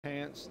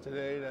Pants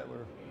today that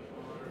we're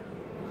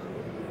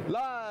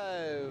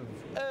live.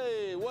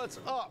 Hey, what's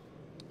up?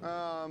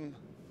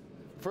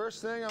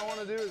 First thing I want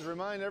to do is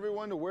remind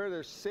everyone to wear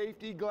their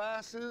safety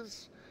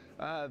glasses.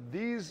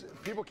 These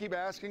people keep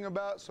asking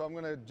about, so I'm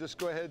going to just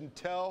go ahead and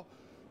tell.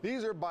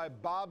 These are by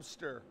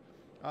Bobster.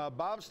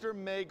 Bobster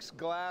makes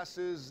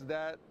glasses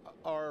that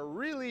are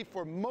really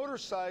for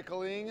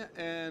motorcycling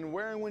and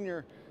wearing when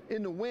you're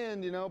in the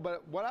wind, you know,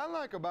 but what I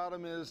like about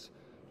them is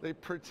they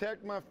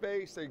protect my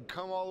face, they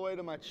come all the way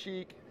to my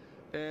cheek,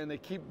 and they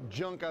keep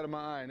junk out of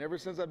my eye. And ever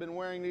since I've been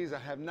wearing these, I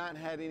have not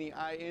had any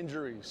eye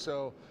injuries.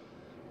 So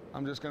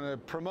I'm just gonna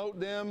promote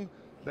them.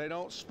 They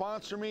don't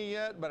sponsor me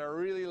yet, but I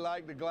really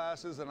like the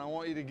glasses and I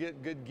want you to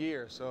get good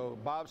gear. So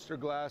Bobster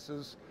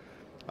glasses.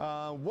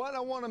 What I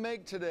wanna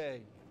make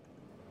today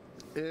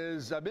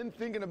is, I've been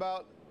thinking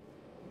about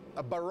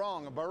a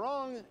barong. A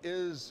barong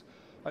is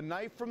a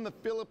knife from the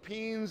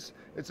Philippines.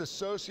 It's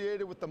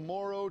associated with the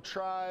Moro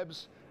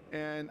tribes.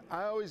 And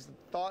I always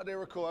thought they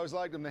were cool. I always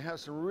liked them. They have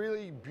some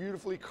really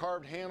beautifully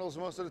carved handles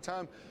most of the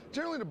time.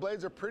 Generally, the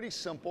blades are pretty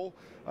simple.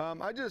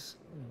 I just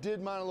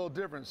did mine a little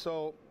different.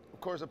 So, of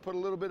course, I put a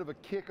little bit of a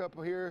kick up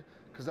here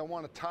because I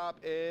want a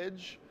top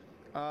edge.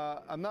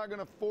 I'm not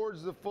going to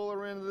forge the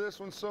fuller end of this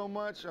one so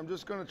much. I'm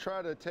just going to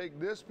try to take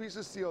this piece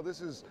of steel.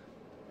 This is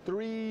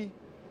 3/8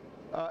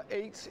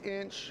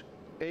 inch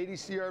 80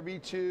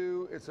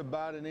 CRB2. It's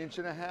about 1.5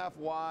 inches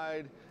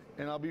wide,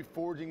 and I'll be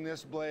forging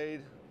this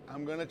blade.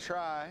 I'm gonna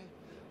try.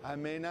 I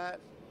may not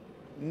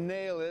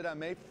nail it, I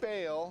may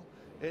fail.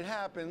 It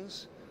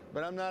happens,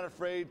 but I'm not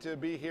afraid to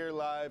be here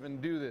live and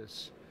do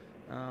this.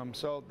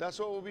 So that's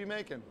what we'll be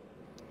making.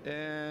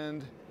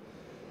 And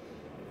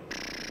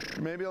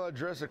maybe I'll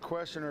address a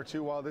question or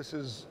two while this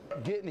is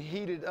getting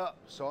heated up.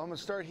 So I'm gonna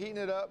start heating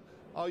it up.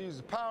 I'll use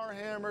the power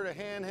hammer, the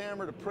hand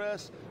hammer, the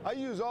press. I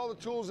use all the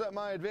tools at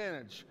my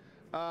advantage.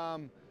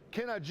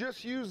 Can I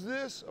just use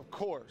this? Of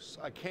course,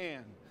 I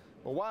can.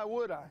 But why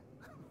would I?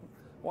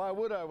 Why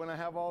would I when I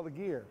have all the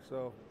gear?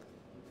 So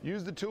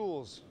use the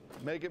tools,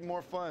 make it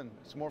more fun.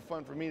 It's more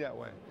fun for me that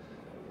way.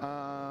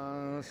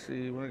 Let's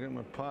see, what I got in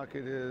my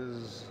pocket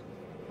is,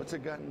 what's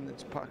it got in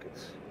its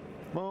pockets?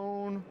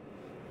 Bone,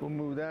 we'll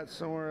move that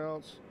somewhere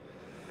else.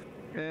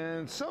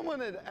 And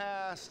someone had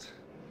asked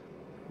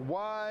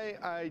why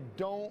I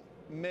don't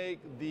make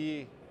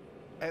the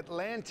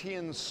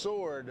Atlantean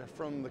sword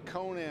from the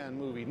Conan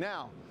movie.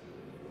 Now,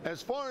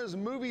 as far as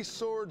movie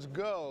swords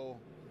go,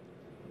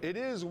 it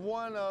is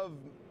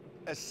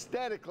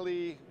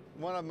aesthetically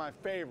one of my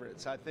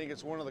favorites. I think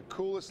it's one of the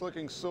coolest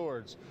looking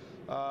swords.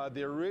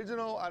 The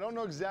original, I don't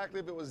know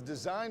exactly if it was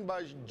designed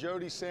by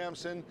Jody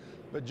Sampson,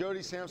 but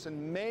Jody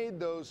Sampson made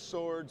those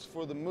swords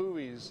for the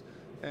movies,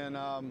 and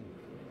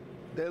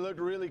they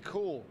looked really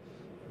cool.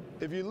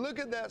 If you look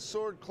at that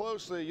sword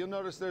closely, you'll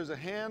notice there's a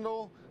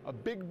handle, a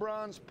big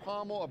bronze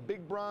pommel, a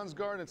big bronze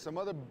guard, and some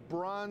other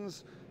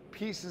bronze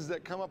pieces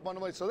that come up on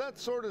the blade. So that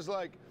sword is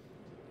like,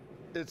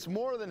 it's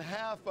more than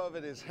half of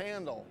it is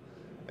handle.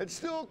 It's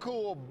still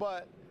cool,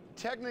 but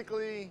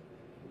technically,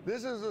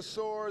 this is a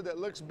sword that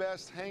looks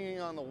best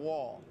hanging on the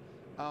wall.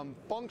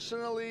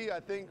 Functionally, I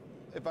think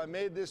if I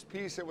made this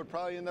piece, it would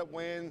probably end up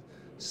weighing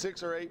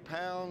 6 or 8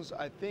 pounds.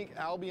 I think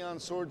Albion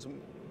Swords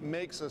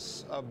makes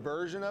a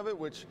version of it,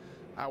 which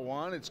I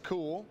want. It's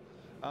cool,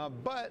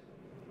 but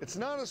it's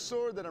not a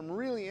sword that I'm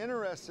really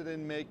interested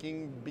in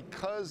making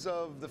because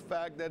of the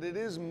fact that it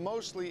is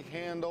mostly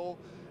handle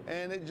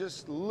and it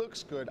just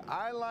looks good.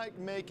 I like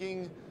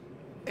making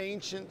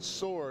ancient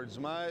swords.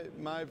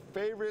 My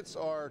favorites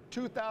are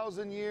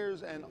 2,000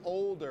 years and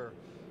older.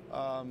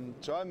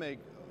 So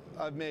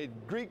I've made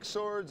Greek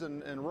swords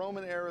and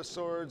Roman era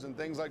swords and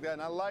things like that,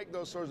 and I like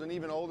those swords and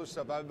even older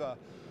stuff.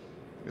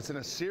 It's an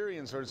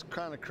Assyrian sword. It's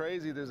kind of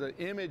crazy. There's an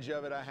image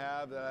of it I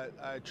have that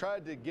I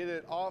tried to get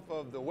it off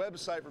of the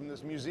website from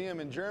this museum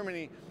in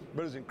Germany,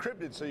 but it was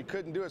encrypted, so you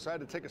couldn't do it, so I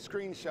had to take a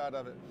screenshot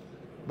of it.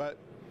 But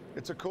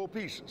it's a cool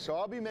piece. So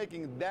I'll be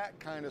making that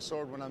kind of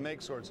sword when I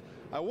make swords.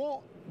 I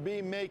won't be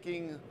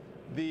making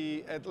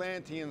the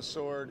Atlantean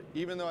sword,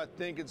 even though I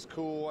think it's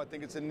cool. I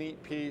think it's a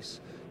neat piece.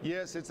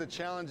 Yes, it's a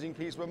challenging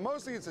piece, but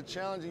mostly it's a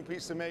challenging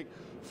piece to make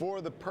for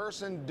the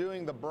person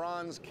doing the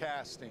bronze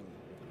casting.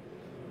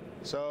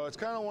 So it's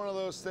kind of one of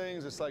those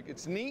things. It's like,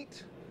 it's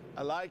neat,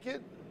 I like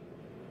it,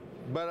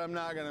 but I'm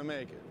not gonna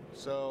make it.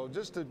 So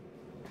just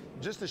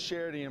to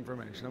share the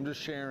information, I'm just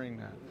sharing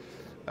that.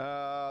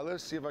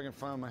 Let's see if I can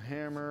find my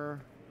hammer.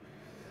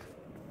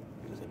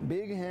 There's a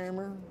big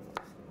hammer,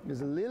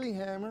 there's a lily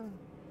hammer,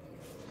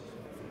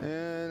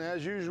 and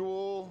as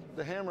usual,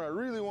 the hammer I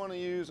really want to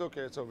use,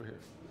 okay, it's over here.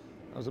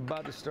 I was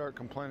about to start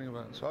complaining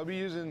about it. So I'll be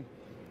using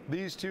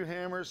these two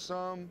hammers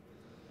some.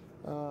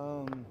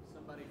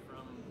 Somebody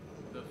from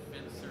the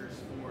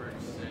Fencer's Forge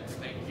said,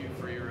 thank you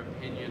for your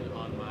opinion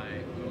on my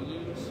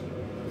Ulus.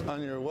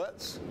 On your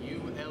what's?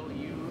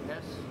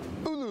 U-L-U-S.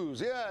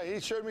 Ulus, yeah, he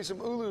showed me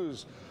some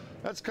Ulus.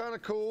 That's kind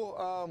of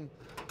cool.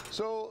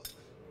 So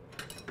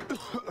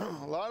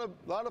a lot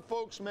of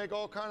folks make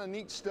all kind of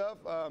neat stuff.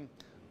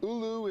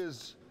 Ulu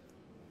is,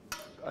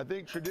 I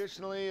think,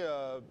 traditionally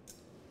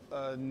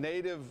a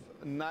native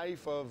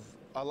knife of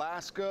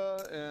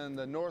Alaska and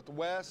the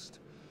Northwest.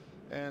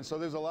 And so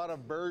there's a lot of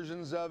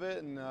versions of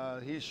it,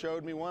 and he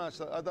showed me one. I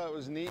thought it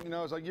was neat. You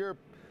know, it's like,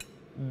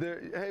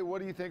 hey,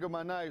 what do you think of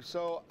my knife?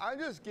 So I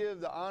just give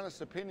the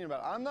honest opinion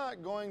about it. I'm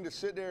not going to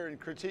sit there and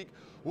critique,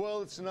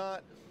 well, it's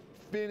not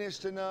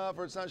finished enough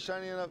or it's not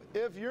shiny enough.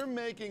 If you're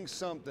making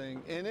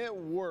something and it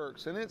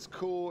works and it's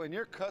cool and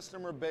your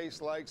customer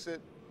base likes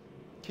it,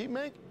 keep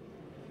making.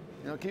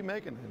 You know, keep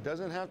making it. It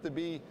doesn't have to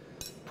be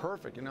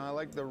perfect. You know, I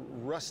like the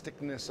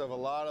rusticness of a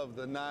lot of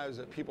the knives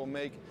that people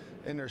make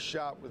in their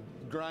shop with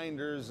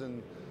grinders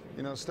and,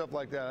 you know, stuff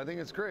like that. I think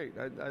it's great.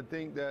 I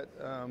think that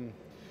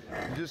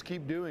you just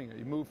keep doing it.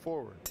 You move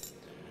forward.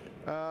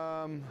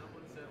 Someone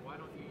said, why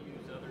don't you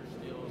use other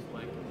steels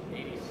like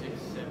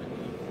 8670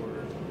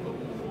 or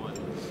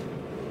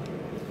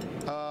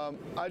 01?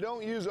 I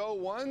don't use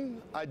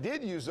 01. I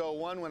did use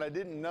 01 when I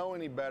didn't know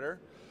any better.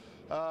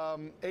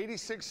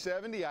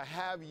 8670 I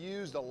have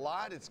used a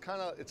lot. It's kind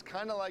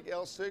of like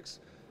L6.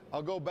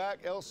 I'll go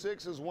back.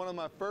 L6 is one of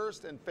my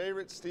first and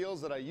favorite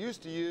steels that I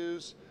used to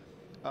use.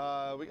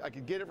 I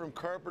could get it from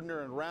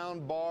Carpenter in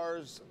round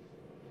bars.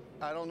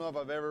 I don't know if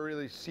I've ever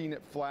really seen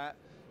it flat.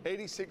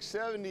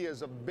 8670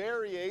 is a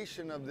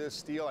variation of this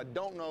steel. I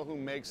don't know who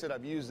makes it.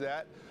 I've used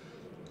that.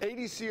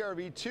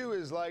 80CRV2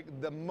 is like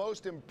the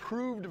most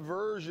improved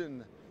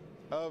version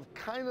of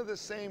kind of the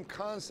same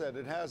concept.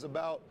 It has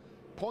about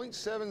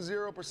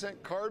 0.70%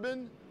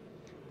 carbon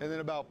and then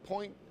about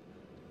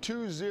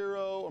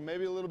 0.20 or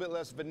maybe a little bit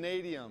less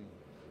vanadium.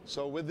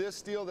 So with this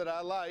steel that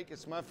I like,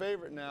 it's my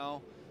favorite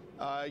now,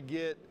 I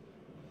get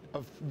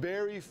a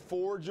very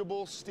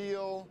forgeable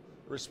steel,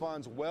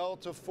 responds well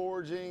to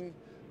forging.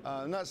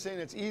 I'm not saying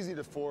it's easy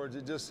to forge,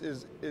 it just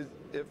is,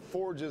 it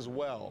forges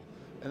well.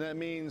 And that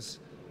means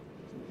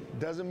it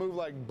doesn't move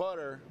like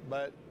butter,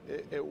 but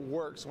it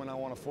works when I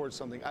want to forge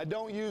something. I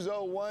don't use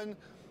 01.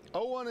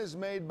 01 is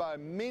made by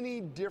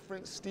many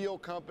different steel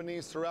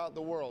companies throughout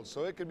the world.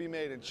 So it could be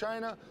made in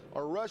China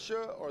or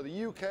Russia or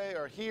the UK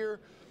or here.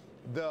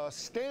 The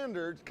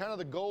standard, kind of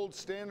the gold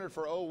standard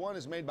for 01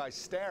 is made by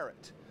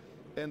Starrett.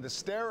 And the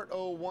Starrett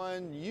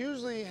 01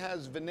 usually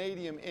has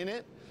vanadium in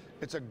it.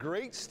 It's a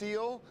great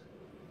steel.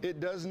 It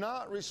does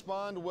not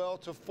respond well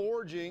to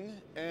forging,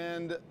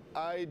 and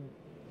I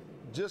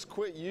just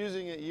quit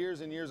using it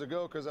years and years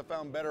ago because I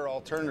found better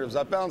alternatives.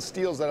 I found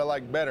steels that I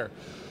like better.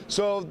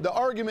 So the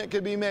argument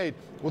could be made,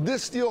 well,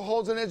 this steel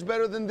holds an edge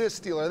better than this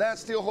steel, or that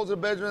steel holds a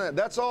better than that.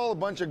 That's all a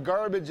bunch of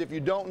garbage if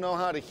you don't know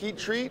how to heat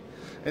treat,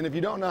 and if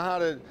you don't know how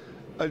to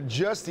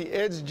adjust the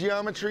edge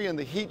geometry and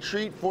the heat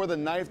treat for the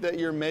knife that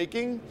you're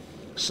making.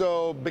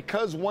 So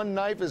because one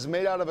knife is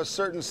made out of a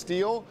certain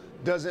steel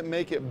doesn't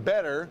make it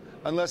better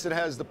unless it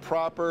has the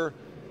proper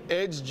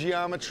edge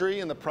geometry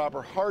and the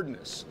proper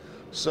hardness.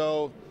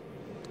 So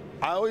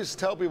I always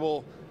tell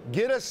people,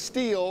 get a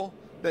steel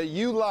that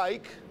you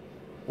like,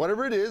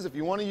 whatever it is. If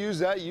you want to use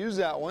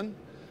that one,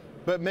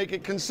 but make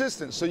it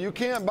consistent. So you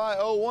can't buy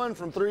 01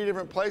 from 3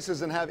 different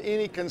places and have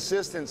any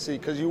consistency,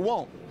 because you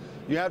won't.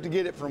 You have to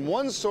get it from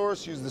one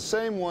source, use the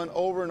same one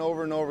over and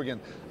over and over again.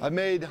 I've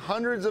made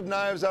hundreds of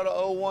knives out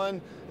of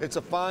 01. It's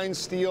a fine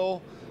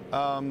steel.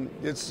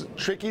 It's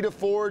tricky to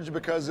forge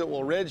because it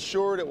will red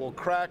short, it will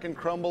crack and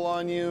crumble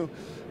on you,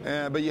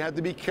 but you have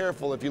to be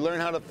careful. If you learn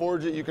how to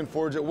forge it, you can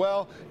forge it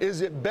well.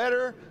 Is it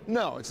better?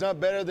 No, it's not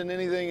better than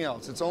anything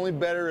else. It's only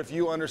better if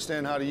you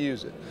understand how to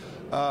use it.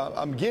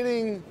 I'm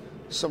getting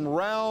some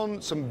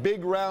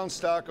big round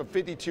stock of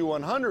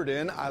 52-100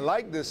 in. I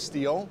like this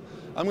steel.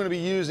 I'm going to be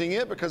using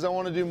it because I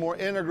want to do more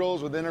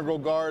integrals with integral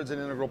guards and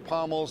integral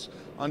pommels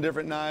on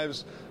different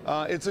knives.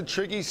 It's a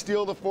tricky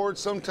steel to forge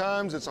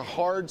sometimes. It's a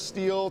hard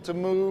steel to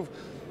move,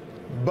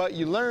 but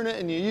you learn it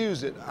and you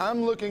use it.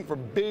 I'm looking for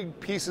big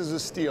pieces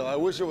of steel. I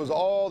wish it was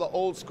all the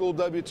old school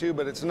W2,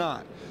 but it's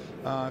not.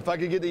 If I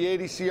could get the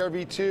 80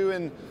 CRV2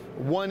 in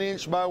 1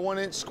 inch by 1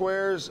 inch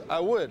squares,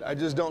 I would. I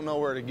just don't know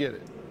where to get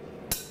it.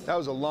 That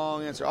was a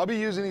long answer. I'll be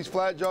using these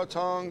flat jaw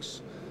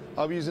tongs.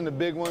 I'll be using the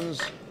big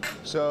ones.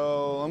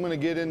 So I'm going to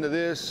get into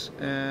this,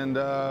 and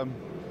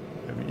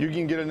you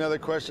can get another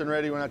question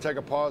ready when I take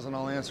a pause and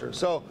I'll answer it.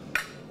 So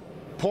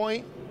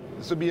point,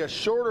 this will be a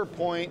shorter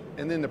point,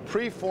 and then the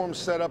preform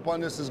setup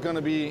on this is going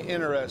to be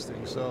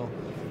interesting. So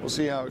we'll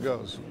see how it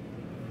goes.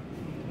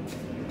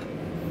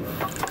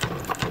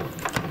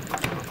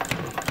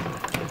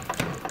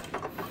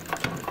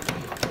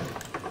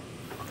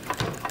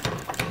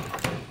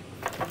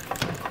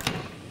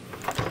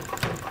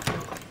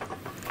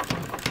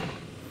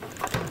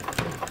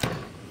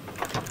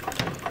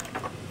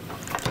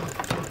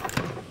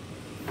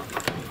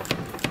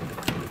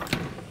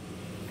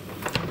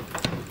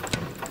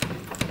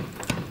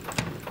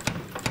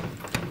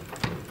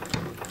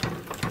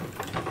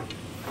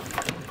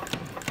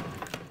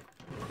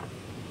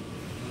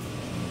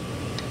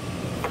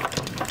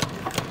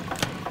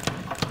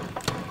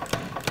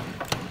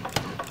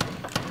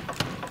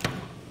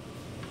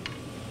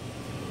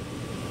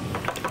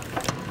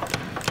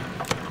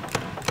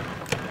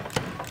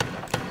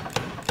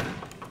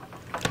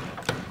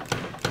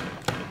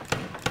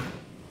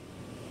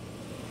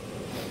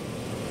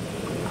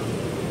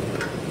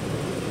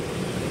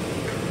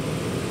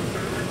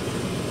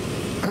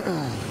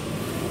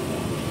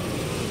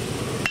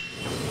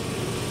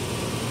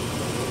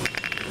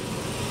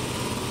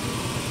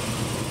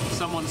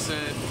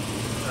 said,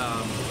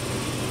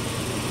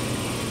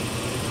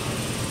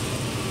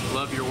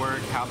 love your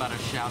work. How about a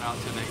shout out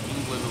to the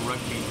England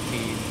rugby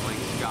team playing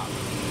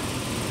Scotland?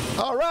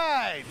 All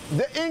right,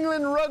 the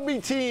England rugby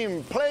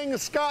team playing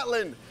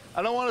Scotland.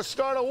 I don't want to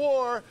start a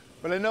war,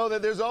 but I know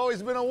that there's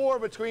always been a war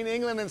between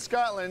England and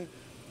Scotland,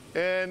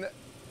 and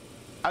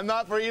I'm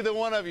not for either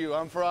one of you.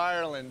 I'm for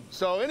Ireland.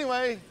 So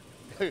anyway,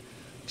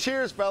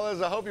 cheers,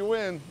 fellas. I hope you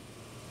win.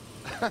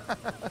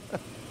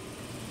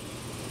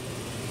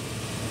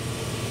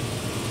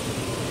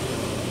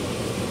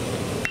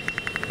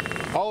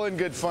 All in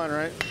good fun,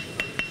 right?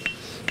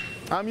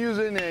 I'm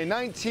using a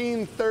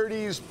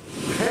 1930s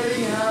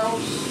petting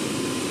house.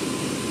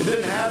 It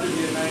didn't have to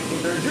be a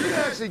 1930s. You can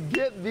actually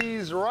get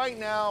these right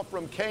now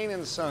from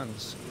Kane &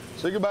 Sons.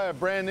 So you can buy a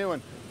brand new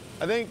one.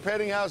 I think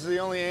Petting House is the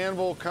only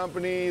anvil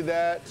company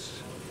that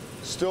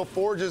still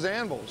forges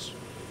anvils.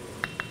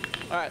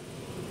 All right,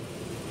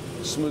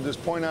 smooth this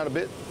point out a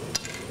bit.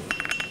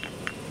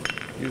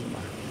 Use my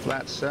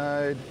flat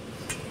side.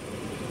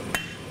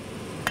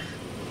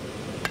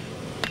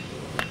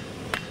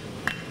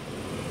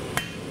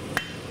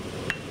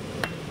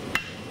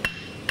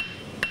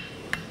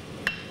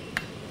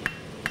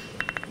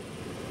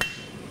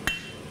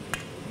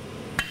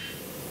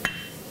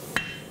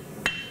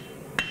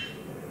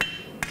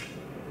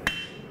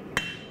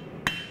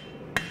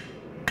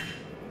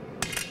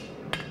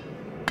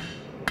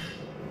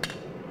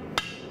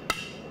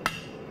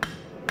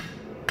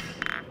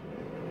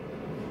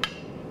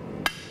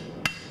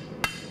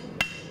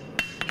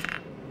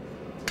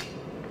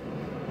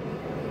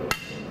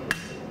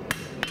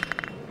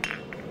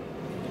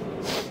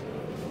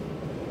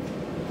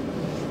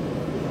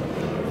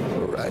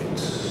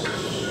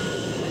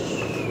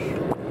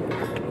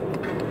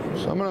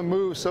 So I'm going to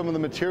move some of the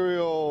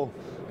material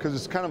because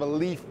it's kind of a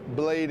leaf-shaped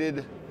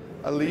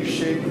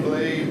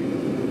blade.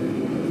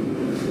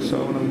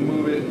 So I'm going to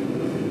move it.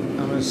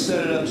 I'm going to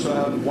set it up so I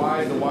have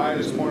wide. The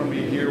widest point will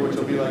be here, which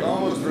will be like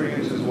almost 3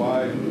 inches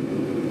wide.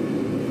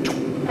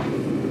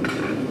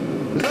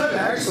 That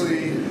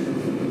actually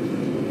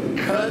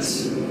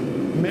cuts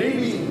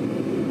maybe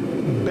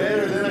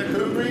better than a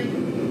kukri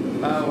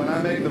when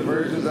I make the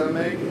versions I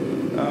make.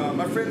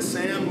 My friend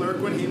Sam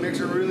Lurquin, he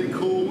makes a really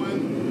cool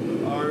one.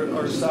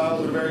 Our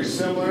styles are very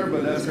similar,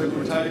 but that's because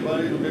we're tight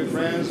buddies, we're good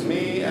friends.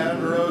 Me,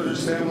 Adam DeRosa,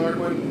 Sam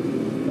Lurquin.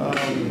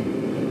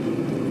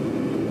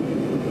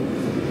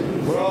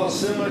 We're all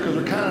similar because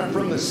we're kind of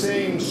from the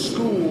same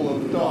school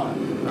of thought.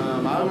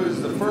 I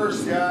was the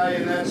first guy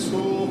in that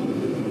school,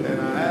 and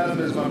Adam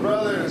is my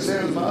brother, and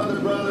Sam's my other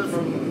brother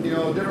from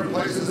different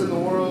places in the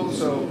world.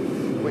 So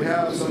we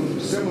have some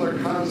similar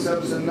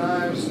concepts in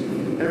knives.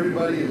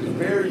 Everybody is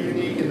very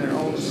unique in their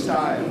own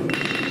style.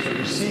 So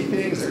you see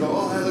things that go,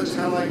 oh, that looks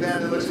kind of like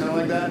that, that looks kind of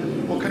like that.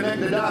 We'll connect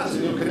the dots,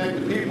 and you'll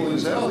connect the people and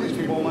say, oh, these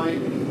people might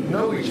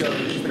know each other.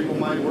 These people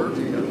might work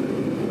together.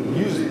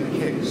 Usually the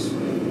case.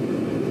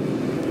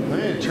 I'm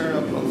going to turn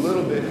up a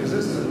little bit because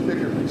this is a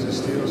thicker piece of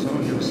steel, so I'm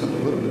going to give us a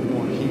little bit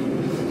more heat.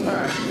 All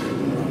right,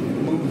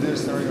 move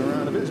this thing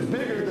around. If it's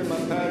bigger than my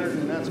pattern,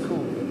 then that's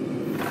cool.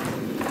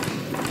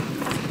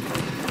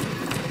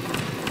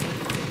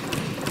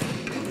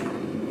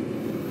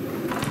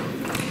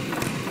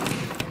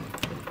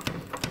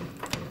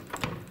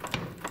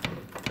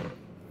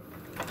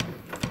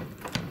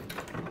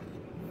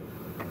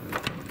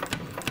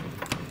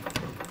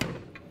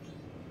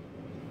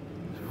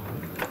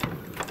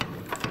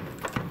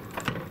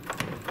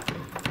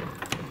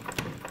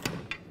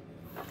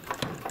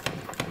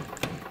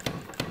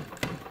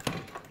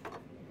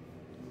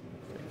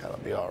 That'll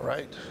be all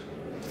right.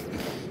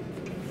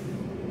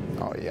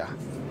 Oh, yeah.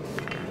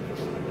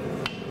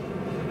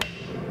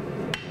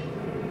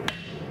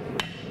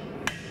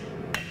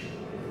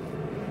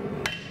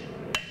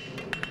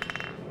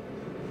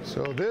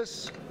 So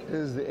this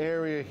is the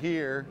area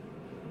here.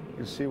 You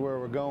can see where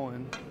we're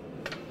going.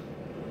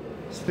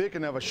 It's thick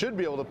enough. I should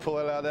be able to pull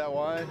it out that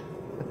wide.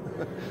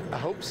 I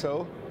hope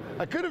so.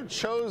 I could have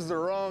chose the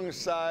wrong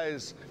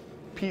size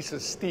piece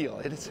of steel.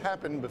 It has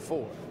happened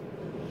before.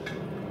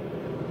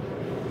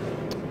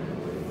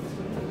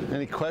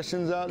 Any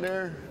questions out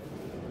there?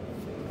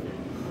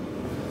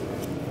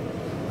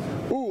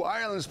 Ooh,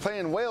 Ireland's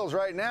playing Wales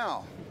right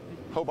now.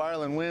 Hope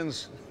Ireland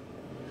wins.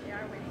 They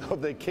are winning.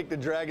 Hope they kick the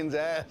Dragons'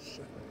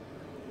 ass.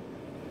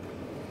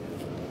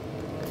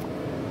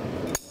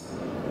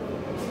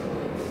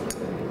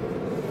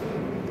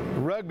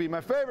 Rugby. My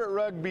favorite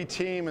rugby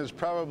team is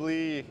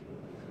probably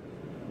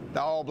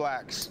the All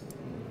Blacks,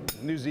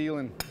 New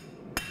Zealand.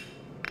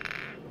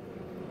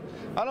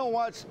 I don't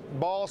watch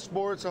ball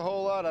sports a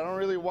whole lot. I don't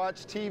really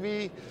watch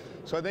TV.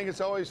 So I think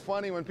it's always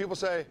funny when people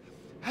say,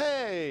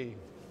 hey,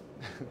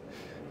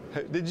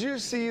 did you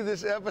see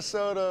this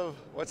episode of,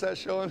 what's that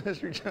show on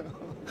History Channel?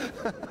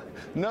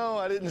 No,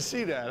 I didn't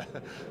see that.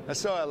 I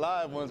saw it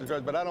live once or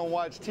twice, but I don't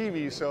watch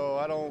TV, so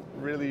I don't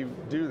really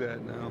do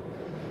that now.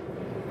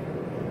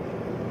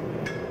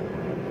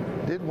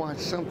 Did watch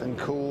something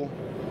cool.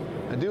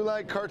 I do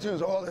like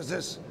cartoons. Oh, there's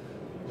this.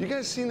 You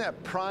guys seen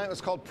that Prime?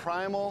 It's called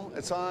Primal.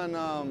 It's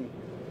on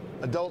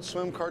Adult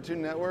Swim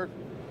Cartoon Network.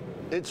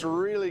 It's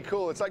really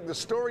cool. It's like the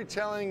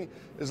storytelling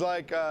is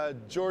like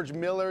George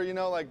Miller, you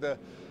know, like the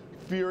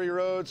Fury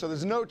Road. So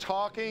there's no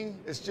talking.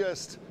 It's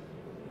just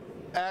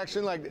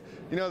action. Like,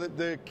 you know,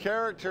 the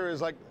character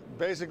is like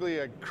basically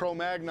a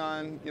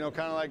Cro-Magnon, you know,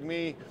 kind of like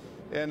me.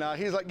 And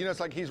he's like, you know, it's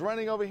like he's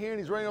running over here and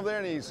he's running over there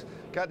and he's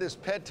got this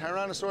pet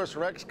Tyrannosaurus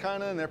Rex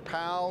kind of, and they're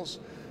pals.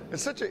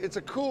 It's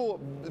a cool,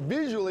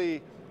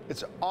 visually,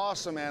 it's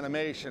awesome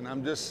animation.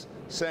 I'm just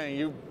saying,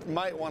 you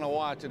might want to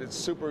watch it. It's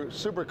super,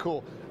 super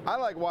cool. I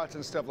like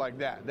watching stuff like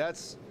that.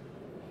 That's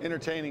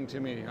entertaining to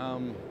me.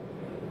 All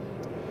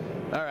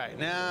right,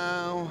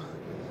 now,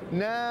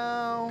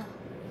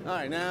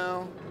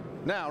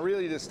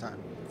 really this time,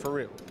 for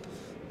real.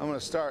 I'm gonna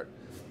start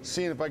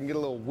seeing if I can get a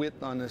little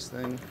width on this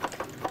thing.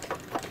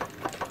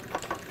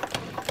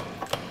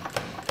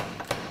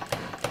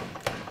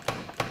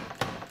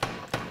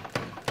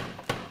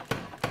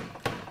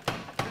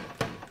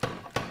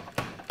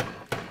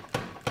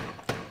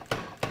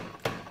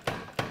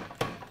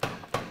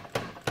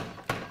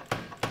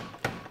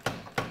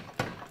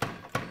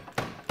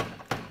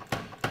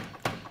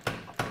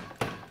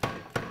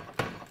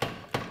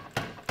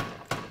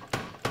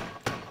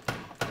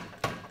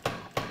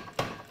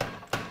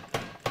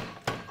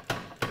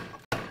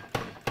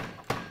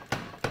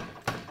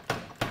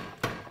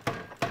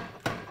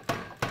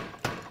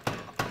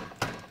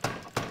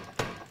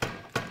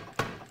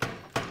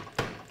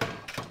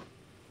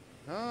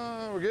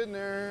 We're getting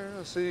there.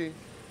 Let's see.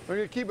 We're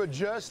gonna keep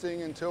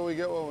adjusting until we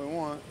get what we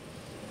want.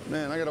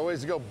 Man, I got a ways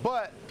to go,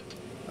 but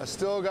I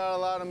still got a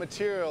lot of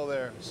material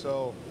there.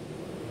 So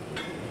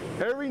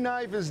every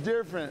knife is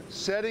different.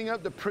 Setting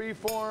up the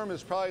preform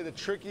is probably the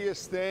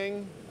trickiest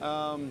thing.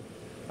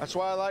 That's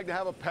why I like to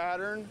have a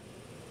pattern.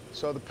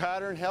 So the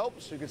pattern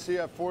helps. You can see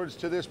I've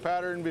forged to this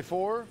pattern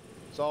before.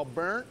 It's all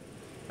burnt.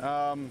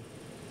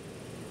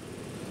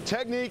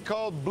 Technique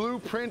called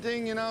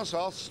blueprinting, you know, so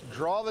I'll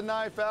draw the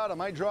knife out. I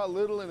might draw a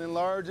little and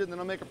enlarge it, and then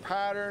I'll make a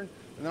pattern,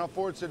 and then I'll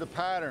forge to the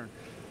pattern.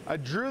 I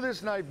drew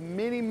this knife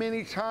many,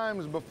 many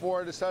times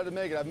before I decided to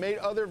make it. I've made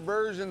other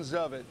versions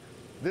of it.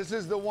 This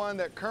is the one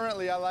that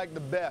currently I like the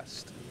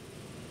best.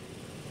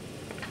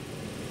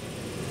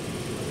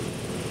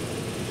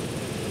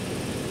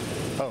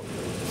 Oh,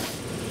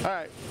 all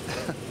right.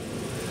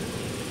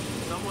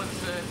 Someone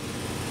said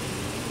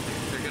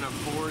they're going to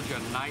forge a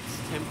Knights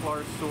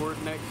Templar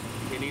sword next.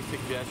 Any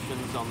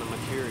suggestions on the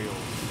materials?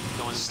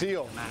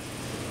 Steel.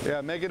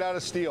 Yeah, make it out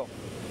of steel.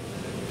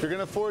 If you're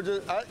going to forge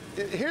it,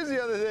 here's the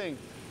other thing.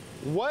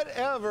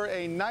 Whatever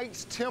a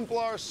Knights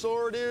Templar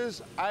sword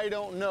is, I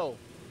don't know.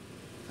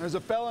 There's a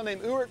fellow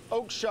named Ulrich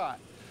Oakeshott,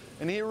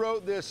 and he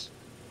wrote this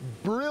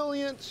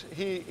brilliant,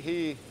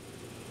 he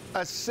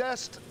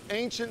assessed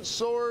ancient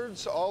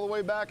swords all the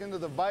way back into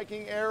the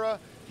Viking era.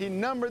 He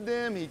numbered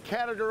them, he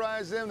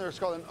categorized them. There's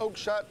called an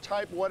Oakeshott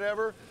type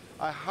whatever.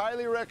 I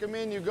highly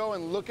recommend you go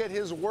and look at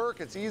his work.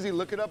 It's easy,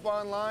 look it up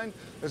online.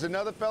 There's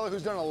another fellow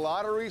who's done a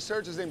lot of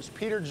research. His name's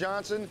Peter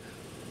Johnson.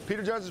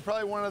 Peter Johnson is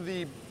probably one of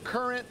the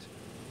current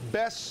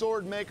best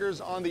sword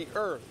makers on the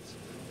earth,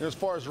 as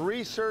far as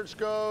research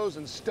goes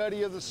and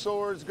study of the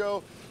swords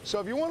go. So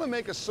if you want to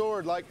make a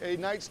sword like a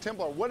Knights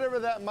Templar, whatever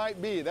that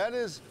might be, that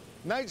is,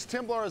 Knights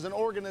Templar is an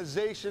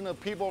organization of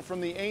people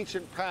from the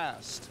ancient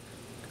past.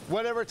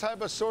 Whatever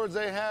type of swords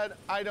they had,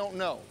 I don't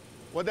know.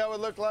 What that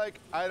would look like,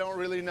 I don't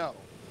really know.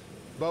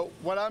 But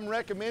what I'm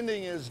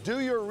recommending is do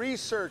your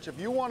research. If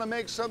you want to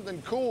make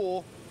something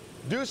cool,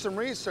 do some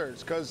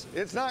research, because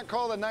it's not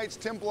called a Knights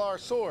Templar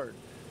sword.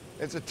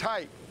 It's a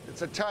type.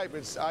 It's a type.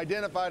 It's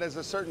identified as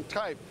a certain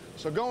type.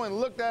 So go and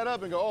look that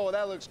up and go, oh,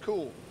 that looks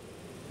cool,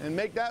 and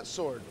make that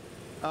sword.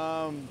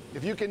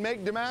 If you can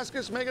make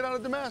Damascus, make it out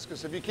of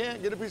Damascus. If you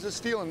can't, get a piece of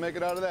steel and make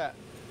it out of that.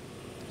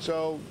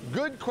 So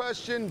good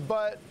question,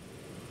 but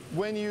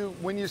when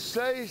you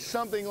say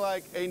something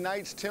like a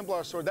Knights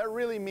Templar sword, that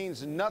really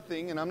means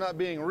nothing, and I'm not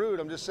being rude.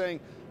 I'm just saying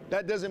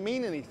that doesn't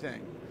mean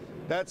anything.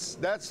 That's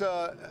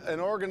an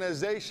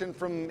organization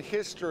from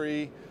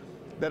history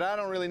that I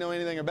don't really know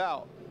anything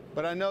about.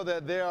 But I know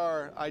that there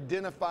are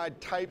identified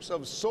types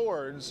of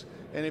swords,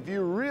 and if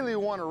you really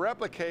want to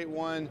replicate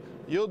one,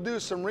 you'll do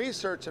some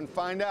research and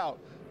find out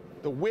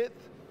the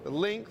width, the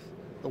length,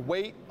 the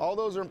weight. All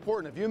those are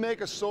important. If you make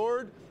a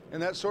sword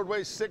and that sword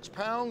weighs 6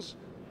 pounds,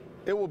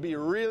 it will be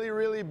really,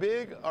 really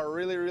big or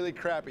really, really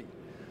crappy.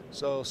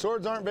 So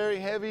swords aren't very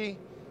heavy.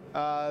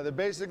 They're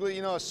basically,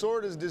 you know, a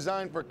sword is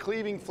designed for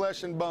cleaving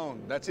flesh and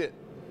bone. That's it.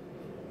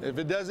 If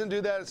it doesn't do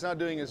that, it's not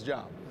doing its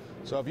job.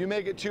 So if you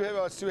make it too heavy,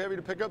 oh, it's too heavy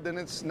to pick up, then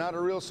it's not a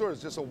real sword.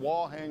 It's just a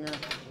wall hanger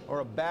or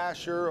a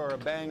basher or a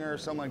banger or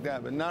something like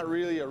that, but not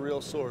really a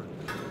real sword.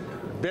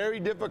 Very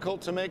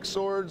difficult to make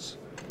swords.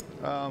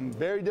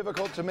 Very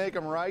difficult to make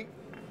them right.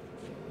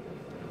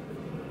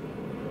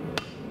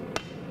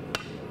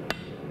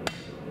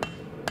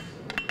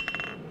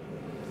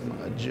 I'm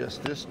gonna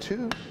adjust this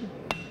too.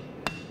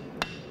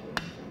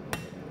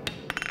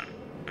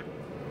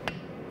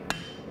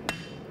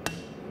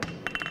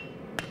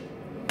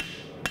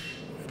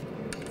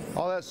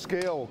 All that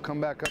scale will come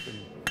back up and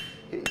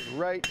hit you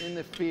right in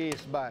the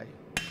face, bye.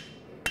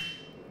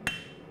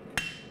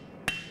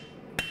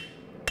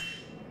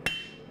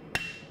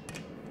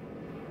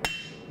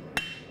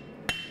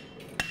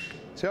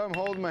 See how I'm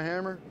holding my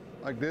hammer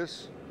like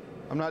this?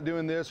 I'm not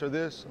doing this or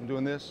this, I'm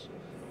doing this.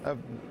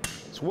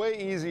 It's way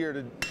easier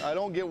to, I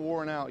don't get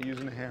worn out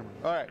using a hammer.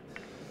 All right,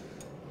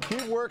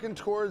 keep working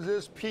towards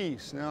this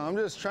piece. Now I'm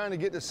just trying to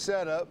get the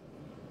setup.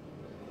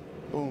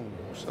 Boom,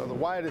 so the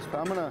widest,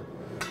 I'm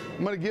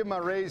gonna give my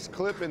raised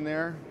clip in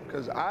there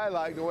because I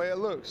like the way it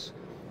looks.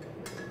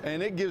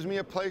 And it gives me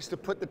a place to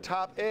put the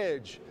top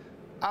edge.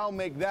 I'll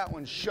make that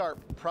one sharp,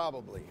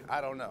 probably.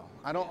 I don't know.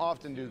 I don't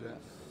often do that.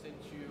 Sent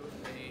you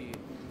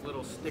a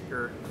little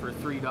sticker for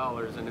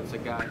 $3 and it's a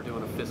guy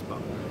doing a fist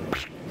bump.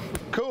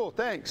 Cool,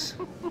 thanks.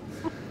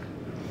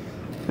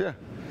 Yeah.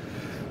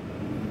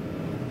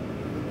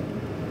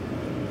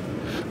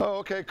 Oh,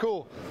 okay,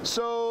 cool.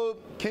 So,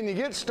 can you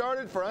get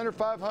started for under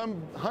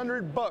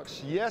 500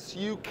 bucks? Yes,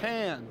 you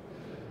can.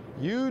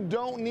 You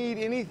don't need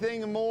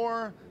anything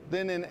more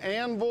than an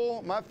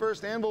anvil. My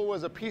first anvil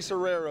was a piece of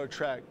railroad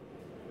track.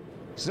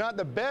 It's not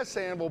the best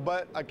anvil,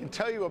 but I can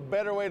tell you a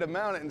better way to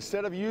mount it.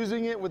 Instead of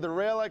using it with the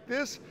rail like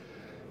this,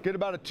 get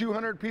about a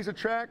 200 piece of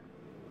track,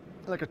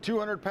 like a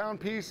 200-pound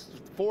piece,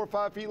 4 or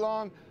 5 feet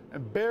long,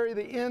 and bury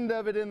the end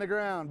of it in the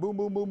ground. Boom,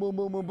 boom, boom, boom,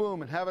 boom, boom,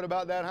 boom, and have it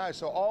about that high.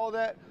 So all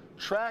that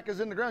track is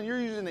in the ground. You're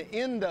using the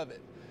end of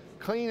it.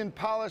 Clean and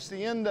polish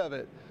the end of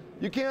it.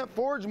 You can't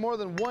forge more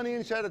than 1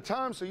 inch at a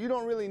time, so you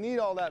don't really need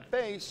all that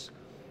face.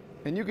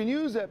 And you can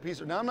use that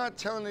piece. Now, I'm not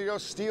telling you to go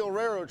steal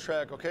railroad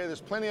track, okay?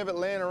 There's plenty of it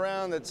laying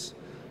around that's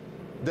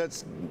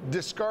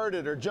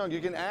discarded or junk. You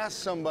can ask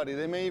somebody.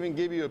 They may even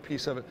give you a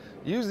piece of it.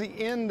 Use the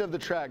end of the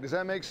track. Does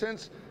that make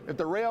sense? If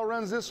the rail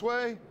runs this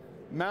way,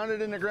 mount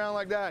it in the ground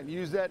like that.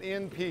 Use that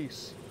end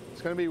piece.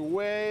 It's going to be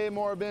way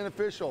more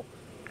beneficial.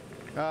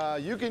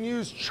 You can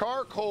use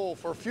charcoal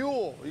for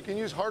fuel. You can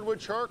use hardwood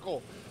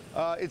charcoal.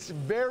 It's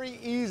very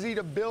easy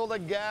to build a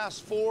gas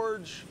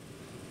forge.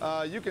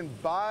 You can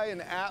buy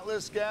an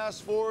Atlas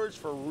gas forge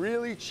for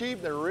really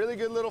cheap. They're really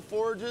good little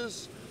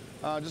forges.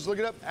 Just look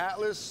it up,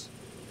 Atlas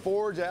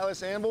forge,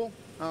 Atlas anvil.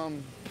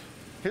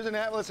 Here's an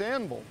Atlas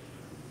anvil.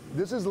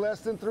 This is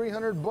less than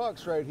 300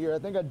 bucks right here. I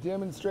think I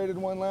demonstrated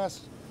one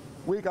last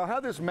week. I'll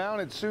have this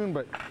mounted soon,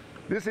 but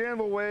this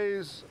anvil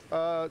weighs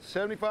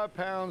 75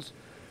 pounds.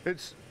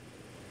 It's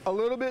a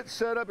little bit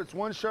set up. It's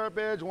one sharp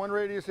edge, one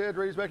radius edge,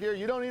 radius back here.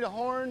 You don't need a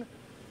horn.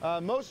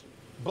 Most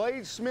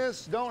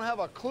bladesmiths don't have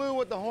a clue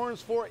what the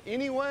horn's for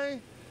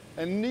anyway,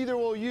 and neither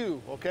will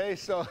you, okay?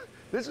 So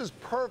this is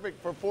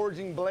perfect for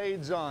forging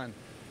blades on.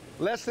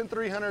 Less than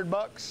 300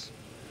 bucks.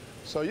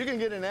 So you can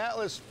get an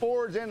Atlas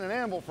forge and an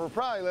anvil for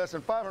probably less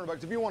than 500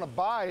 bucks if you want to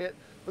buy it.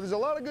 But there's a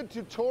lot of good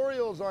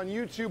tutorials on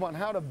YouTube on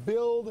how to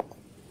build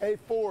a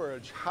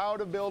forge, how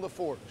to build a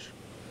forge.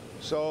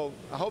 So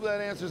I hope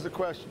that answers the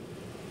question.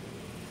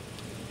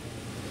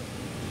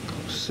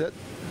 Sit.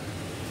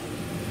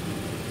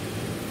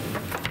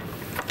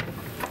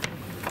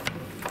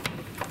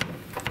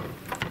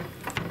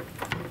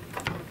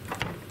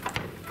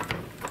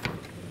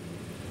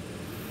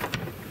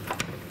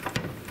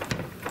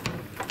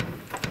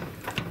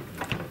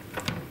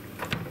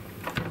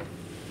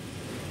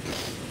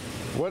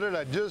 What did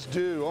I just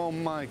do? Oh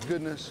my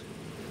goodness.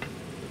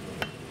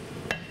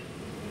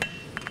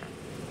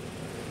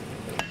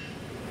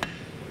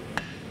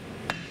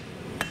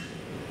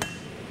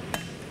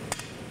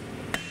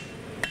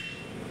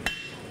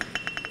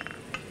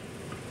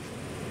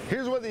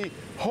 Here's what the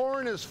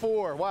horn is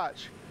for.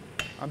 Watch.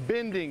 I'm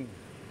bending.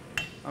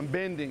 I'm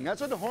bending.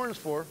 That's what the horn is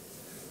for.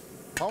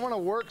 If I want to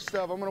work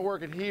stuff, I'm going to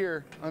work it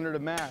here under the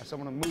mast.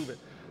 I'm going to move it.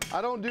 I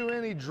don't do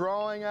any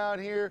drawing out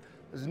here.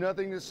 There's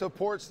nothing that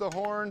supports the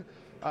horn.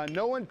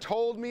 No one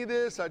told me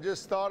this. I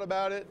just thought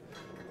about it.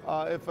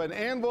 If an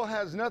anvil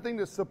has nothing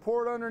to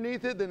support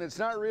underneath it, then it's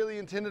not really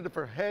intended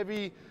for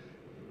heavy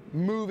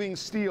moving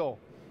steel.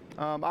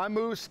 I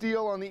move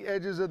steel on the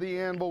edges of the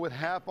anvil with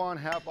half on,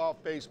 half off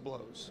face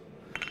blows.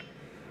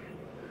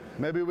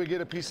 Maybe we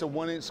get a piece of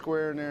 1 inch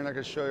square in there and I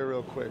can show you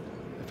real quick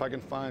if I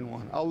can find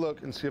one. I'll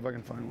look and see if I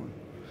can find one.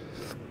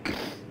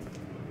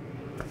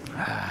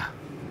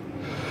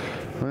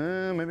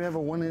 Maybe I have a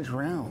 1 inch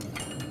round.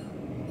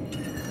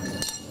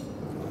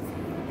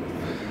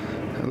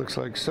 It looks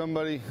like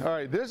somebody, all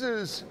right, this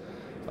is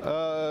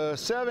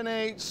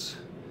 7/8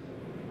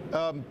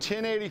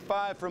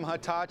 1085 from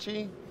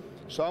Hitachi.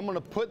 So I'm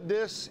gonna put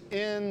this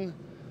in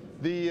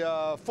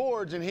the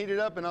forge and heat it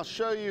up, and I'll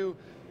show you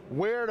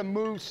where to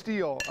move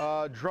steel.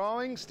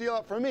 Drawing steel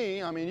up for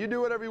me, I mean, you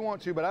do whatever you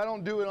want to, but I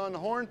don't do it on the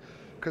horn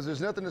because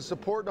there's nothing to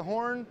support the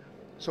horn.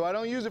 So I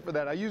don't use it for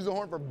that. I use the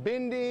horn for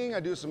bending. I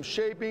do some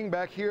shaping.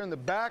 Back here in the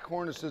back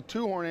horn, it's a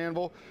 2-horn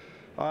anvil.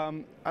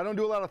 I don't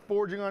do a lot of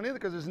forging on either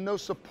because there's no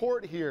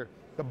support here.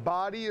 The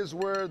body is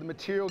where the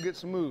material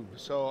gets moved.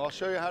 So I'll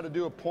show you how to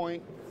do a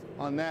point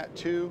on that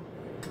too,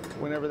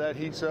 whenever that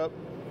heats up.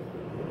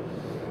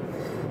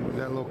 Move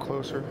that a little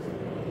closer.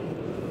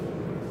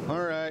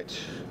 All right,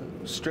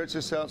 stretch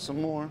this out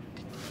some more,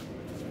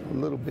 a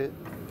little bit.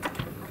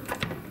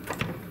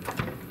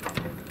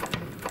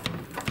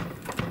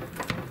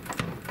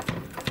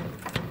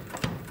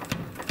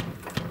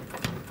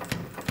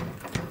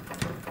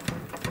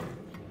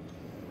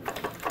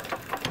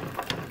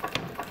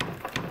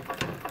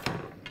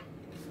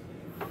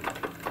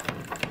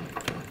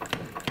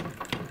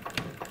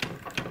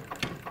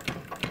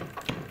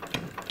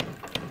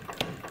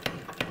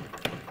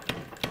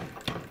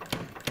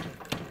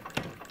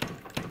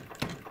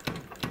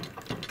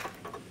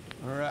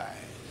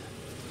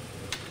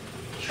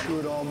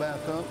 all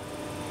back up.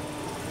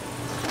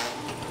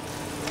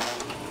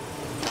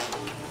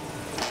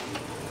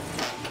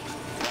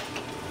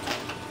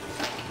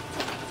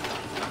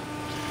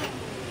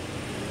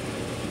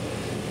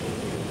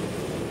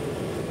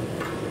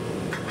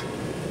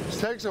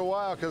 This takes a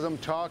while because I'm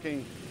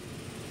talking.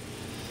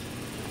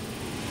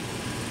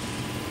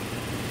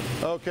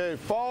 Okay,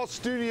 fall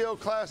studio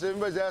class.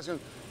 Everybody's asking.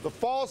 The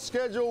fall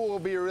schedule will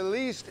be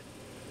released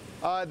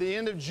at the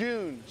end of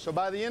June. So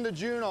by the end of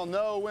June, I'll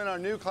know when our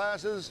new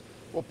classes.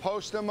 We'll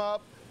post them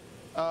up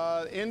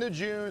end of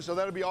June. So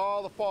that'll be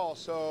all the fall.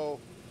 So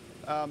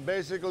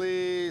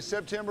basically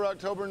September,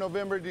 October,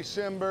 November,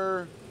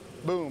 December,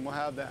 boom, we'll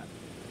have that.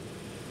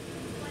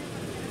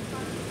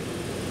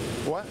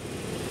 What?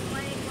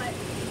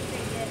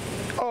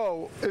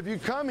 Oh, if you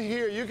come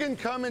here, you can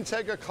come and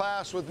take a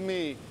class with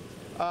me.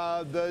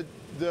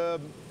 The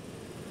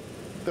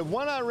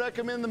one I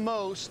recommend the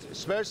most,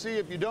 especially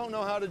if you don't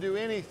know how to do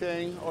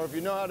anything, or if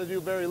you know how to do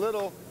very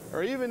little,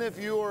 or even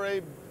if you are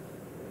a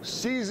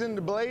seasoned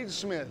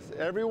bladesmith,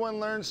 everyone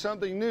learns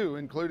something new,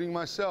 including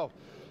myself.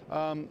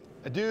 I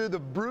do the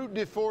brute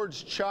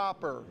deforged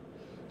chopper.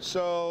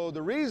 So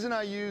the reason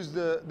I use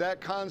that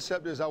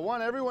concept is I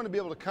want everyone to be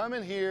able to come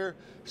in here,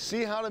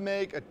 see how to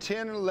make a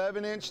 10 or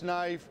 11-inch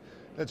knife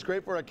that's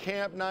great for a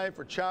camp knife,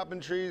 for chopping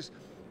trees.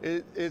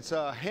 It's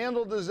a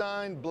handle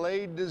design,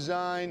 blade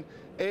design,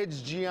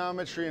 edge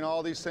geometry, and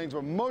all these things,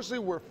 but mostly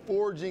we're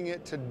forging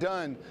it to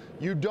done.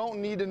 You don't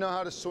need to know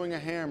how to swing a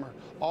hammer.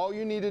 All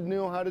you need to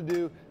know how to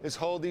do is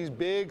hold these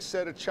big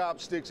set of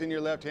chopsticks in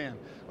your left hand.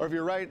 Or if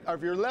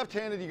you're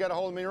left-handed, you got to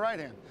hold them in your right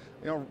hand.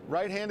 You know,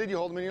 right-handed, you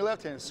hold them in your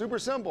left hand. It's super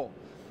simple.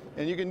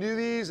 And you can do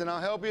these, and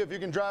I'll help you. If you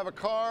can drive a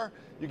car,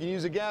 you can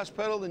use a gas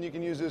pedal, then you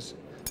can use this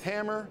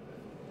hammer.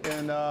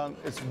 And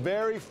it's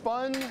very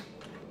fun.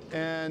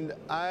 And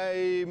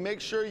I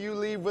make sure you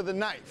leave with a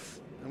knife.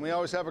 And we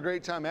always have a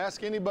great time.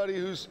 Ask anybody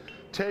who's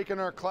taken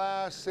our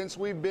class. Since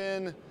we've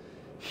been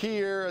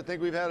here, I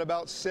think we've had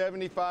about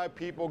 75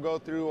 people go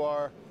through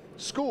our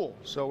school.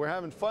 So we're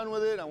having fun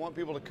with it. I want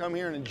people to come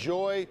here and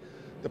enjoy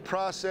the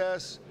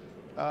process.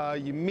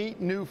 You meet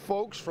new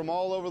folks from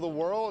all over the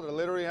world. I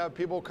literally have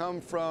people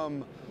come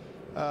from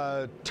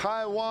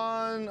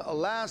Taiwan,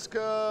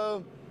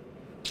 Alaska,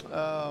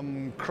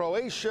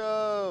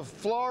 Croatia,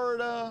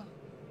 Florida,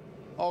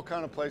 all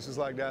kind of places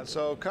like that.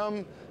 So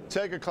come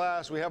take a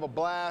class. We have a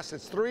blast.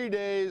 It's 3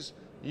 days.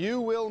 You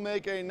will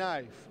make a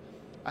knife.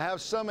 I have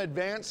some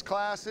advanced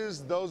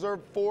classes. Those are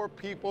for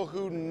people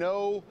who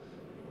know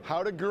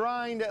how to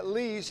grind at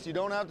least. You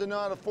don't have to know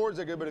how to forge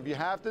that good, but if you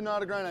have to know how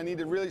to grind, I need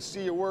to really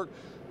see your work.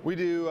 We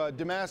do a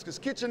Damascus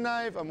kitchen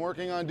knife. I'm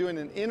working on doing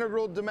an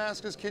integral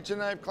Damascus kitchen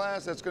knife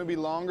class. That's going to be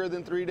longer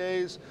than 3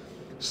 days.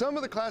 Some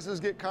of the classes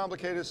get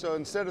complicated, so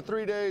instead of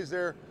 3 days,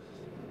 they're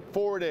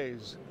 4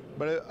 days.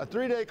 But a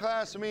 3-day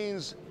class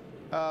means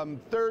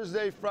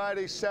Thursday,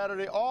 Friday,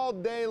 Saturday, all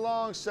day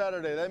long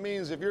Saturday. That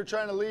means if you're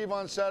trying to leave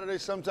on Saturday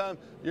sometime,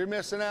 you're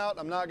missing out.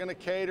 I'm not going to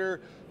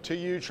cater to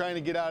you trying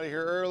to get out of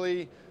here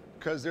early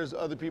because there's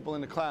other people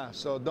in the class.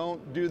 So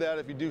don't do that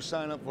if you do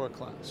sign up for a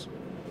class.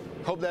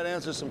 Hope that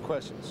answers some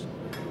questions.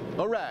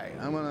 All right,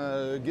 I'm going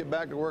to get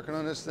back to working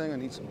on this thing. I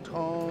need some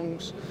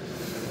tongs.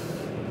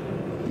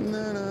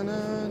 Na, na,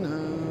 na,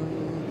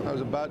 na. I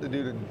was about to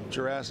do the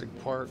Jurassic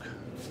Park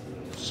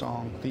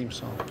song, theme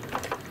song.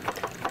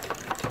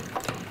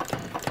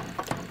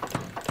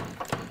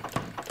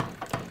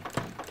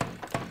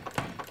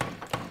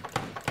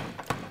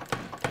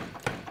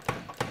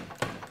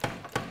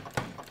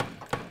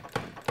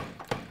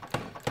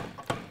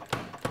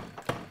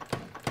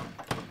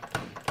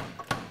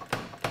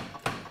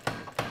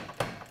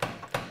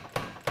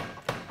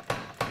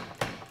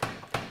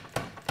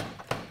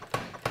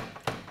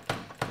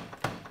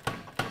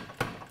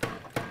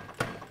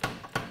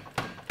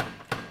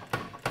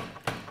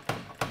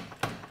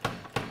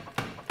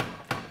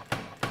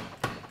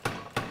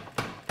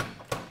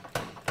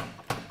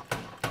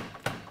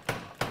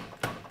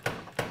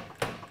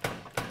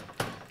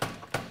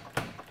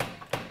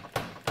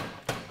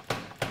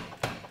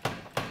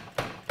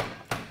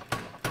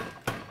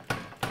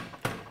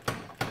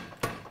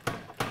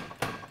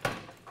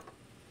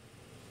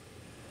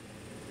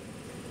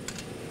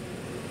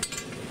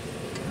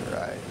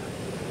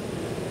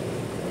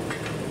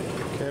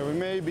 Okay, we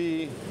may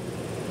be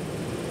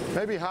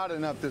hot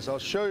enough this. I'll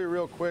show you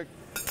real quick.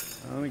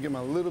 Let me get my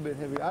little bit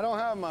heavy. I don't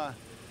have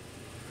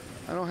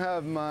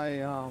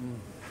my,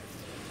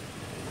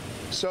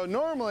 so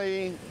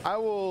normally I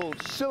will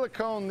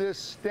silicone this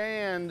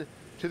stand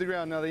to the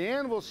ground. Now the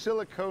end will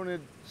silicone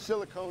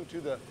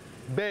to the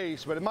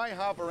base, but it might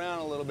hop around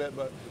a little bit.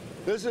 But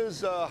this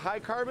is high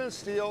carbon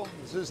steel.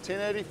 This is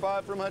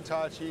 1085 from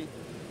Hitachi.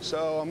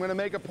 So I'm gonna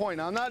make a point.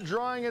 Now I'm not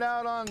drawing it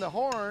out on the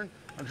horn.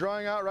 I'm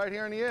drawing out right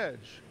here on the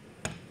edge.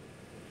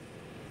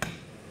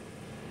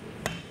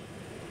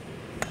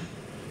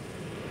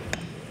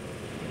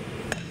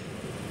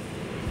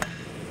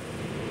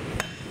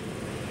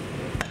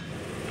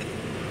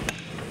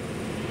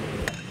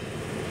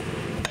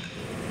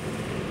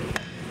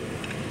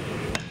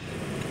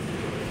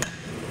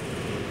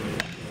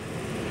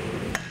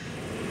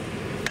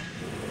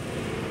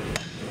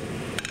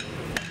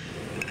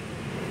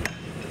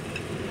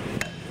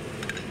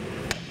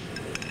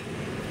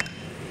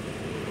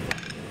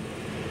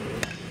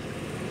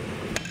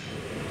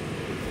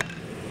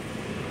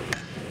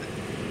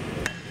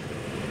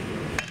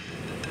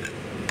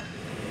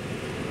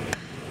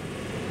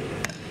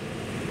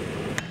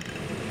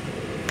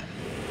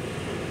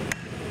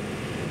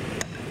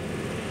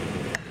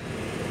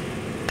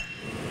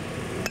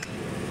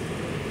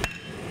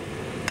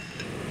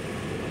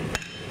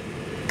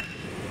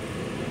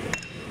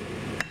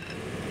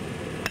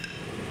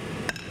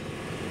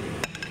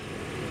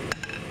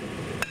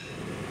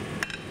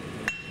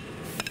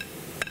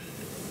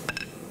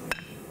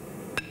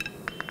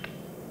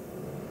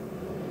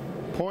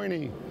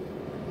 Pointy.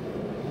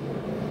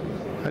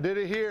 I did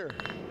it here.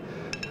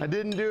 I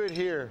didn't do it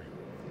here.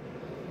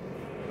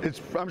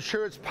 I'm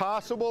sure it's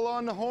possible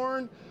on the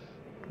horn,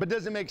 but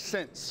doesn't make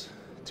sense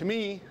to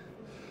me.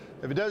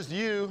 If it does to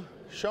you,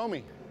 show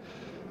me.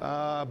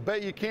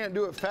 Bet you can't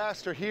do it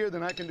faster here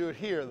than I can do it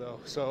here, though.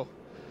 So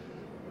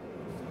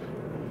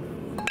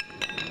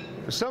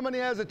if somebody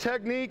has a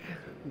technique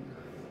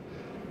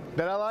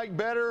that I like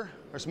better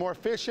or it's more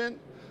efficient,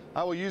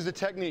 I will use the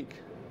technique.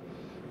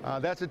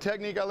 That's a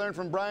technique I learned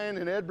from Brian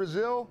and Ed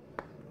Brazil,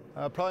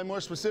 probably more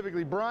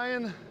specifically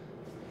Brian.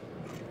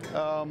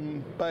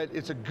 But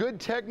it's a good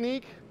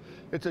technique.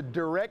 It's a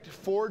direct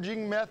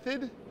forging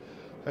method.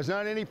 There's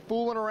not any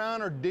fooling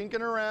around or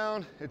dinking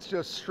around. It's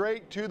just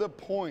straight to the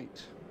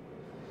point.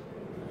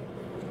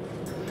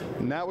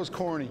 And that was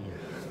corny.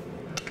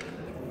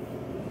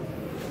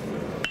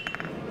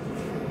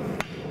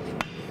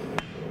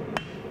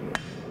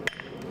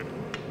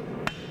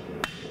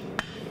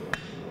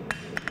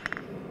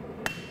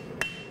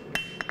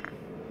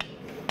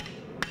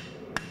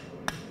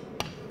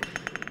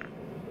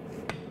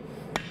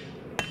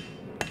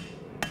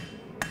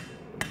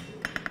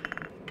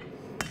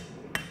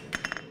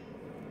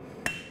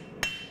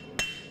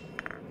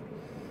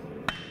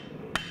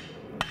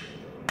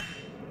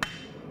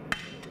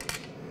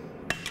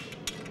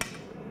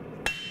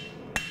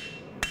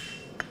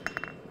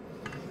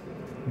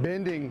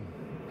 Bending.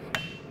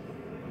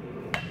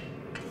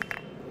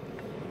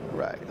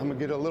 Right, I'm gonna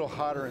get a little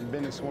hotter and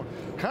bend it some more.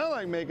 Kind of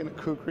like making a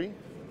kukri,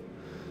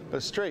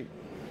 but straight.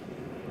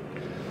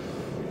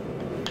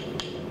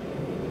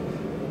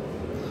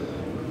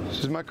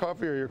 This is my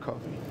coffee or your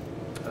coffee?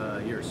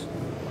 Yours.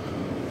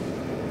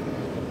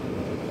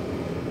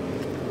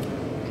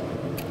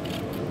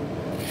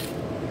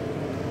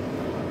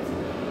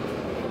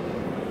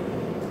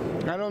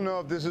 I don't know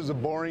if this is a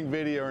boring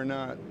video or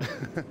not.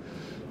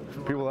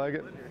 People like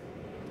it?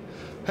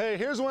 Hey,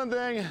 here's one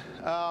thing.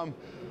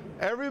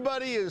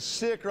 Everybody is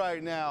sick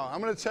right now.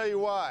 I'm going to tell you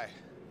why.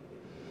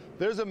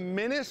 There's a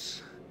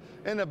menace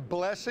and a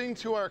blessing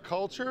to our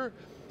culture,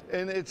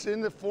 and it's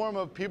in the form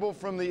of people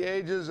from the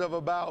ages of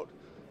about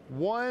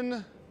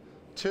 1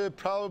 to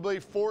probably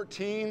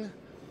 14.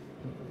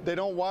 They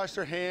don't wash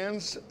their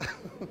hands.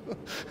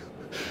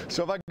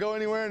 So if I go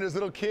anywhere and there's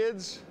little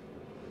kids,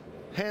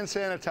 hand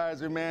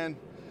sanitizer, man.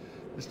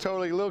 It's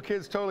totally, little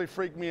kids totally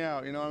freak me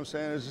out, you know what I'm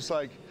saying? It's just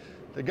like,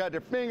 they got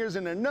their fingers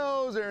in their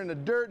nose, they're in the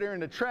dirt, they're in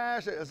the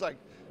trash. It's like,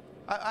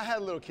 I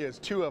had little kids,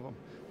 2 of them.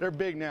 They're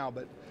big now,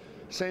 but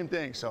same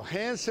thing. So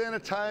hand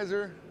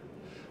sanitizer,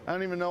 I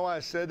don't even know why I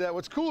said that.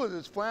 What's cool is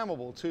it's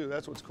flammable too,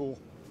 that's what's cool.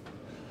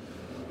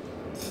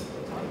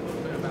 Talk a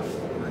little bit about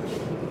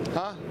forge.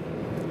 Huh?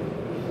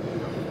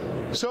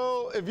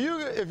 So if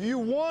you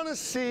want to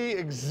see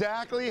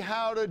exactly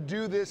how to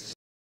do this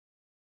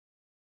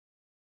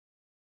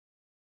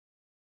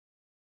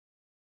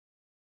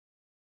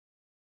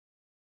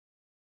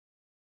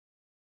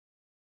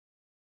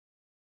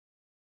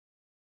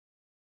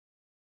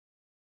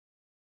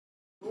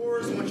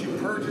once you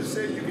purchase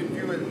it, you can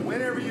view it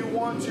whenever you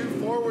want to,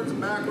 forwards,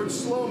 backwards,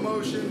 slow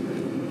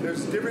motion.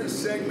 There's different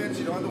segments.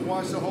 You don't have to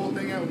watch the whole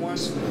thing at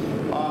once.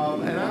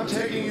 And I'm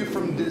taking you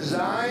from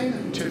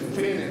design to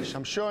finish.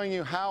 I'm showing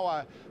you how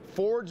I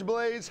forge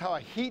blades, how I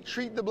heat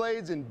treat the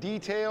blades in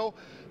detail,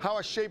 how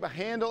I shape a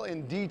handle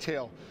in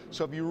detail.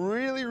 So if you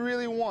really,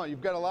 really want,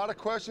 you've got a lot of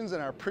questions,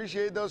 and I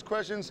appreciate those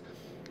questions,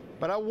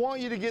 but I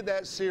want you to get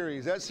that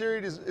series. That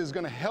series is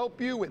going to help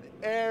you with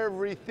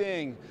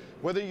everything.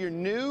 Whether you're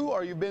new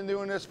or you've been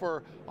doing this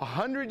for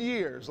 100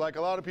 years, like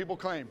a lot of people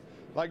claim,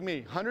 like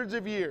me, hundreds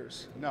of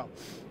years. No.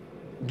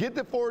 Get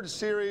the Forge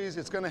series.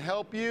 It's going to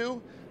help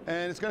you,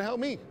 and it's going to help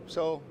me.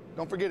 So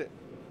don't forget it.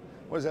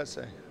 What does that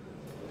say?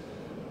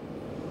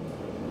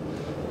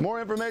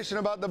 More information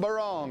about the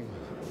Barong.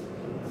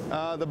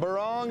 The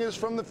Barong is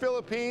from the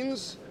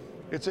Philippines.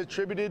 It's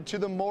attributed to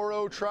the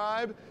Moro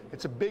tribe.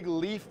 It's a big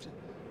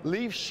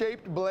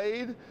leaf-shaped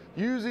blade.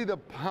 Usually the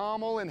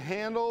pommel and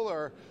handle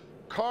are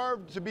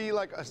carved to be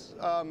like a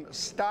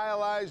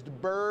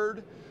stylized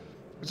bird.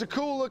 It's a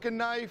cool looking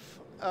knife.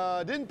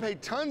 Didn't pay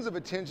tons of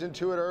attention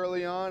to it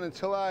early on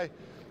until I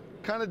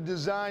kind of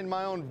designed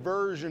my own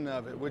version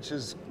of it, which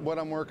is what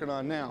I'm working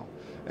on now.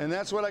 And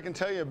that's what I can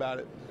tell you about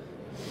it.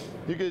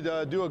 You could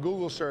do a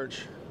Google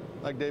search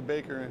like Dave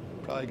Baker and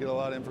probably get a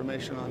lot of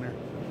information on there.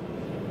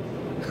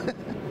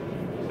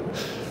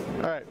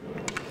 All right.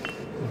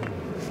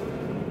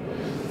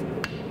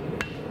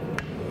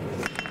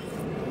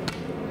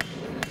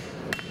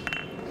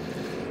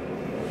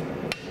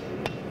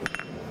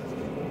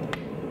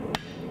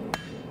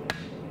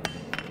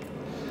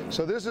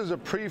 So this is a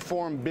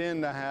preformed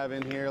bend I have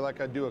in here, like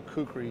I do a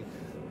kukri.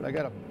 But I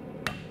got a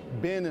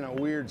bend in a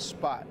weird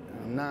spot.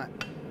 I'm not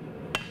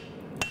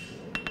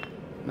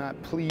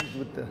pleased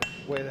with the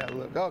way that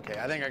looked. Okay,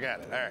 I think I got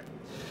it. All right.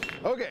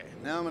 Okay,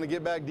 now I'm going to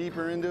get back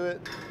deeper into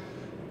it.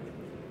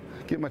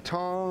 Get my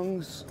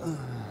tongs.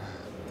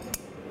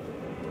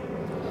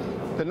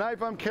 The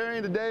knife I'm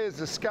carrying today is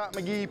the Scott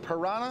McGee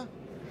Piranha.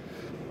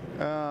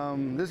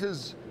 This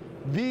is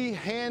the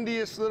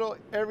handiest little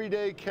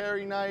everyday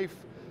carry knife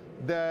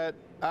that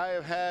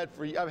I've had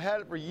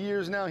it for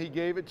years now. He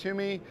gave it to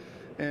me,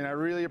 and I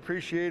really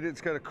appreciate it.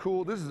 It's got a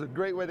cool, this is a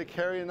great way to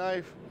carry a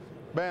knife.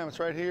 Bam, it's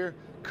right here.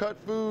 Cut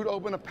food,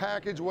 open a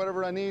package,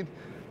 whatever I need.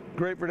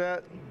 Great for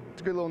that.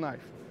 It's a good little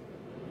knife.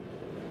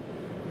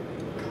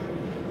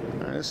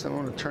 All right, this time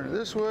I'm gonna turn it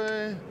this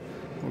way.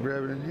 We'll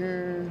grab it in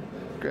here,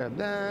 grab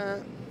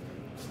that,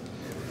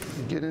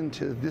 and get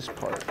into this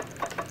part.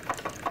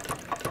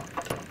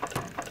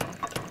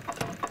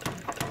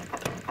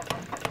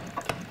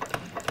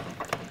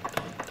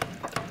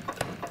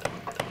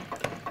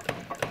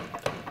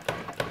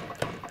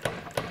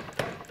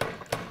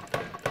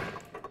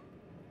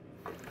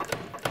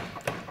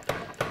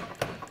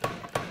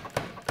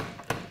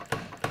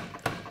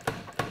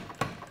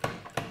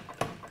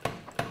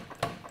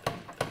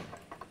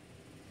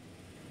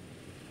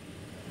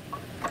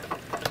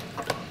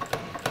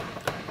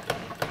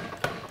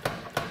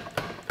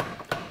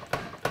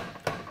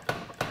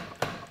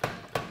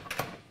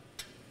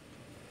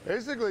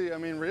 Basically, I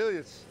mean, really,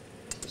 it's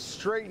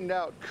straightened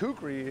out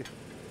kukri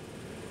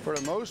for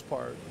the most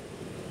part.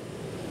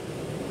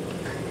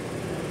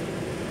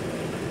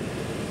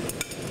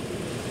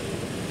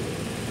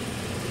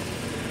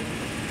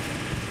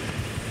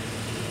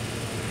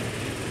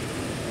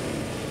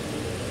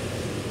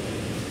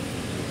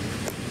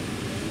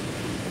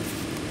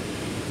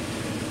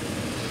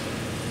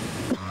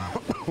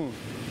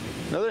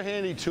 Another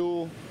handy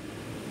tool.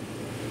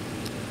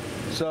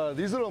 So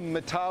these little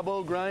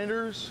metabo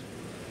grinders.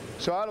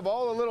 So out of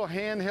all the little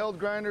handheld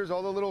grinders,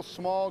 all the little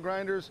small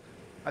grinders,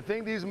 I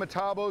think these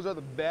metabos are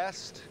the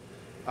best.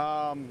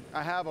 I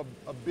have a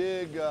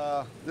big,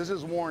 this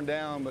is worn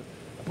down, but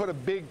I put a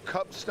big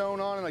cup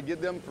stone on and I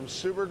get them from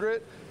Super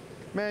Grit.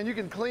 Man, you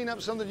can clean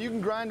up something, you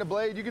can grind a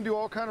blade, you can do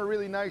all kind of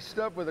really nice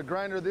stuff with a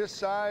grinder this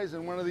size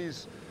and one of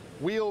these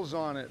wheels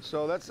on it.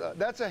 So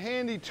that's a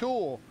handy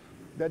tool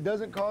that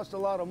doesn't cost a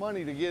lot of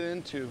money to get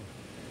into.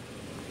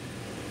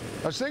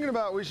 I was thinking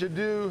about we should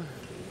do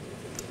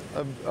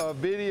a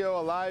video,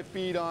 a live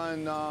feed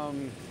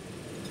on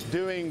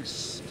doing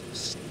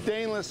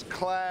stainless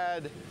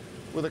clad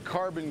with a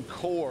carbon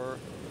core.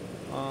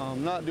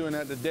 I'm not doing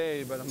that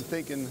today, but I'm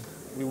thinking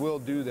we will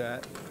do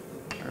that.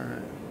 All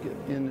right, get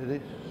into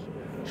this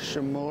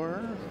some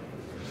more.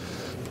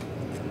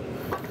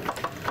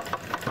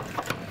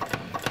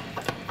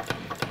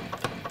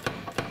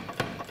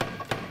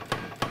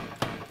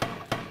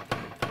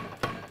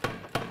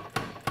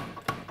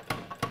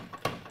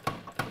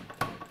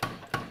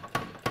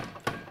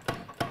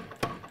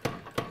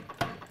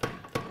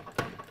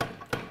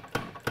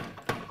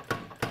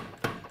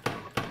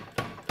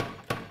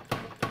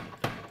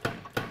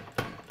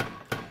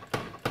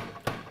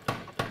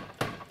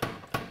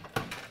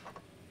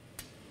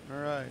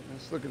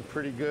 It's looking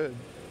pretty good.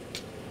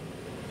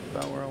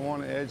 About where I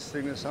want to edge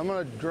thickness. I'm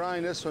going to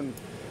grind this one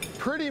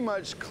pretty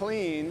much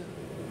clean.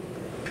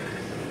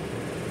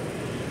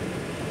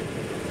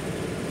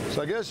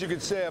 So I guess you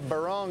could say a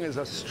barong is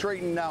a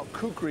straightened out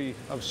kukri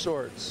of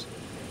sorts.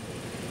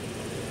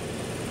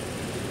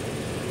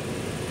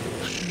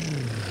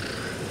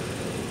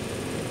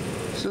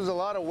 So there's a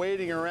lot of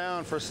waiting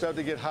around for stuff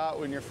to get hot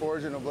when you're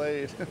forging a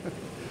blade.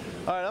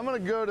 All right, I'm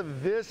going to go to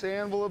this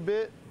anvil a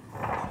bit.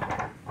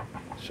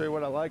 Show you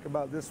what I like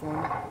about this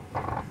one.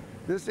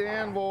 This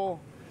anvil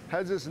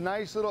has this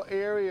nice little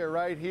area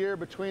right here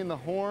between the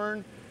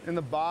horn and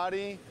the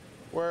body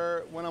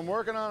where when I'm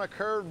working on a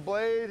curved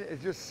blade,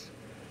 it just,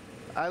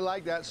 I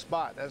like that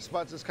spot. That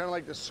spot's just kind of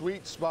like the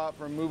sweet spot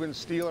for moving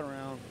steel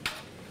around.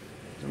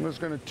 So I'm just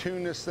going to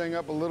tune this thing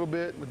up a little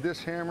bit with this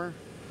hammer.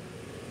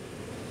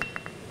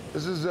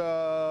 This is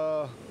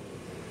a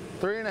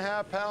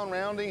 3.5 pound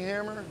rounding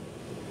hammer.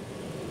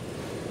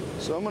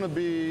 So I'm going to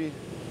be,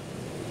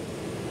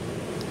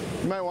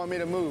 you might want me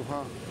to move,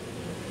 huh?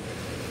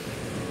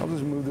 I'll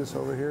just move this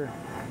over here.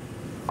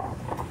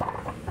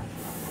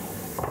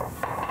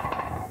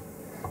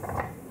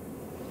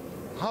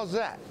 How's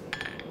that?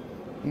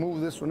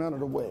 Move this one out of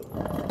the way.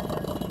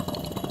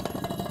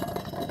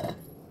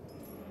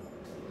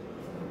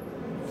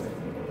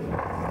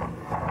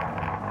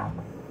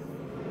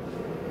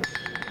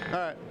 All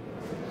right.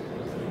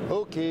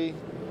 Okay.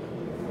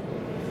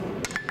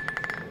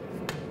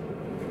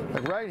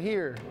 Like right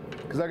here,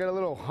 because I got a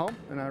little hump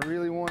and I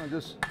really want to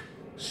just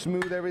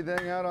smooth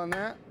everything out on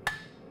that.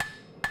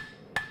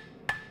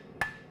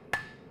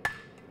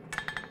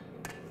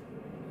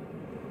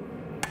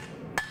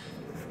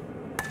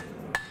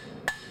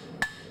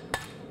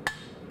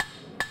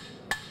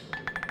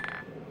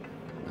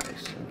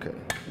 Nice, okay.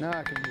 Now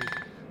I can move.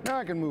 Now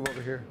I can move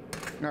over here.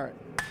 All right.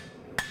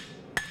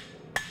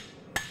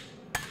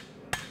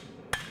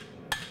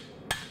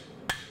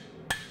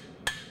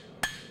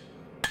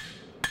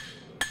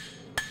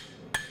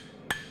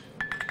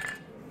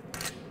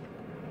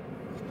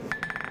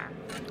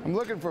 I'm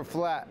looking for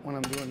flat when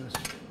I'm doing this.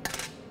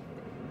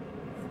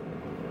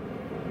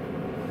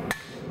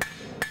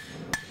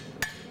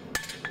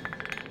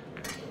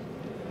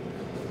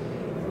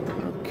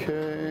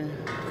 Okay.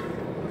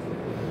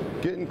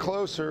 Getting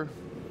closer.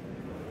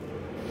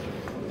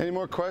 Any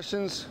more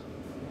questions?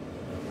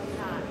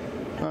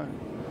 All right.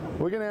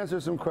 We can answer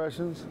some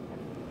questions.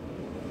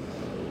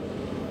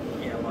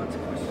 Yeah, lots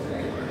of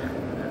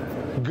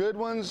questions. Good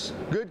ones,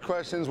 good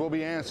questions will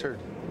be answered.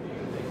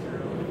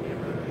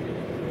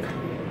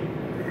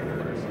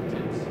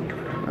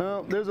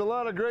 There's a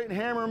lot of great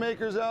hammer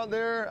makers out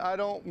there. I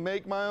don't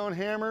make my own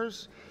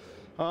hammers.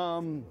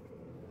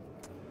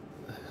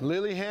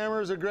 Lily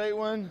Hammer's a great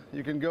one.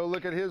 You can go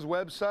look at his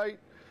website.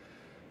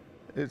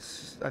 I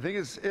think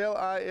it's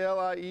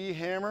L-I-L-I-E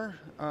Hammer.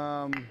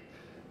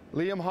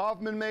 Liam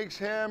Hoffman makes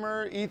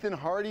hammer. Ethan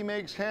Hardy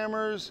makes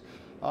hammers.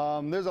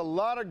 There's a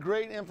lot of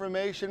great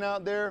information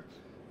out there.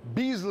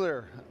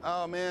 Beasler,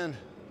 oh man,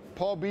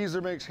 Paul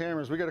Beasler makes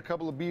hammers. We got a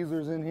couple of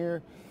Beaslers in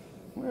here.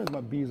 Where's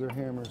my Beasler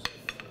hammers?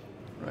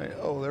 Right,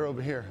 oh, they're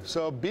over here.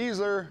 So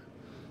Beasler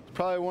is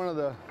probably one of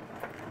the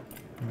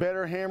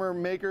better hammer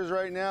makers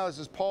right now. This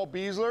is Paul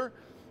Beasler.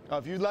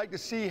 If you'd like to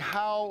see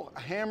how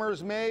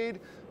hammers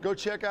made, go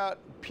check out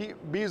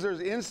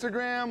Beasler's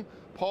Instagram,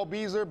 Paul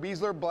Beasler,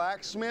 Beasler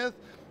Blacksmith.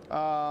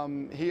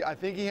 I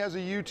think he has a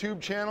YouTube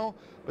channel,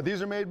 but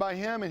these are made by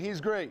him and he's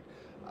great.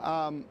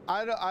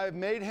 I've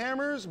made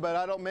hammers, but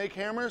I don't make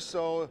hammers,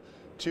 so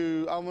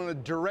I'm going to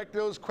direct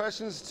those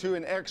questions to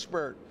an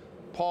expert.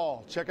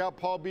 Paul, check out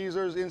Paul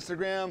Beasler's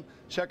Instagram,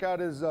 check out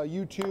his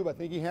YouTube. I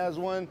think he has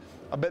one.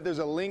 I bet there's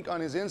a link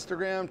on his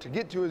Instagram to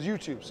get to his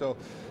YouTube. So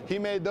he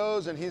made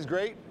those and he's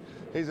great.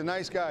 He's a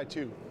nice guy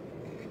too.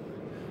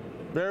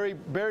 Very,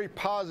 very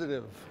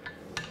positive.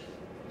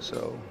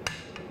 So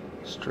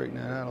straighten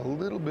that out a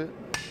little bit.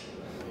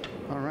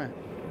 All right.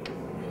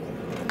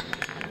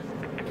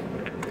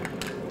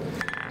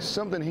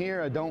 Something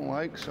here I don't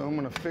like, so I'm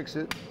going to fix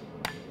it.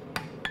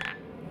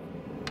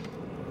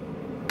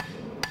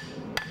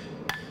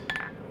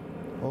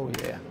 Oh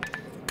yeah,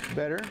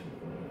 better.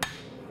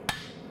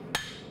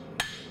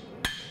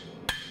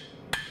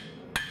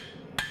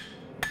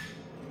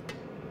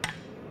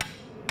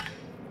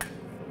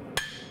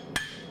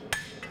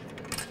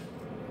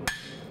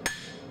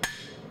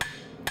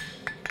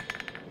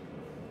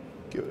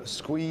 Give it a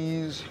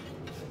squeeze.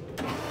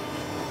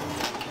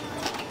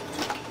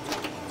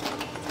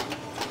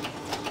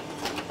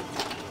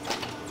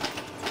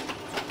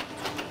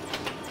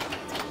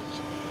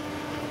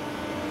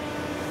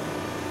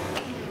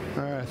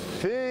 I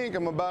think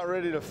I'm about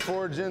ready to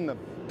forge in the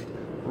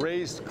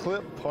raised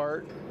clip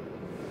part.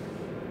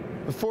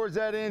 I'll forge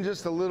that in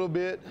just a little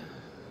bit.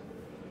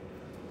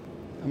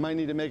 I might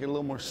need to make it a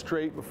little more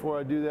straight before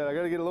I do that. I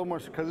got to get a little more,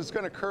 because it's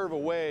going to curve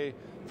away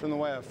from the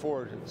way I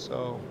forged it.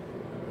 So,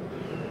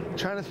 I'm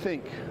trying to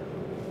think.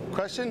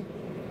 Question?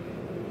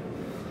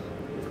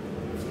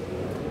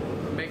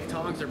 Make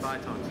tongs or buy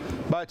tongs?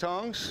 Buy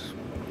tongs.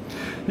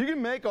 You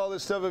can make all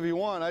this stuff if you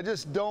want. I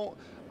just don't.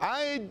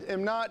 I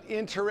am not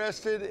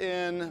interested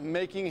in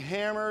making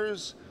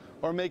hammers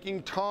or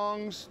making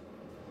tongs.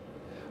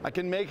 I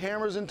can make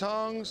hammers and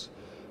tongs,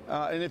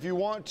 and if you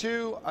want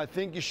to, I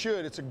think you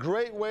should. It's a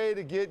great way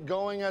to get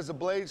going as a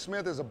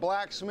bladesmith, as a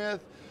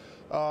blacksmith.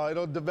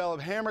 It'll develop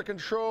hammer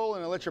control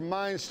and it'll let your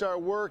mind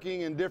start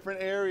working in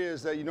different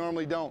areas that you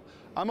normally don't.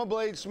 I'm a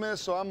bladesmith,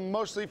 so I'm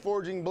mostly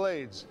forging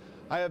blades.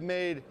 I have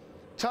made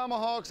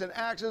tomahawks and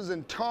axes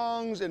and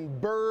tongs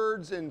and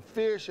birds and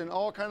fish and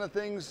all kind of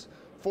things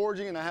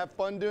forging, and I have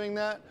fun doing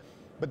that,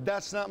 but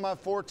that's not my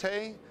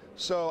forte.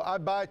 So I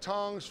buy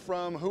tongs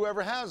from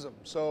whoever has them.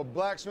 So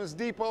Blacksmith's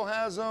Depot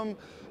has them.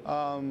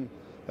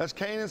 That's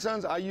Kane &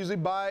 Sons. I usually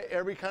buy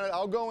every kind of,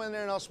 I'll go in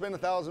there and I'll spend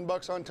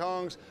 $1,000 on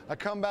tongs. I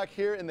come back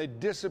here and they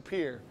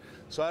disappear.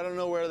 So I don't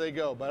know where they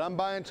go, but I'm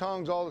buying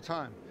tongs all the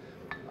time.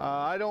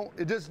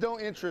 It just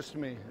don't interest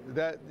me,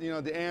 that, you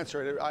know, the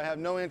answer. I have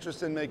no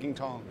interest in making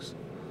tongs.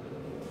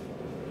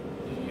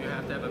 You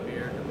have to have a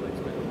beard to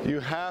blacksmith. You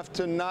have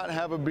to not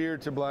have a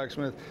beard to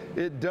blacksmith.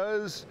 It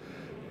does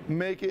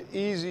make it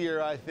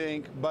easier, I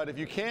think, but if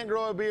you can't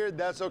grow a beard,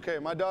 that's okay.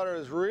 My daughter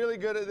is really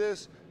good at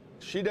this.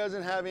 She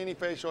doesn't have any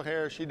facial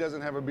hair. She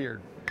doesn't have a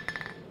beard.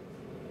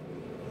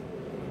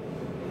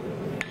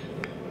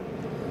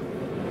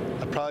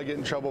 I'd probably get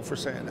in trouble for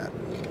saying that.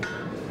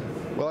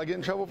 Will I get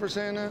in trouble for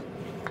saying that?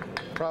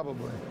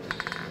 Probably.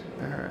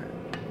 All right.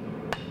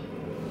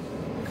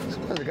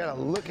 Sometimes I gotta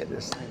look at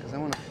this thing because I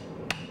want to.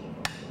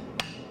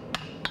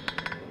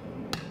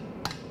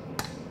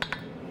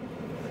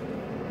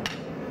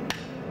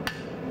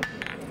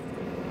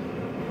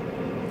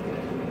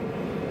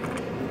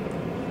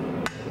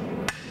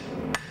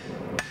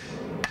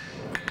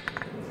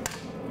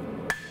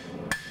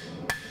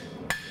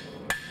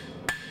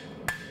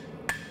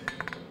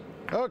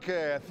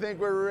 Okay, I think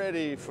we're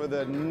ready for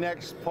the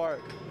next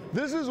part.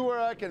 This is where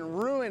I can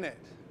ruin it,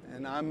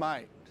 and I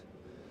might.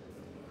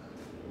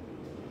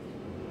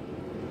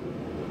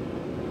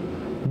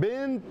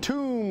 Ben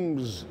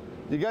Toombs,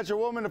 you got your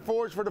woman to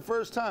forge for the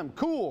first time.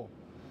 Cool.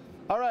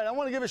 All right, I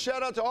want to give a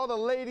shout out to all the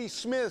lady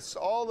smiths,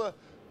 all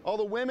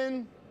the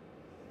women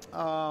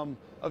of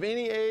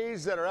any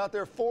age that are out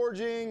there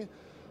forging.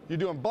 you're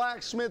doing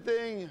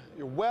blacksmithing,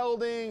 you're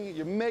welding,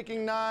 you're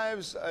making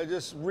knives. I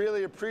just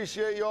really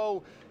appreciate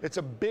y'all. It's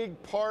a big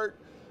part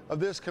of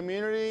this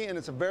community, and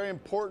it's a very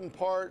important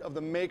part of the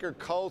maker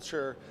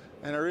culture.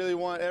 And I really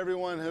want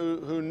everyone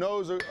who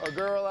knows a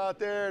girl out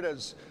there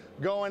that's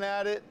going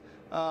at it,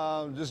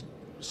 just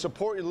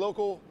support your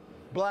local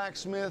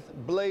blacksmith,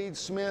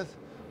 bladesmith,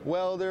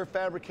 welder,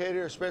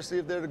 fabricator, especially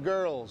if they're the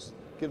girls.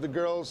 Give the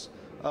girls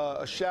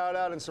a shout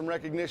out and some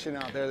recognition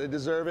out there. They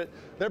deserve it.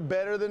 They're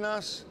better than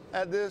us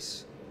at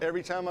this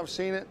every time I've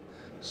seen it.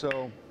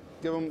 So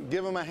give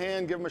them a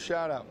hand, give them a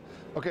shout out.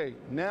 Okay,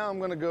 now I'm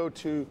gonna go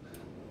to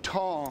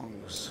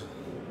tongs.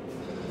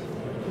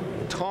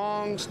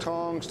 Tongs,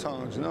 tongs,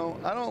 tongs. No,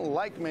 I don't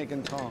like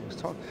making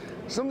tongs.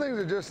 Some things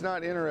are just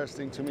not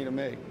interesting to me to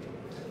make.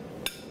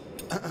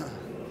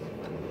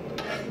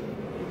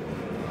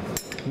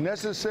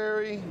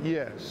 Necessary?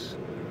 Yes.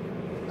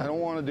 I don't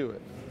want to do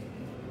it.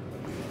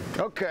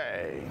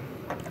 Okay.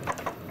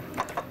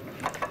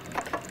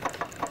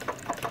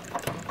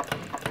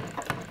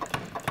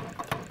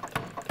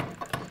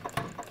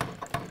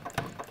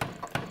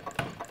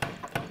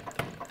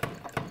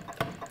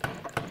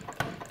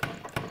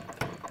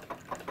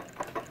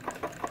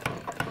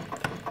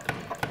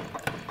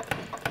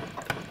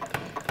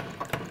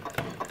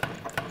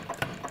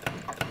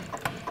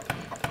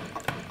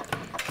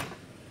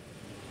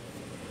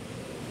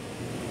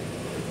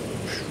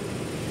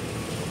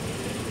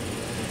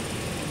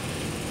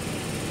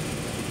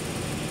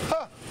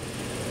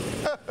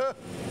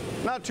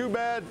 Not too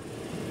bad.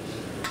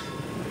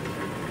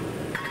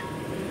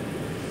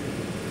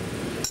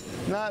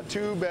 Not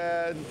too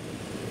bad.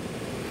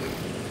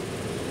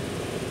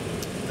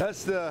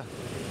 That's the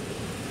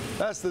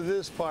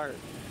this part.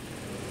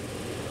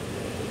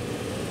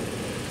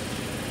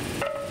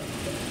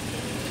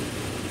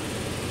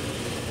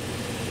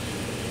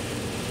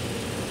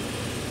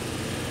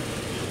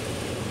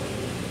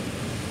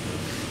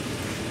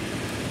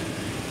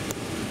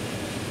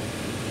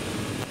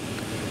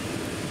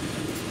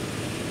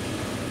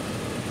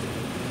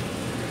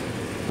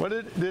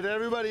 Did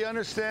everybody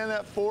understand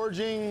that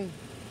forging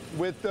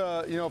with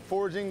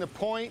forging the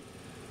point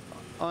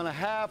on a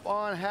half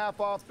on, half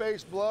off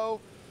face blow?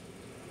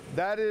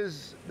 That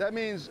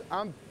means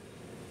I'm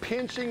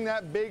pinching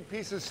that big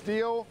piece of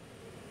steel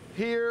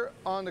here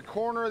on the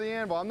corner of the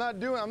anvil. I'm not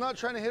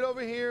trying to hit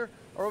over here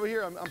or over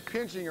here. I'm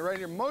pinching it right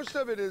here. Most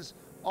of it is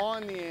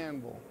on the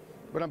anvil,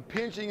 but I'm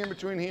pinching in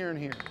between here and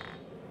here.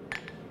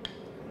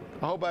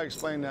 I hope I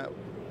explained that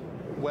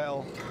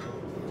well.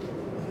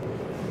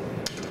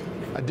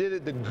 I did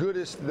it the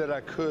goodest that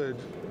I could,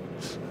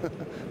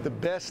 the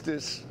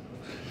bestest.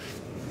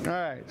 All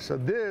right, so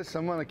this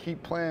I'm gonna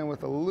keep playing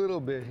with a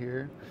little bit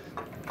here.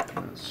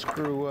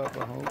 Screw up,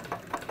 I hope.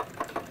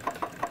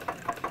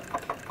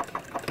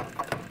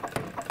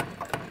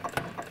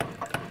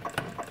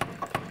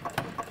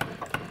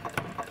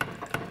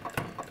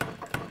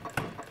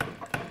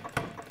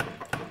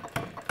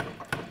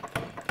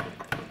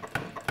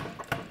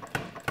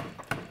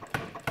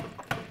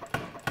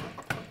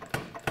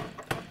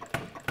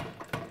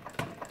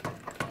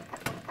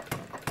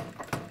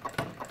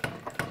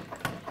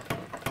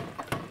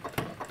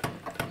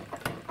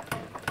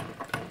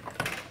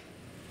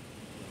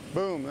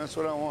 Boom, that's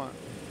what I want.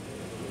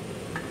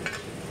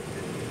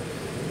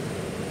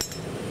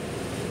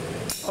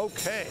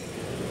 Okay.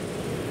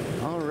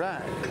 All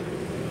right.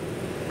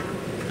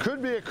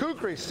 Could be a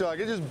kukri still. I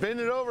could just bend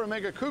it over and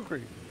make a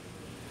kukri.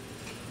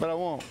 But I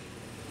won't.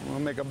 I'm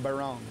gonna make a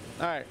barong.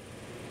 All right.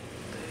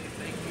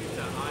 Thank you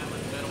to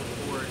Island Metal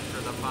Forge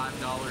for the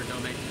 $5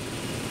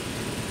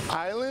 donation.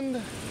 Island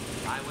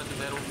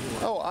Metal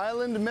Forge. Oh,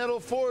 Island Metal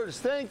Forge.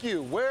 Thank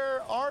you.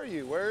 Where are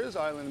you? Where is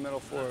Island Metal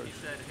Forge? He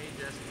said, hey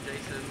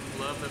Jason,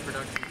 love the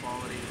production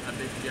quality. A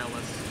bit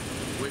jealous.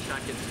 Wish I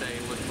could stay.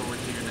 Look forward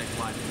to your next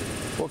live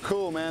stream. Well,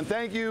 cool, man.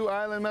 Thank you,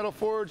 Island Metal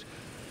Forge.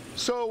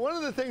 So one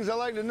of the things I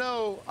like to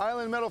know,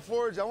 Island Metal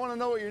Forge, I want to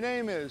know what your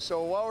name is.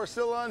 So while we're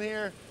still on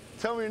here,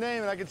 tell me your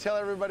name and I can tell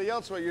everybody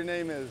else what your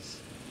name is.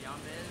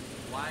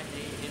 Yamez,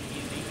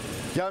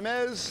 Y-A-M-E-Z.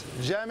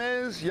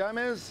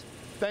 Yamez.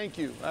 Thank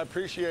you. I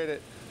appreciate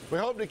it. We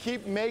hope to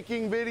keep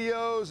making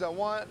videos. I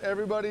want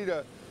everybody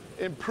to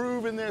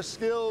improve in their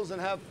skills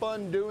and have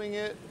fun doing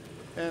it.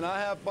 And I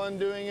have fun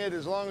doing it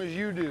as long as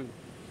you do.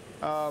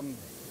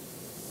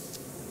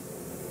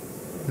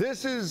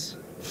 This is,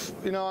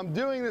 I'm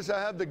doing this. I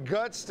have the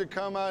guts to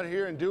come out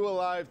here and do a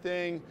live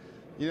thing.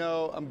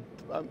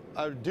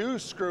 I do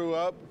screw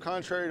up,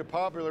 contrary to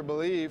popular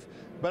belief,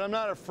 but I'm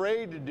not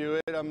afraid to do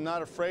it. I'm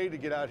not afraid to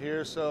get out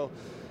here. So,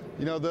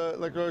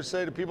 like I would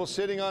say to people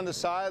sitting on the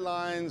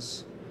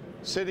sidelines,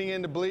 sitting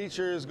in the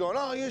bleachers going,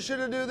 oh, you should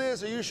have do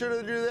this or you should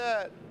have do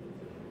that.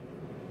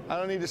 I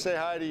don't need to say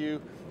hi to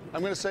you. I'm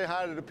going to say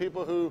hi to the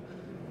people who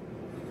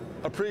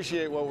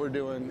appreciate what we're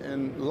doing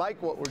and like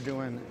what we're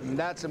doing, and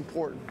that's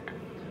important.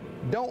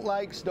 Don't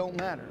likes don't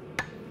matter,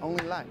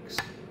 only likes.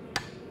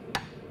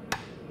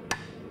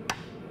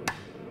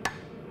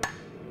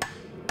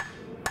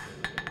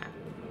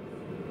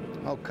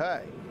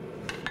 Okay.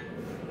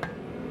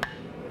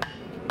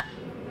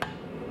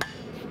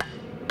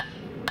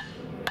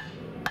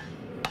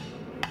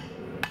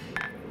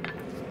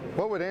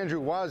 would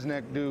Andrew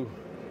Wozniak do?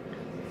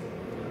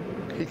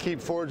 He'd keep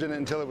forging it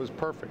until it was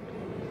perfect.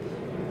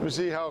 Let me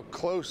see how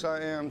close I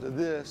am to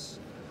this.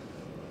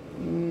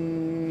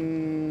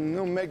 I'm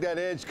gonna make that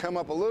edge come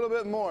up a little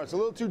bit more. It's a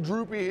little too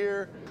droopy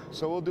here,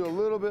 so we'll do a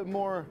little bit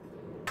more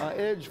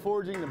edge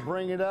forging to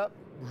bring it up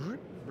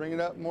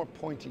more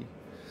pointy.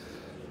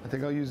 I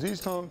think I'll use these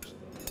tongs.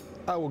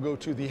 I will go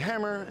to the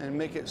hammer and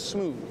make it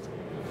smooth.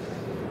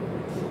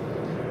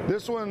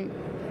 This one,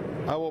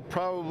 I will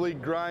probably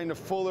grind a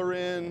fuller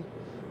in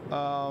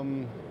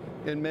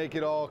and make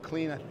it all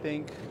clean, I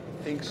think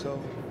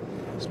so.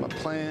 That's my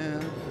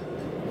plan.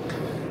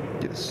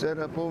 Get it set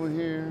up over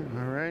here,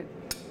 all right.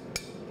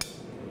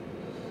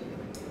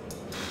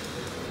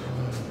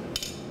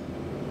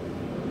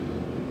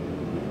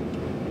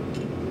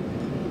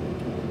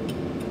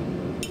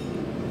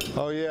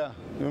 Oh yeah,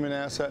 you want me to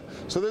ask that?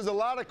 So there's a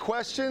lot of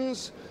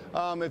questions.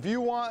 If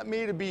you want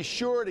me to be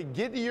sure to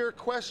get to your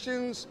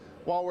questions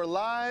while we're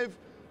live,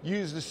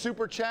 use the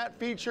super chat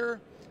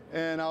feature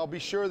and I'll be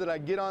sure that I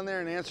get on there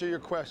and answer your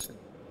question.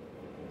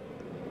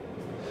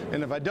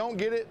 And if I don't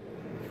get it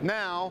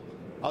now,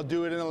 I'll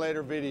do it in a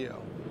later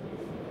video.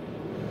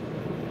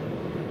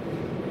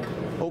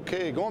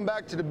 Okay, going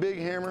back to the big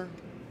hammer.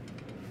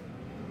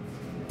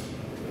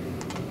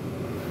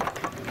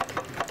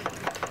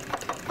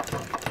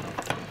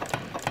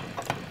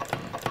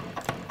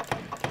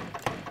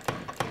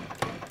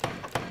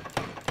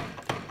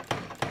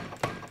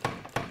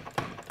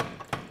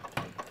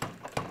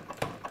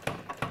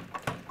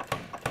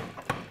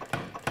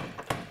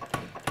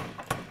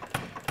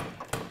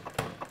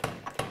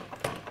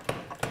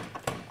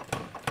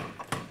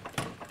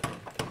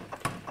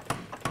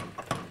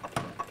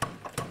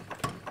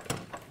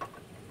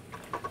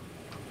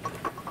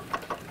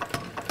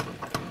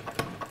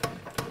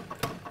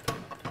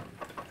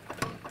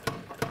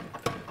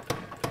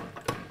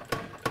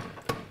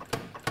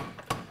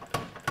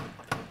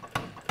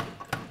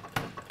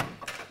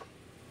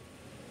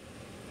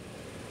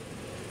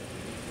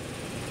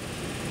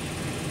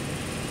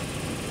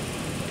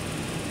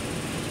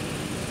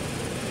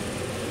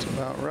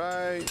 About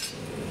right.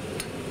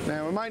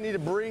 Now we might need to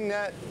bring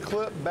that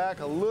clip back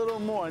a little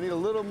more. I need a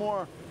little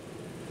more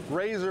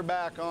razor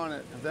back on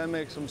it, if that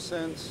makes some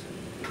sense.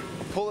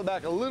 I'll pull it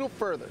back a little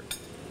further.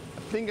 I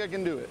think I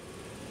can do it.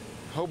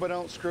 Hope I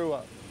don't screw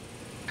up.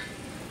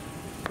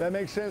 That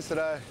makes sense? Did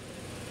I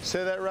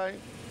say that right?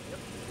 Yep.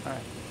 All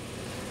right.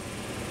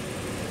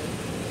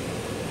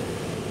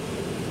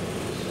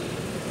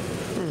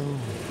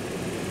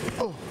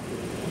 Oh.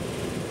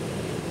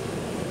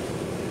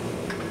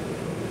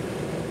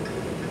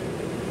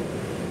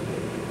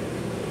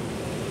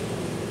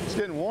 It's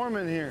getting warm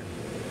in here.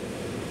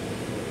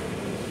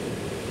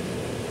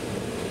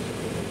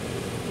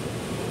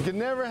 You can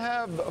never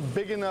have a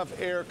big enough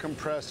air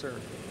compressor.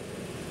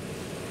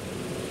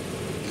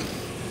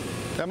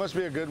 That must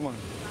be a good one.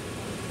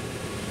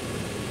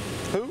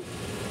 Who?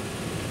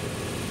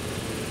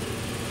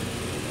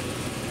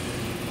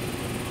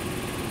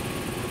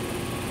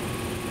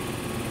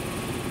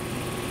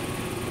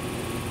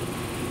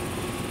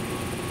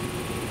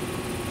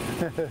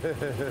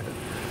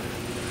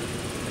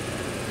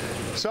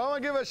 So I'm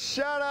gonna give a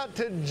shout out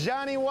to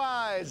Johnny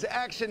Wise,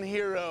 action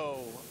hero.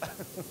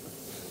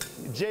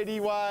 JD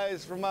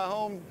Wise from my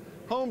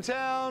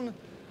hometown.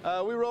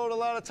 We rode a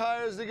lot of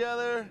tires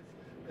together,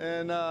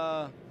 and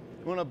I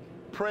want to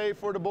pray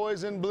for the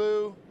boys in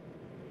blue.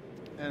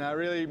 And I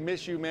really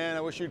miss you, man.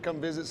 I wish you'd come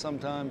visit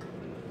sometime.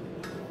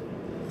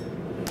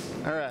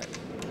 All right,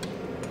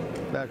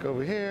 back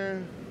over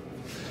here.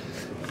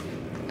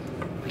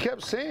 He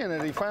kept saying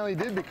that he finally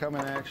did become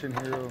an action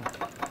hero.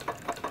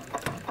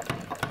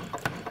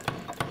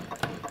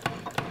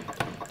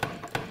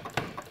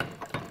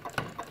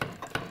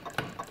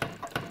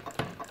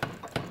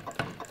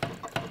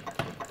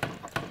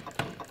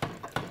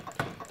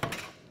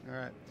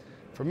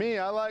 For me,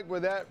 I like where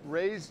that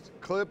raised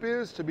clip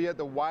is to be at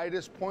the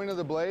widest point of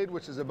the blade,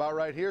 which is about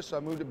right here. So I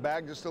moved it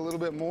back just a little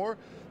bit more.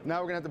 Now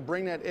we're gonna have to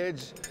bring that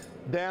edge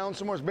down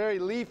some more. It's very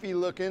leafy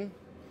looking.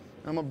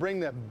 I'm gonna bring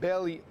that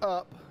belly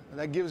up. And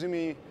that gives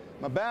me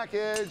my back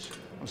edge.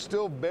 I'm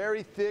still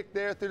very thick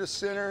there through the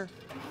center.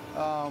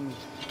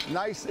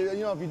 Nice, you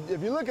know,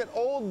 if you look at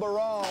old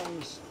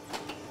Barongs,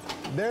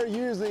 they're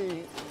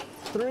usually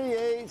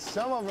 3/8.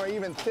 Some of them are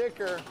even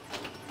thicker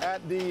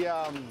at the,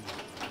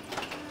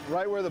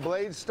 right where the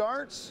blade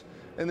starts,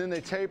 and then they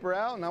taper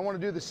out, and I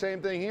want to do the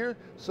same thing here.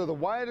 So the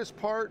widest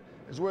part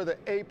is where the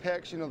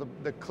apex, you know,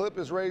 the clip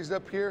is raised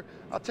up here.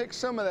 I'll take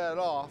some of that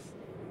off.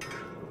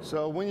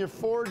 So when you're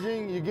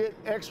forging, you get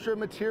extra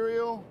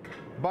material.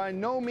 By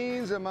no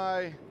means am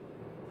I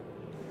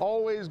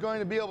always going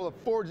to be able to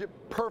forge it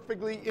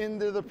perfectly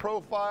into the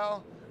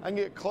profile. I can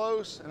get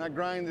close, and I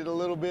grind it a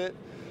little bit.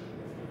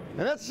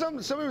 And that's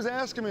something somebody was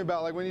asking me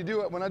about, like when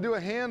I do a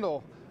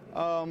handle,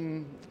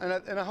 and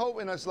I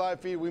hope in this live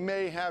feed we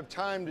may have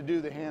time to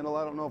do the handle.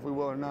 I don't know if we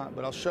will or not,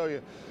 but I'll show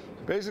you.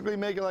 Basically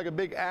make it like a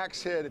big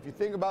axe head. If you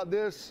think about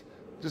this,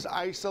 just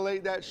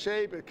isolate that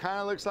shape. It kind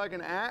of looks like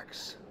an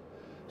axe.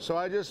 So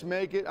I just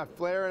make it, I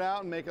flare it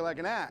out and make it like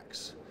an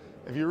axe.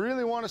 If you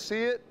really want to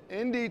see it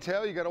in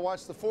detail, you got to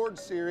watch the Ford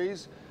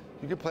series.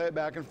 You can play it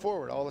back and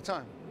forward all the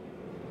time.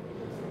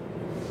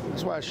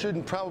 That's why I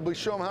shouldn't probably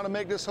show them how to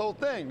make this whole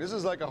thing. This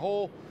is like a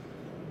whole,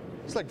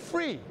 it's like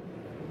free.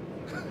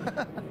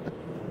 All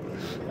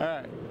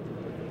right,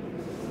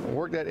 I'll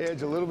work that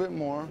edge a little bit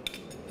more.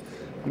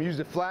 I'm gonna use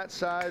the flat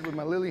side with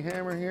my lily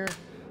hammer here.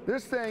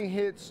 This thing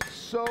hits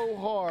so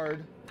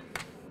hard.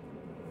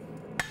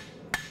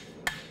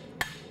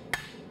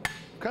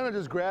 Kind of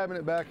just grabbing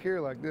it back here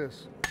like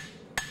this.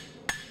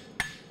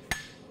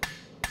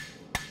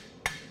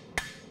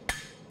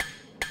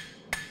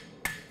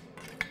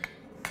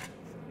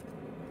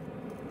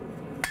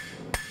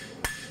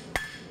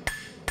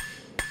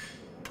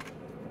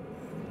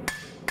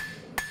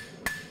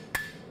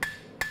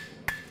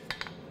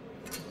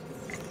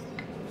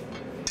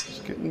 It's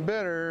getting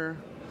better.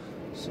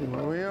 Let's see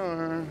where we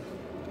are.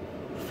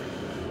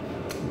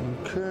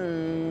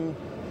 Okay.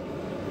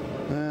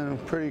 And I'm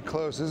pretty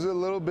close. This is a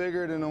little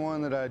bigger than the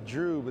one that I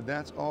drew, but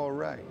that's all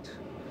right.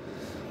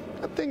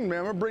 I think, man,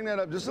 I'm gonna bring that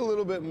up just a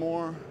little bit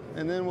more,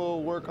 and then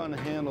we'll work on the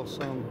handle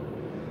some.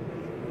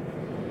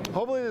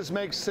 Hopefully this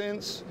makes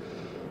sense.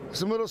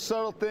 Some little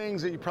subtle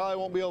things that you probably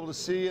won't be able to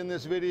see in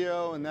this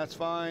video, and that's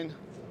fine.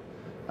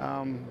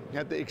 You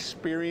have to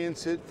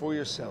experience it for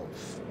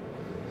yourself.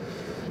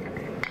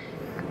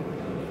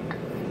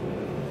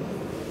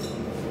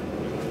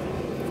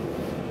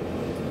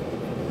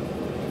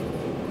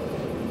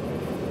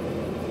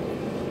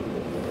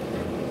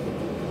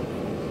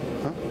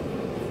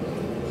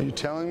 Are you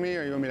telling me,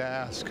 or you want me to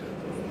ask?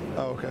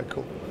 Oh, okay,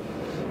 cool.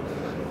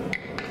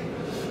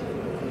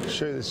 I'll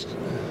show you this.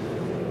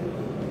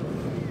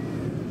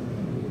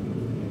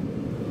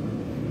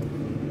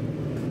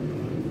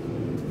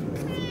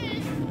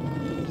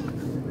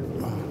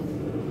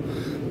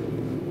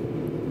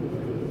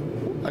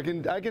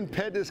 I can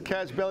pet this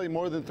cat's belly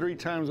more than 3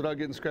 times without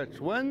getting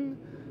scratched. 1,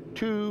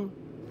 2,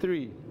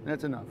 3.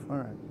 That's enough. All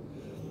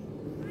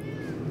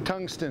right.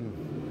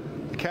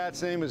 Tungsten. The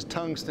cat's name is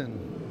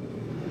Tungsten.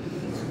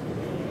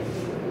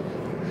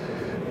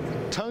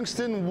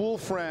 Tungsten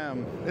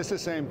Wolfram. It's the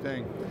same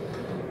thing.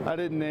 I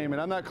didn't name it.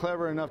 I'm not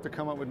clever enough to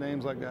come up with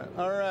names like that.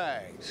 All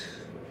right.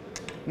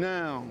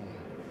 Now.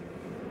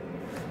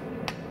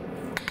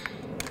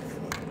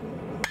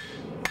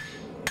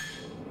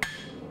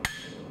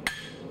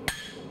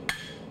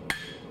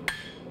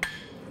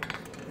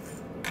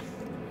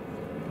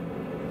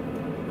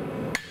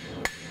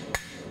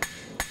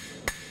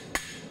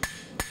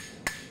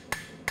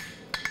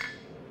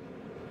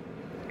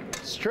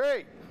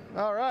 Straight.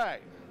 All right.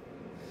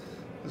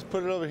 Let's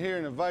put it over here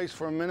in a vise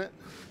for a minute.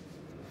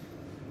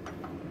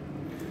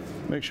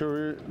 Make sure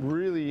we're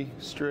really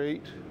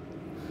straight.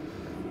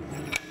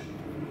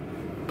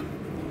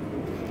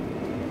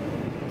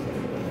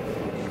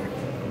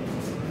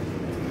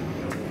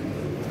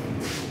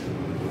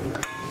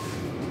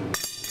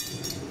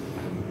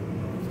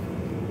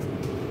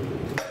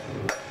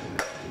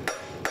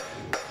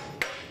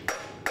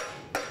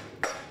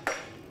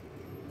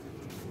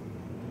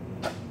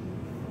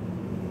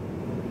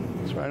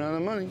 It's right on the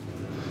money.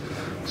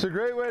 It's a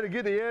great way to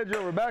get the edge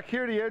over. Back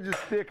here, the edge is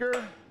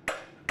thicker.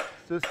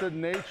 It's just the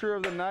nature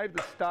of the knife,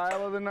 the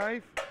style of the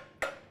knife.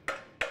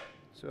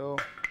 So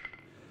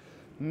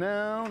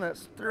now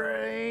that's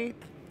straight.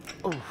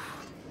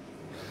 Oof.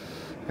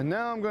 And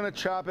now I'm going to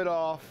chop it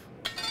off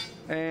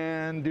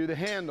and do the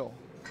handle.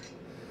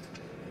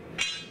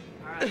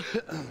 All right.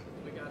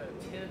 We got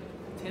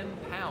a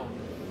 10-pound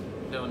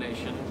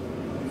donation.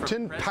 From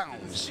 10 Preston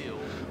pounds. Steele.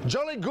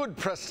 Jolly good,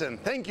 Preston.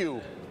 Thank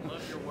you.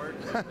 Love your work,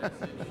 your message,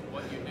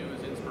 what you do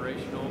is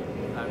inspirational.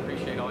 I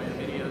appreciate all your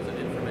videos and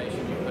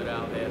information you put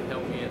out. They have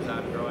helped me as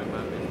I'm growing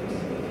my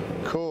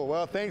business. Cool.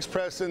 Well, thanks,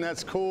 Preston.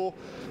 That's cool.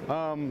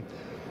 I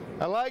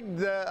like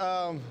that.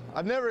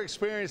 I've never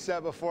experienced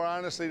that before,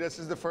 honestly. This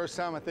is the first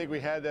time I think we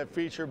had that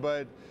feature,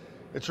 but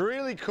it's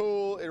really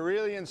cool. It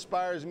really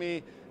inspires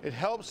me. It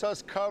helps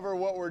us cover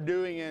what we're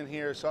doing in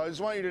here. So I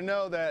just want you to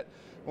know that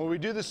when we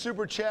do the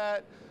super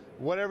chat,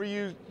 whatever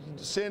you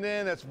send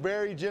in, that's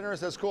very generous.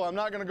 That's cool. I'm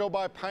not going to go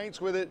buy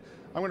pints with it.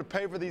 I'm going to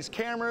pay for these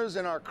cameras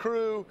and our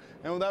crew,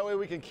 and that way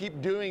we can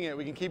keep doing it.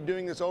 We can keep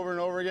doing this over and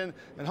over again.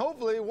 And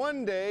hopefully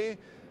one day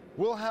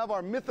we'll have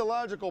our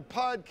mythological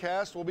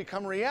podcast will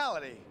become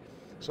reality.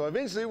 So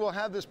eventually we'll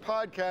have this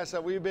podcast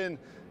that we've been,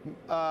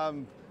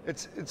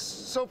 it's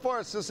so far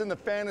it's just in the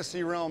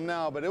fantasy realm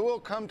now, but it will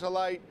come to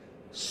light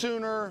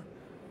sooner,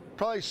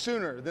 probably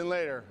sooner than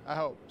later, I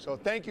hope. So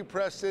thank you,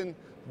 Preston.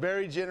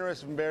 Very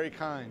generous and very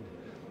kind.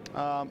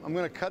 I'm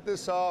going to cut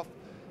this off.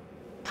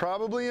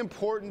 Probably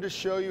important to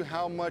show you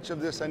how much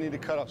of this I need to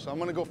cut off. So I'm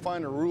going to go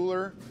find a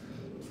ruler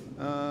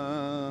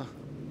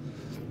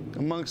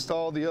amongst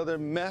all the other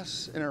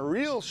mess in a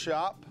real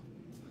shop.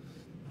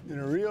 In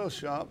a real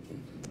shop.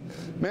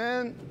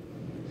 Man,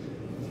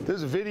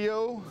 there's a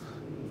video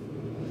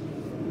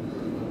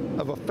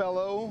of a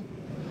fellow.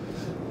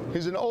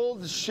 He's an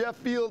old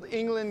Sheffield,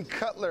 England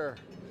cutler.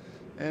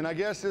 And I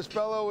guess this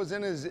fellow was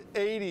in his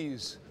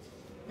 80s.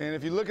 And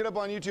if you look it up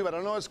on YouTube, I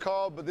don't know what it's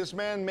called, but this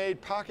man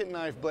made pocket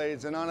knife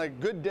blades, and on a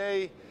good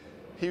day,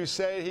 he would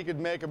say he could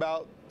make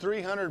about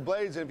 300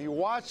 blades. And if you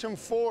watch him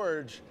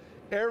forge,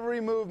 every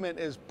movement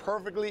is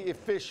perfectly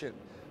efficient.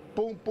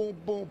 Boom, boom,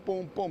 boom,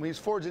 boom, boom. He's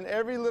forging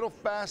every little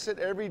facet,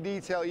 every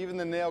detail, even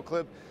the nail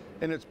clip,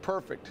 and it's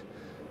perfect.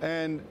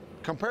 And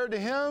compared to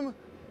him,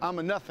 I'm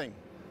a nothing.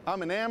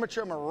 I'm an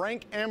amateur, I'm a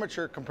rank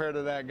amateur compared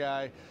to that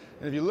guy.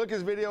 And if you look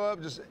his video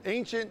up, just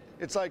ancient,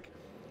 it's like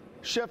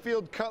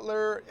Sheffield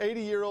Cutler,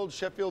 80-year-old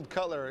Sheffield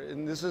Cutler,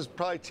 and this is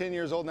probably 10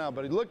 years old now,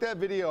 but look that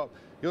video up.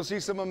 You'll see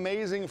some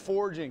amazing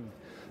forging.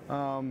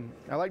 I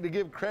like to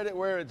give credit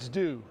where it's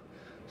due.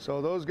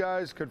 So those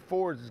guys could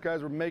forge. These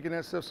guys were making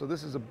that stuff, so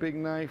this is a big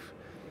knife.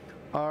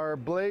 Our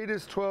blade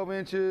is 12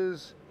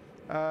 inches.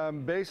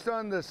 Based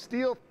on the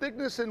steel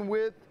thickness and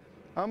width,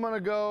 I'm gonna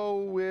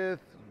go with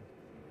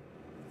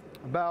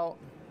about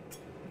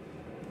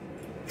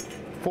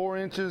 4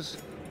 inches.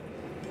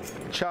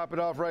 Chop it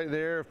off right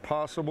there if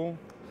possible.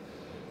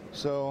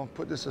 So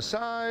put this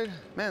aside.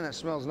 Man, that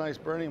smells nice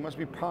burning. It must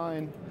be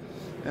pine.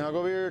 And I'll go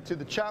over here to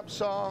the chop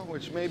saw,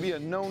 which may be a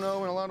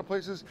no-no in a lot of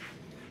places.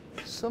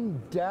 Some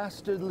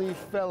dastardly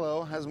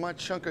fellow has my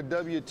chunk of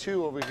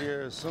W2 over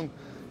here as some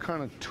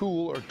kind of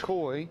tool or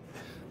toy.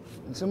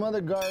 And some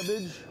other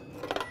garbage,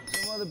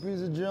 some other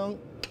piece of junk.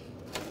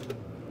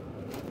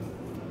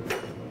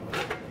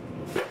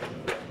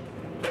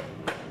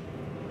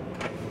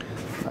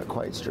 Not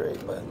quite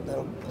straight, but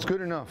it's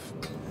good enough.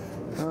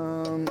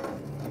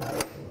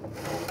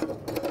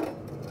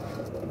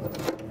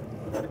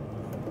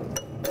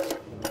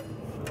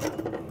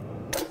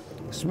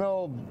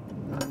 Smell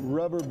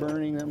rubber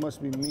burning, that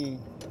must be me.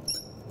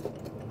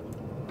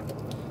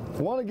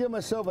 I want to give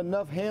myself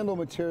enough handle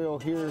material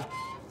here.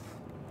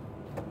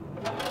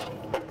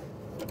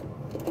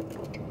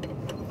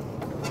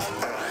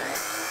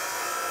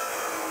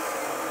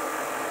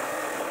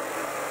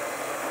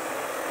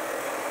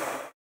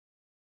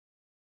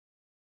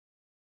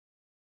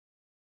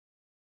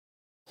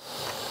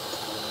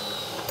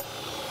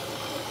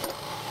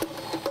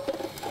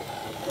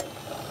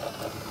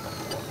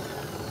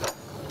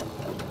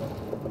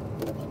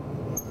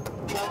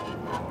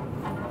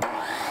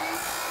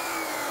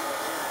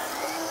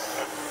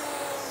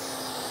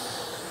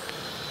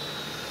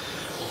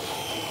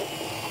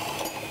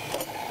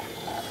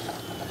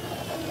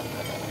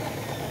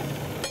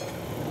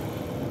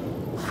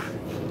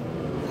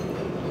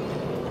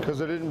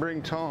 Because I didn't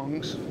bring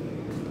tongs.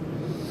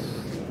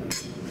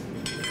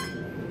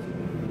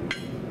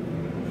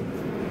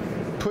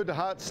 Put the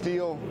hot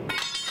steel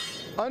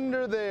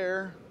under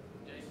there.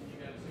 Jason, you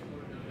got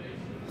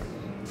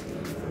a super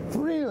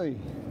donation. Really?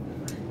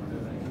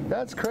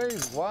 That's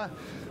crazy. Why?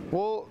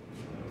 Well,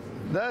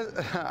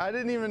 that I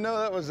didn't even know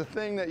that was a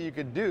thing that you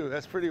could do.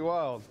 That's pretty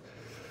wild.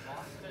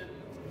 Austin,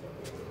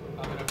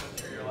 I'm going to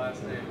butcher your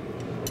last name.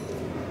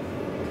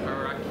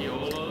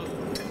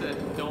 Caracciolo said,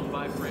 don't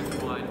buy French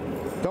wine.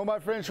 Don't buy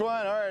French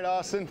wine? All right,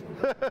 Austin.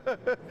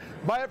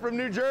 Buy it from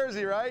New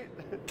Jersey, right?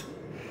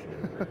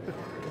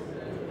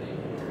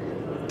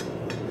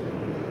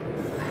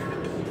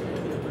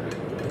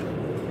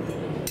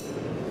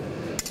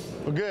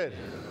 Well, good.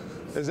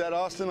 Is that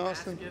Austin?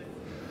 Austin?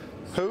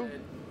 Who?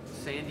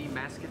 Sandy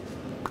Masket.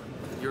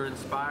 You're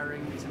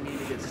inspiring to me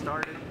to get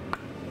started.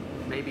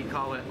 Maybe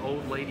call it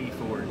Old Lady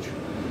Forge.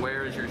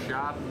 Where is your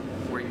shop?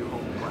 Where you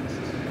hold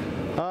classes?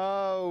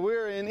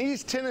 We're in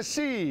East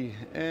Tennessee,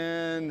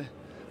 and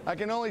I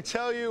can only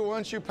tell you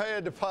once you pay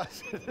a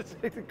deposit to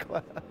take the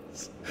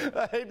class.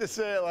 I hate to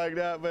say it like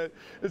that, but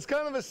it's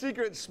kind of a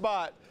secret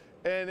spot,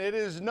 and it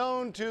is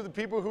known to the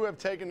people who have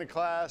taken the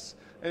class.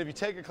 And if you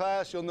take a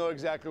class, you'll know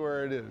exactly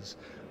where it is.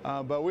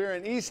 But we're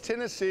in East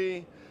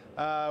Tennessee.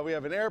 We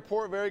have an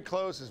airport very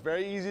close. It's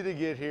very easy to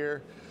get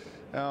here.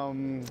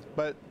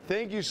 But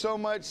thank you so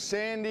much,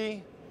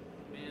 Sandy,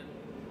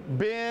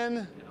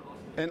 Ben,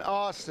 and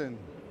Austin.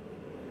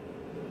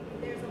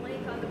 There's a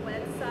link on the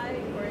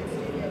website for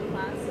in-studio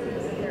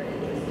classes. If they're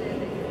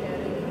interested, they can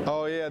get it.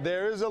 Oh yeah,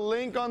 there is a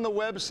link on the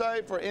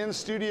website for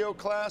in-studio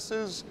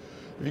classes.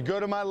 If you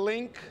go to my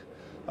link,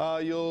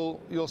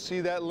 you'll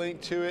see that link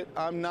to it.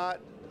 I'm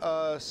not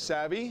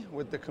savvy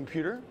with the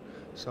computer,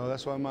 so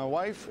that's why my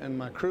wife and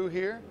my crew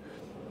here,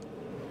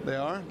 they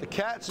are. The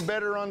cat's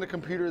better on the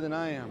computer than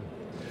I am.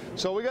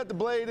 So we got the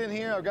blade in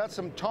here. I've got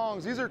some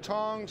tongs. These are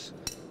tongs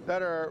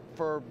that are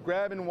for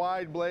grabbing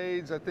wide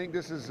blades. I think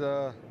this is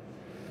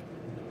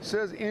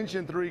says 1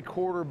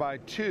 3/4 by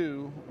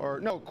 2,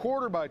 or no,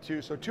 1/4 by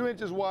 2, so 2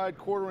 inches wide,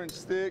 1/4 inch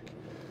thick.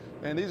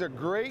 And these are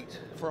great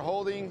for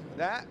holding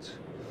that.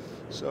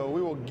 So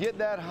we will get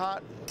that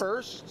hot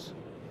first.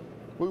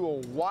 We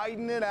will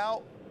widen it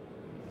out.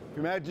 If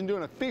you imagine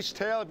doing a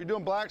fishtail, if you're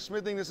doing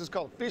blacksmithing, this is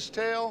called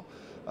fishtail.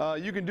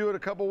 You can do it a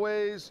couple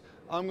ways.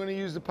 I'm going to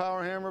use the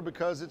power hammer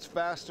because it's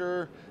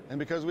faster, and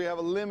because we have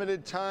a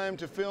limited time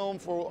to film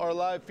for our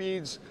live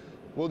feeds,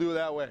 we'll do it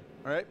that way.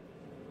 All right?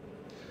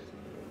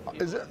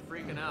 People are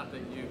freaking out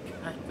that you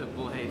cut the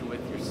blade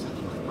with your saw.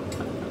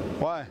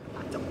 Why?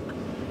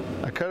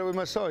 I cut it with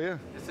my saw, yeah.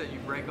 I said you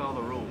break all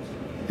the rules.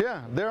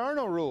 Yeah, there are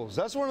no rules.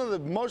 That's one of the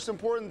most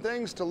important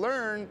things to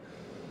learn.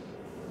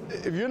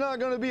 If you're not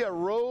going to be a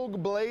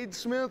rogue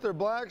bladesmith or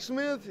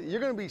blacksmith, you're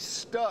going to be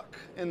stuck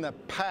in the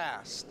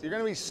past. You're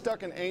going to be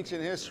stuck in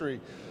ancient history.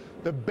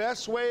 The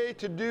best way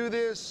to do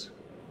this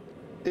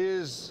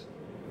is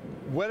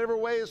whatever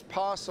way is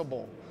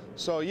possible.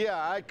 So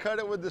yeah, I cut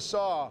it with the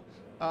saw.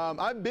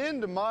 I've been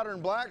to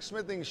modern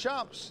blacksmithing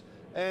shops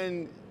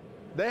and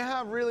they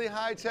have really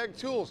high-tech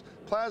tools,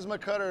 plasma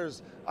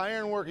cutters,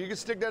 ironwork. You can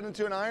stick that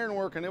into an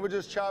ironwork and it would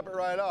just chop it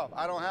right off.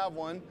 I don't have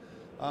one.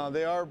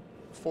 They are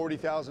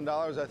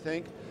 $40,000, I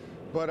think.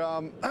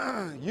 But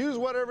use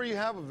whatever you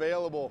have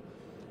available.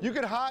 You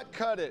could hot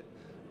cut it.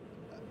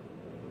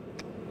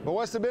 But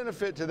what's the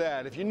benefit to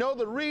that? If you know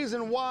the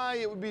reason why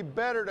it would be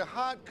better to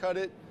hot cut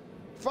it,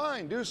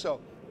 fine, do so.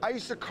 I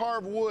used to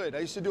carve wood. I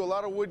used to do a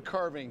lot of wood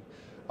carving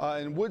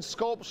and wood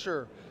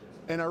sculpture,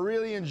 and I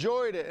really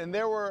enjoyed it. And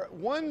there was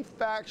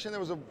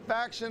a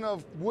faction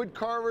of wood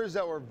carvers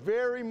that were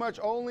very much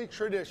only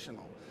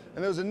traditional.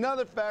 And there was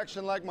another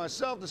faction like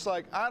myself that's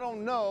like, I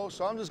don't know,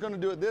 so I'm just going to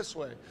do it this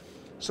way.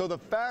 So the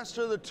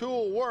faster the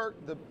tool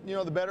worked, the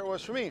better it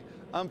was for me.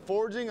 I'm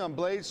forging, I'm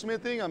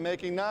bladesmithing, I'm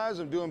making knives,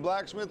 I'm doing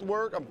blacksmith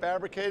work, I'm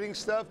fabricating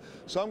stuff.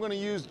 So I'm going to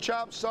use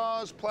chop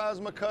saws,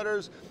 plasma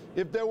cutters.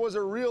 If there was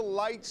a real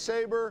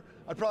lightsaber,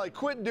 I'd probably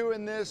quit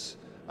doing this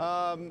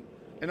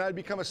and I'd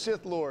become a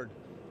Sith Lord.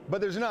 But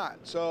there's not,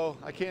 so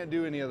I can't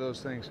do any of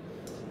those things.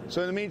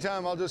 So in the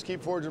meantime, I'll just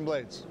keep forging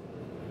blades.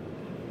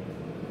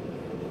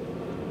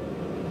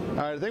 All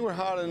right, I think we're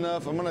hot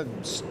enough. I'm going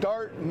to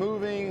start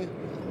moving,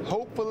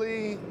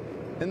 hopefully,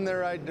 in the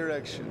right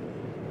direction.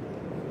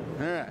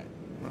 All right,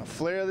 I'm going to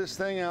flare this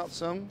thing out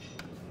some.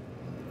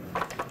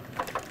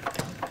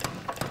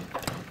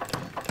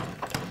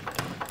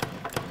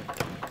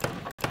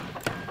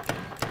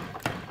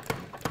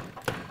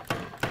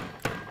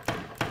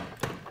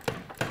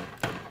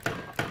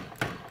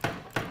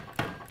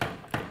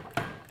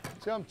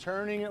 See how I'm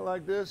turning it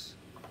like this?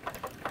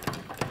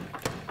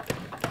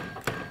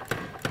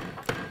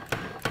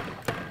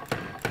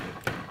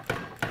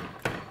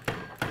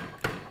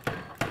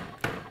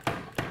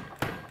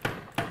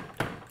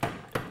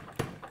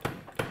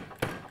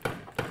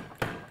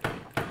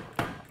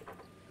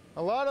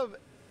 A lot of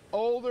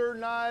older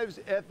knives,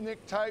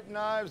 ethnic type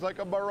knives like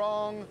a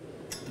Barong,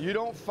 you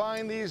don't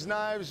find these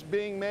knives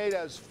being made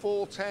as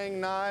full tang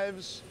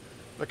knives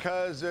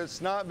because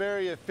it's not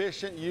very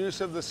efficient use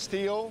of the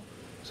steel.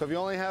 So if you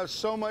only have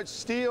so much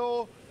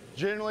steel,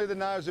 generally the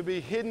knives would be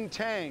hidden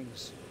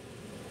tangs.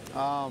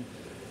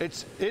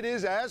 It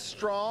is as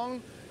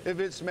strong if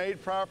it's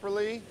made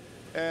properly.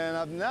 And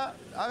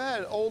I've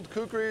had old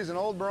kukris and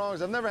old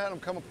Barongs. I've never had them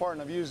come apart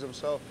and I've used them,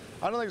 so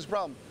I don't think it's a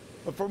problem.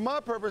 But for my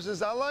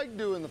purposes, I like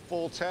doing the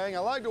full tang. I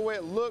like the way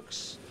it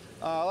looks.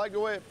 I like the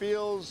way it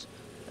feels,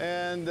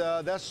 and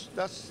that's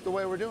the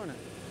way we're doing it.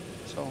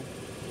 So,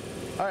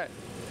 all right.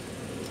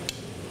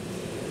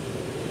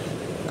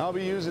 I'll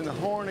be using the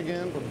horn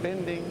again for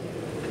bending.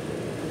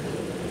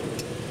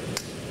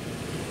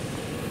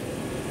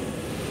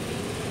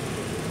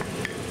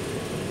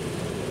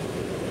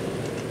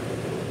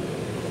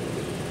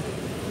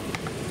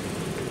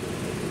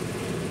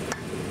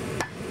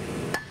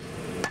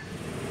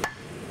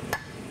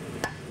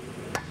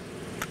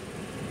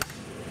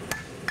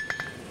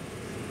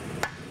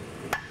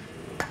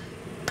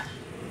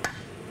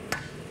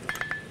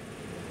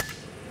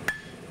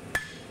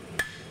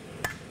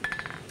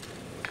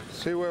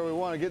 See where we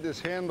want to get this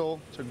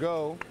handle to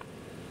go.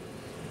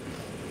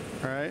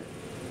 All right,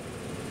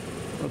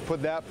 I'll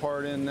put that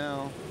part in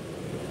now.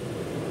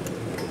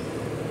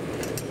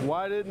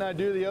 Why didn't I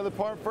do the other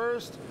part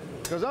first?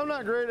 Because I'm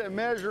not great at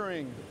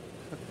measuring.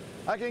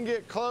 I can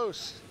get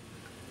close,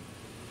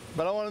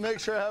 but I want to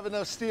make sure I have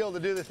enough steel to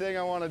do the thing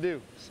I want to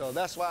do. So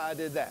that's why I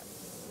did that.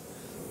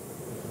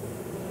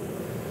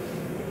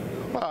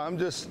 Wow, I'm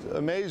just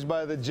amazed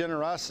by the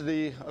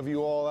generosity of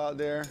you all out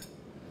there.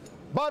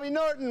 Bobby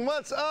Norton,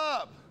 what's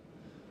up?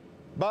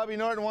 Bobby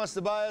Norton wants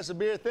to buy us a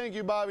beer. Thank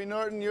you, Bobby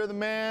Norton. You're the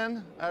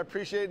man. I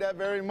appreciate that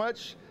very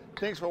much.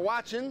 Thanks for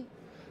watching.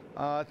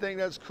 I think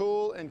that's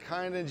cool and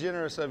kind and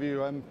generous of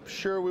you. I'm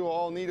sure we will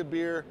all need a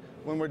beer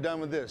when we're done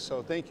with this.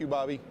 So thank you,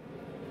 Bobby.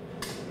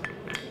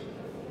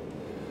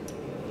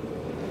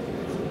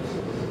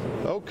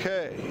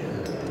 Okay.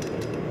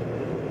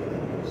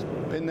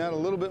 Spin that a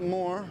little bit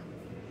more.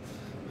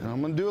 And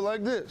I'm going to do it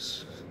like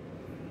this.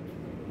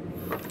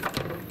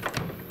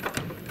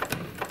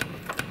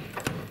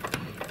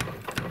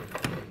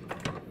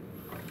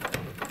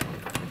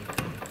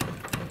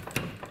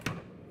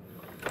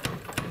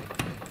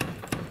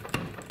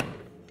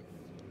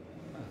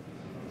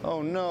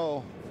 Oh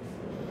no.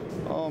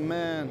 Oh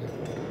man.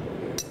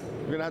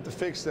 We're gonna have to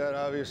fix that,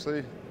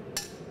 obviously.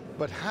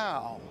 But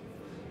how?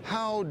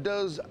 How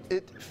does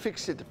it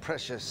fix it,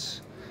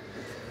 precious?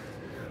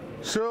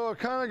 So I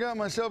kind of got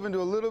myself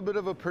into a little bit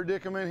of a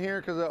predicament here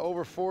because I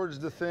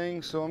overforged the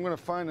thing. So I'm gonna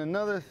find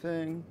another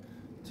thing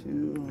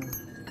to,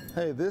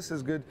 hey, this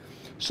is good.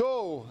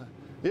 So,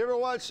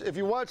 if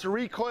you watch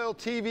Recoil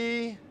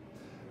TV,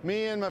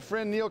 me and my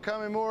friend Neil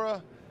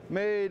Kamimura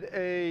made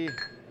a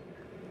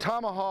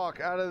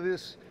tomahawk out of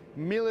this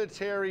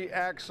military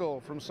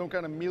axle from some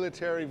kind of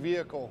military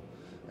vehicle,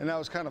 and that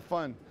was kind of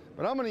fun.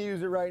 But I'm going to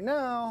use it right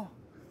now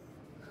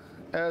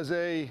as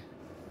a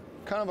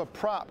kind of a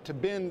prop to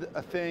bend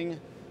a thing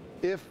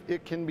if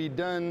it can be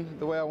done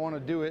the way I want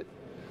to do it.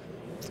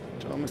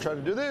 So I'm going to try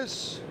to do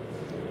this,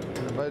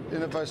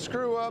 and if I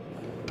screw up,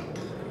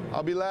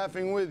 I'll be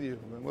laughing with you.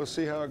 We'll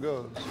see how it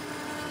goes.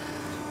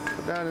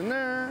 Put that in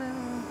there.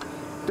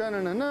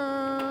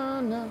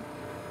 Da-na-na-na-na-na.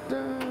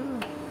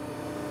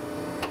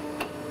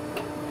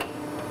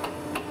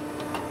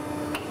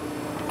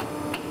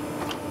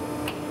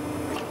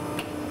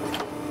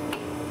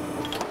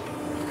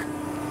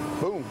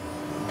 Boom.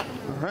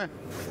 All right.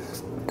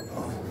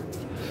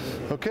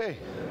 Okay.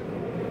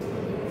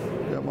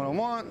 Got what I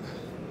want.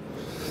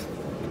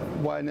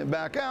 Widen it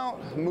back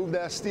out, move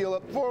that steel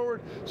up forward.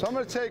 So I'm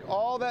going to take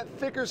all that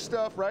thicker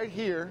stuff right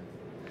here,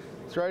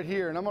 it's right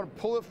here, and I'm going to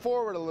pull it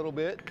forward a little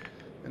bit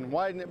and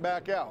widen it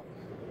back out.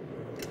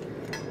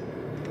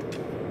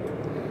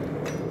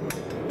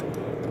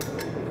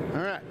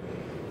 All right.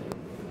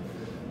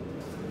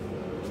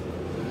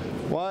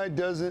 Why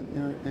doesn't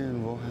your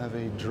anvil have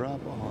a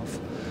drop off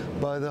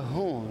by the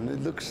horn?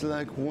 It looks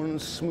like one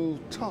smooth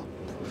top.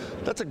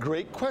 That's a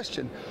great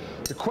question.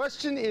 The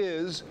question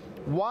is,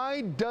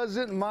 why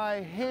doesn't my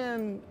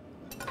anvil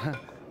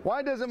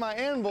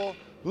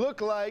look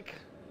like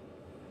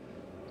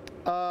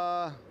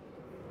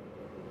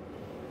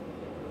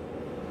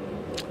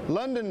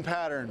London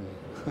pattern?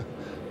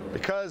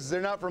 Because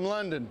they're not from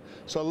London.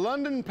 So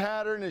London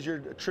pattern is your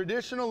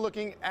traditional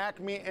looking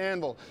Acme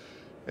anvil.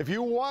 If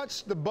you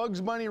watch the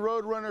Bugs Bunny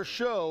Roadrunner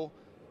show,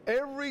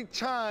 every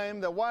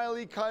time the Wile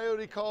E.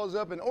 Coyote calls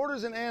up and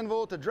orders an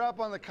anvil to drop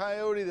on the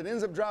coyote that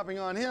ends up dropping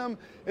on him,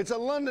 it's a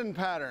London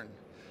pattern.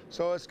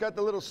 So it's got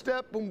the little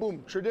step, boom,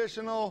 boom,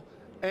 traditional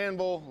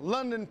anvil,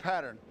 London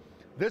pattern.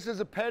 This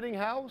is a petting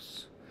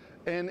house,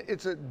 and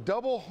it's a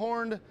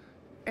double-horned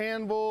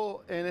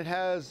anvil, and it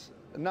has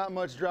not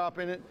much drop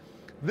in it.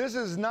 This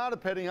is not a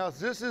petting house.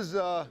 This is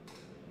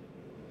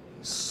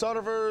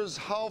Sutterver's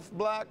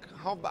Half-Black,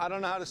 I don't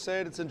know how to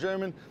say it, it's in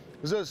German.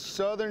 This is a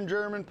Southern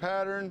German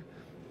pattern,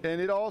 and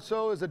it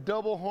also is a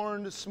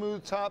double-horned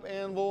smooth top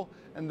anvil,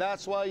 and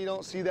that's why you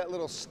don't see that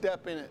little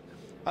step in it.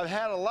 I've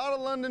had a lot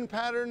of London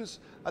patterns.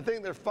 I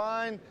think they're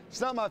fine. It's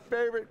not my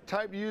favorite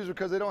type to use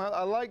because they don't have,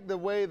 I like the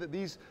way that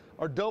these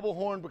are double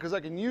horned because I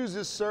can use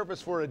this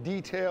surface for a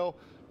detail,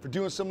 for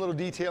doing some little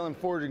detail in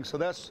forging. So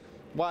that's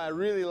why I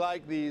really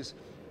like these.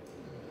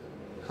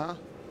 Huh?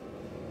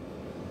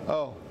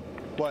 Oh,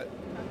 what?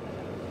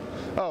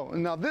 Oh,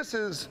 now this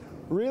is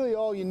really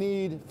all you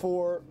need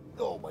for,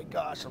 oh my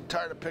gosh, I'm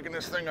tired of picking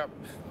this thing up.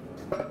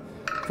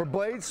 For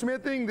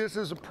bladesmithing, this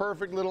is a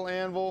perfect little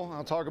anvil.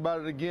 I'll talk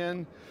about it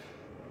again.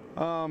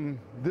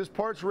 This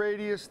part's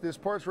radius, this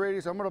part's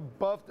radius. I'm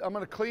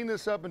gonna clean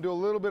this up and do a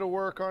little bit of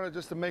work on it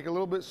just to make it a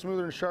little bit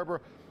smoother and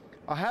sharper.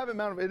 I have it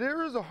mounted.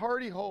 There is a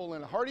hardy hole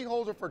in it. Hardy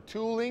holes are for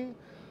tooling.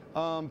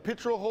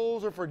 Pictorial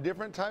holes are for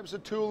different types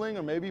of tooling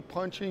or maybe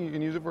punching. You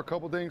can use it for a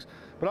couple things.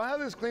 But I'll have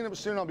this cleaned up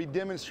soon. I'll be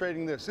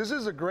demonstrating this. This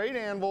is a great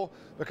anvil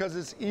because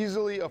it's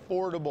easily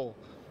affordable.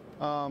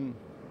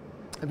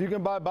 If you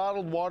can buy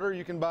bottled water,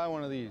 you can buy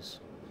one of these.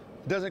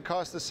 It doesn't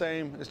cost the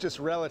same. It's just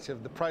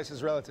relative. The price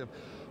is relative.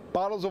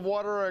 Bottles of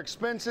water are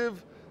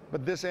expensive,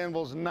 but this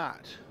anvil's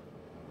not.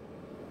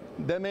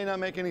 That may not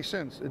make any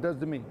sense. It does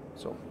to me.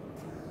 So,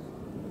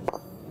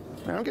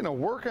 man, I'm getting a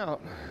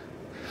workout.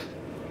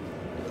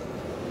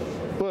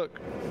 Look.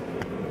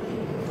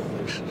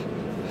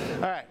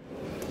 All right.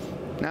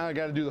 Now I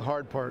got to do the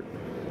hard part.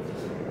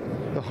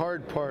 The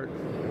hard part.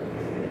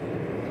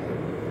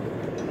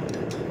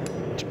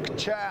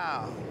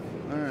 Chow.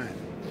 All right.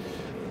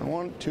 I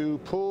want to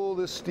pull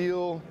this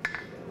steel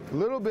a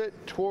little bit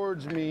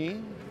towards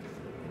me.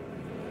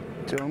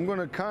 So I'm going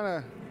to kind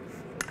of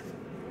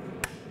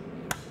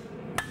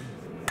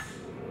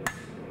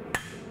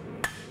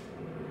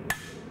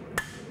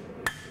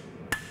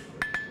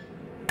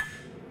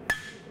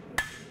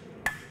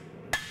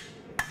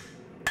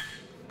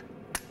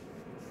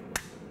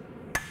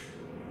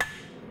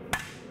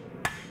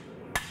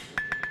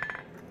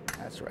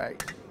that's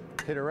right.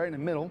 Hit it right in the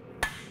middle.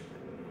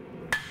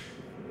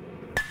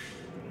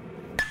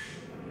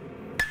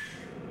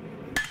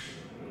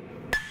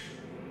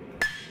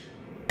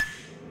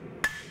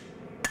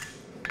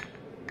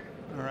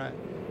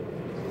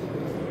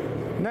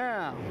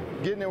 Now,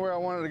 getting it where I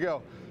wanted to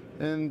go.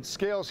 And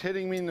scale's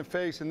hitting me in the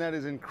face, and that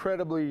is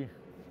incredibly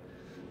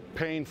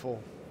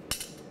painful.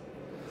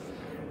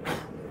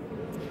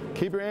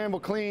 Keep your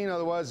anvil clean,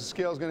 otherwise the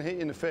scale's gonna hit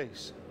you in the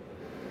face.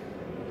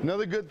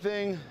 Another good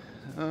thing,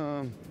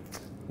 I'm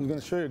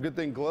gonna show you a good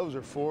thing gloves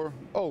are for.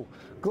 Oh,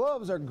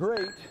 gloves are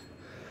great.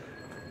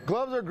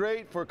 Gloves are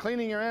great for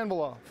cleaning your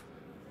anvil off.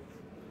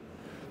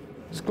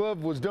 This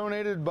glove was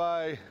donated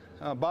by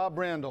Bob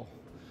Randall.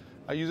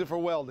 I use it for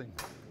welding.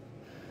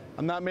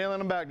 I'm not mailing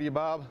them back to you,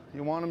 Bob.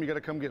 You want them, you gotta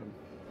come get them.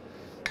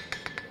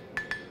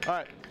 All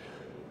right.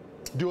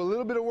 Do a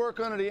little bit of work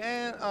under the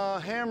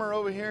hammer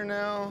over here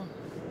now.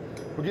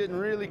 We're getting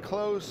really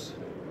closer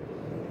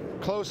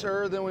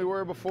than we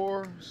were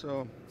before,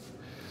 so,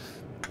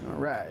 all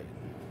right.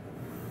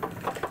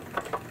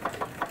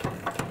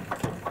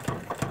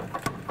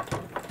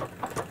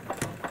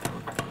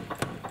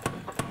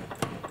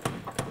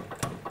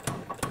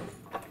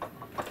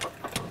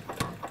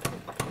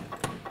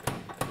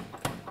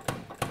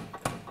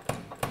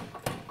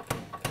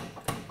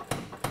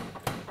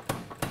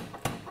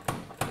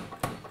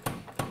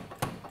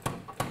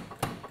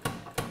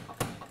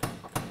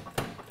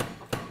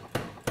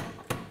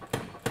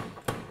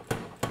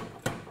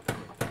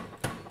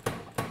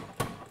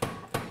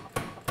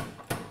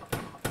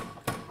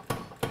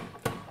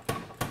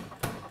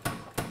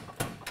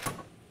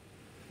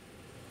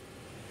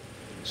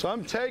 So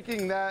I'm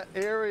taking that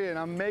area and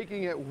I'm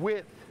making it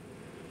width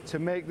to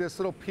make this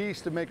little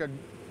piece to make a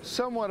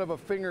somewhat of a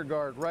finger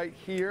guard right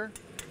here.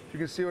 You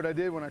can see what I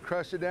did when I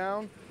crushed it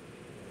down.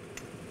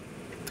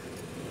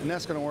 And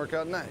that's going to work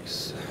out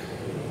nice.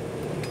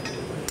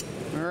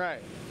 All right.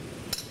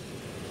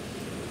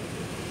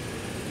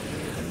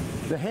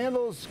 The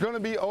handle's going to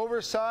be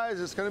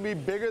oversized. It's going to be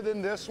bigger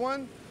than this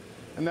one.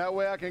 And that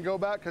way I can go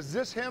back, because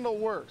this handle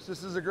works.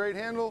 This is a great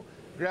handle.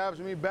 Grabs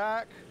me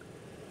back.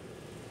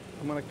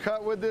 I'm going to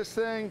cut with this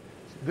thing.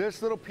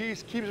 This little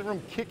piece keeps it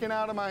from kicking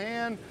out of my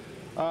hand.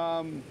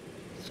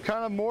 It's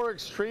kind of more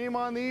extreme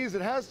on these.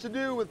 It has to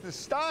do with the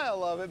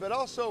style of it, but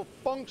also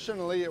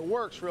functionally it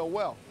works real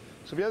well.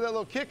 So if you have that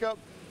little kick up,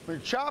 when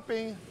you're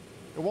chopping,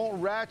 it won't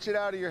ratchet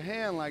out of your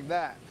hand like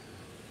that.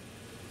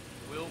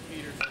 Will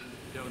Peterson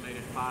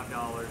donated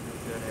 $5 and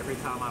said, every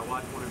time I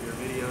watch one of your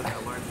videos, I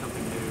learn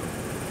something new.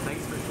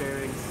 Thanks for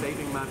sharing,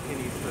 saving my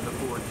pennies for the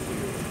Forge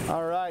series.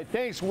 All right,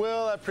 thanks,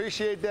 Will. I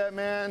appreciate that,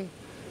 man.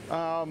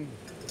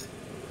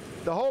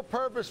 The whole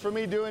purpose for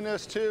me doing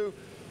this too,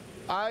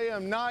 I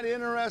am not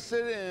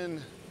interested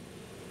in,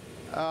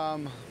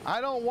 I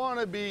don't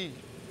want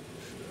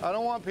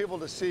people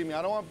to see me.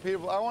 I want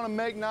to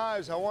make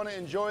knives. I want to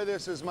enjoy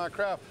this as my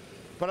craft,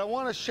 but I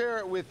want to share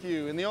it with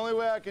you. And the only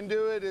way I can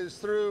do it is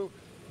through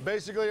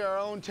basically our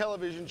own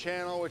television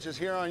channel, which is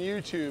here on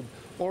YouTube,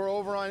 or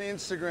over on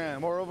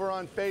Instagram, or over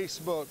on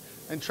Facebook,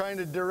 and trying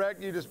to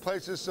direct you to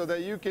places so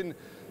that you can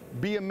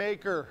be a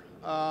maker.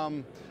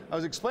 I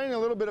was explaining a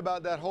little bit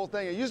about that whole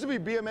thing. It used to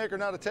be a maker,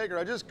 not a taker.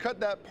 I just cut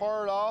that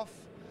part off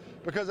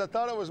because I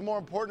thought it was more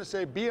important to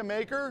say be a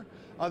maker.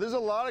 There's a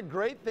lot of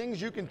great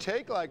things you can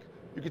take, like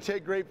you could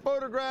take great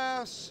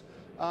photographs,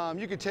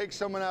 you could take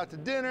someone out to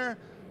dinner.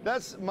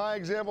 That's my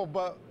example,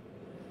 but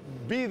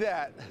be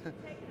that.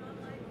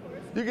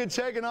 You can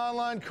take an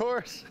online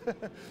course,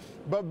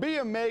 but be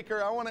a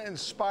maker. I want to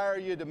inspire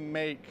you to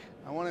make.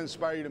 I want to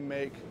inspire you to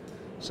make.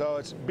 So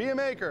it's be a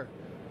maker.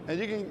 And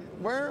you can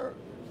wear,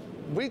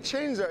 we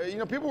changed our, you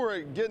know, people were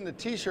getting the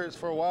t-shirts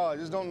for a while. I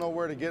just don't know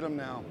where to get them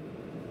now.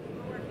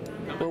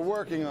 We're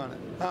working on it.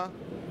 Huh?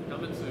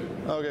 Coming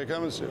soon. Okay,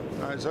 coming soon.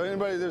 All right, so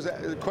anybody,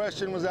 the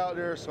question was out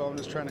there, so I'm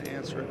just trying to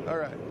answer it. All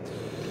right.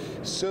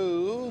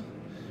 So,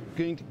 I'm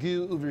going to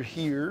go over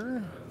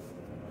here.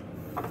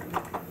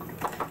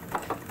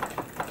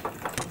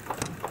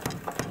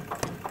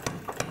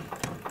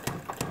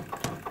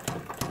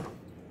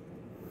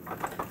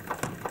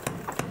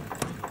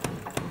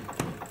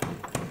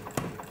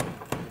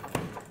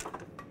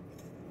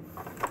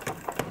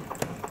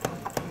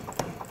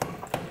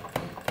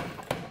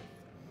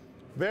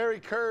 Very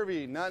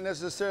curvy, not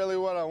necessarily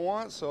what I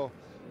want, so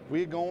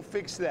we're gonna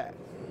fix that.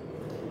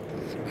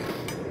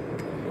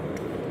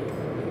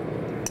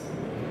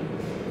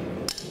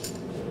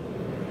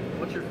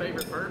 What's your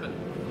favorite bourbon?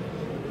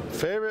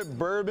 Favorite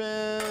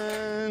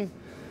bourbon?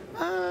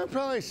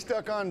 Probably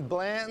stuck on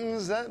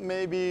Blanton's. That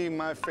may be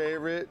my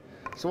favorite.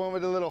 It's the one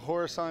with the little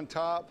horse on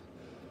top.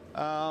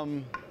 I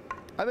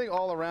think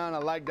all around I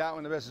like that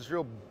one the best. It's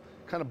real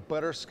kind of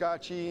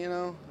butterscotchy, you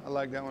know? I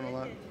like that one a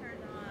lot.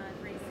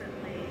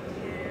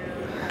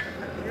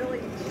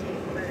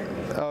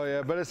 Oh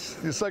yeah, but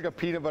it's like a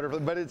peanut butter,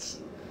 but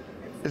it's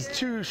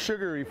too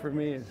sugary for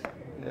me.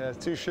 Yeah,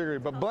 it's too sugary.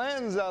 But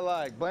Blanton's I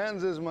like.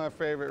 Blanton's is my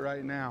favorite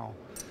right now.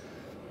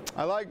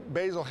 I like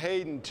Basil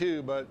Hayden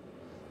too, but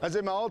I'd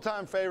say my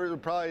all-time favorite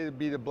would probably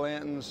be the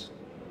Blanton's.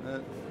 All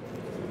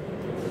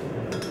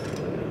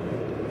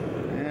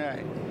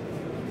right.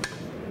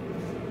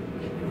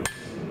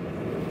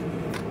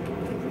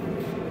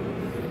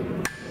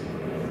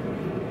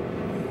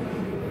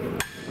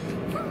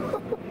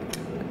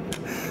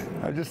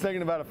 I'm just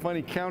thinking about a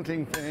funny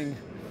counting thing,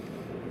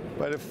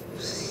 but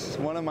if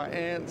one of my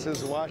aunts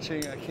is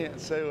watching, I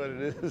can't say what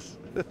it is.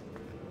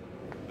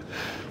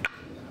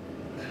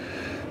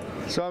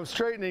 So I'm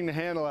straightening the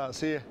handle out.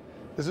 See,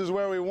 this is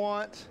where we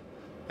want,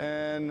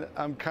 and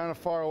I'm kind of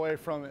far away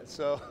from it,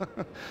 so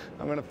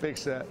I'm gonna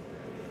fix that.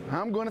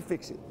 I'm gonna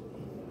fix it.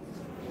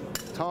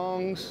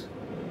 Tongs,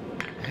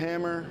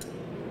 hammer.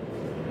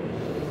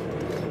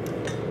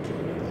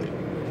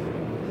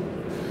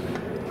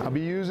 I'll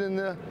be using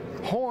the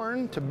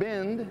horn to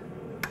bend.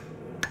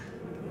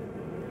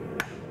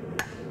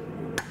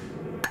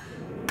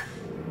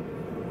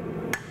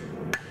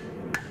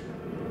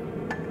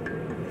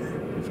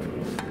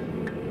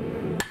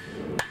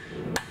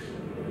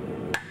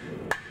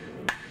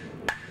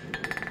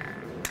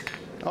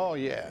 Oh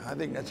yeah, I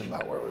think that's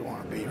about where we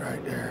want to be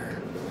right there.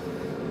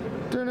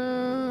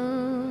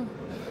 Dun-dun,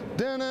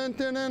 dun-dun,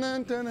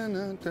 dun-dun,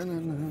 dun-dun,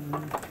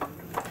 dun-dun.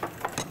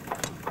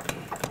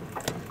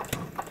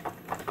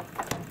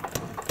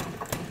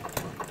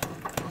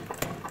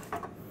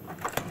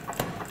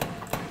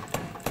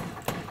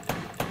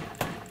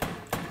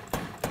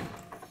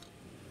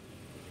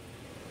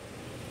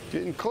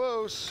 Getting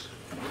close.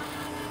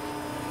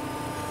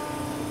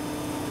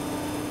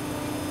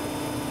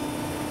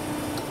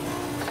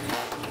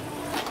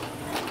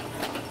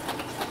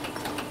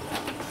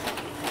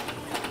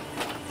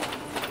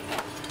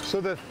 So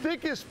the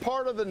thickest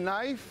part of the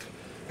knife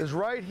is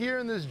right here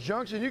in this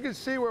junction. You can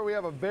see where we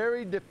have a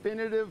very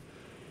definitive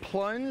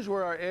plunge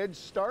where our edge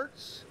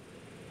starts.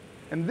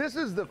 And this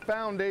is the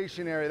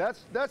foundation area.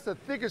 That's the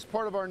thickest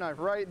part of our knife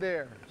right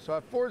there. So I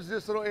forged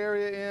this little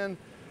area in.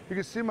 You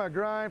can see my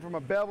grind for my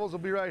bevels will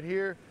be right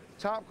here.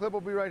 Top clip will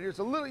be right here. It's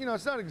a little, you know,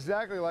 it's not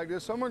exactly like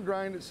this, so I'm gonna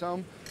grind it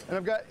some. And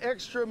I've got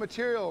extra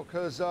material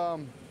because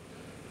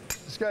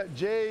it's got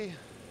Jay,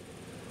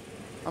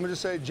 I'm gonna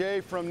just say Jay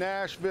from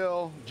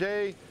Nashville.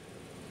 Jay,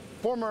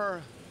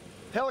 former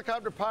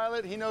helicopter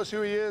pilot, he knows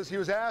who he is. He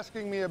was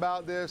asking me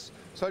about this,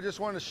 so I just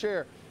wanted to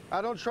share.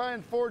 I don't try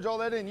and forge all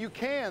that in. You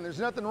can, there's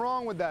nothing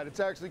wrong with that. It's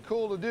actually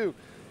cool to do.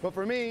 But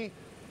for me,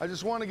 I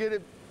just want to get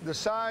it the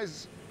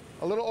size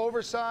a little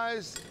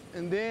oversized,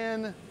 and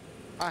then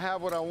I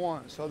have what I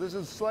want. So this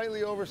is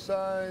slightly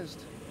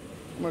oversized.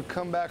 I'm gonna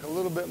come back a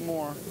little bit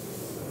more.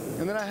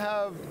 And then I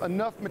have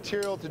enough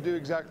material to do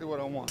exactly what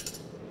I want.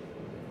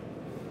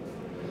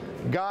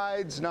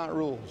 Guides, not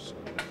rules.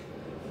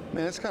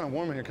 Man, it's kind of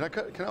warm in here.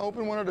 Can I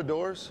open one of the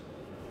doors?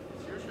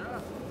 Sure,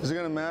 sure. Is it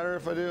gonna matter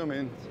if I do? I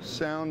mean,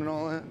 sound and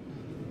all that?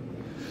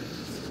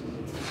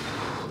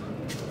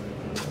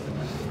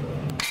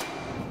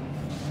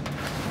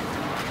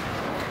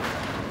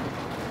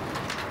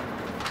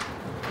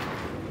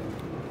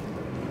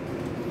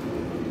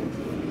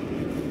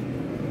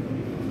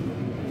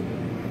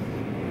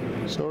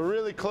 So we're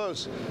really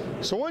close.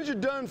 So once you're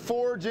done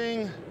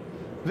forging,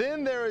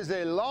 then there is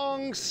a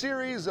long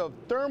series of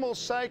thermal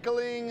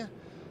cycling,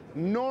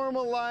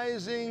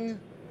 normalizing,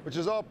 which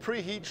is all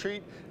pre-heat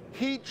treat,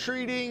 heat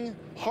treating,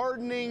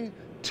 hardening,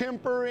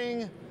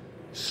 tempering,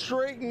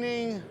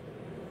 straightening,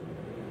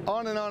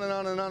 on and on and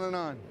on and on and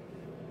on.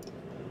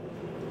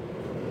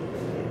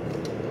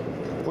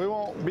 We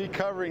won't be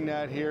covering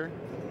that here,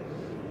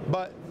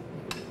 but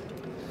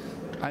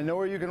I know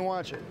where you can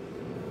watch it.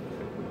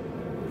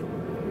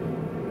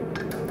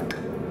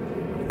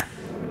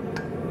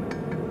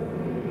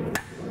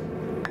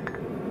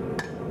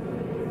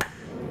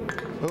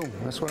 Boom,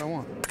 that's what I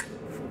want.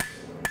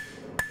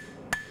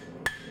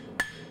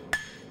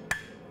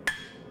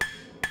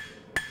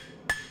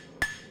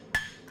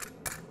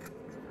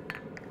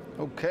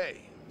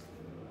 Okay.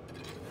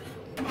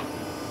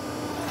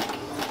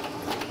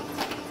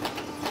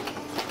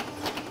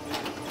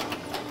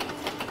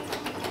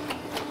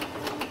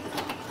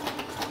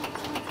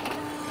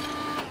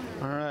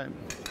 All right.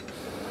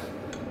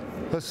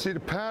 Let's see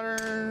the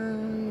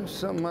pattern.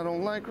 Something I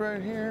don't like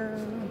right here.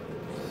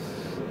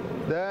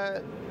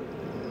 That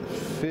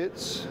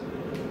fits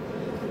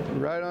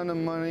right on the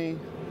money.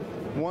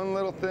 One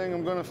little thing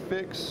I'm gonna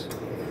fix,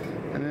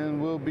 and then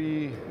we'll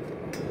be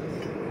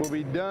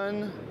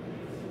done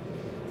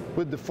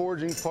with the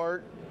forging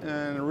part.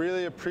 And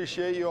really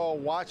appreciate you all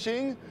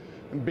watching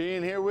and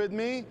being here with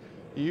me.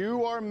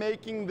 You are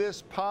making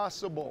this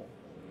possible.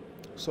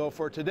 So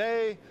for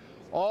today,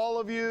 all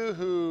of you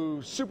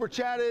who super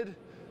chatted,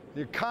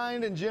 your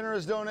kind and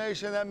generous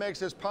donation, that makes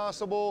this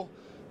possible.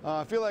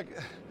 I feel like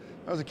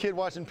I was a kid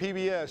watching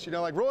PBS, you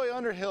know, like Roy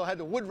Underhill had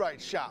the woodwright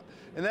shop.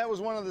 And that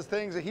was one of the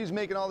things that he's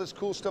making all this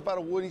cool stuff out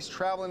of wood. He's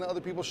traveling to other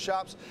people's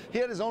shops. He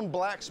had his own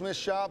blacksmith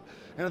shop.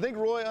 And I think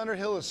Roy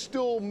Underhill is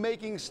still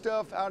making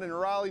stuff out in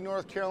Raleigh,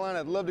 North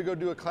Carolina. I'd love to go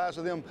do a class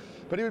with him.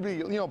 But he would be,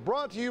 you know,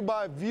 brought to you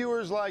by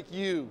viewers like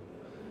you.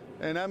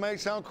 And that might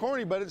sound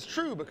corny, but it's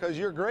true because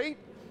you're great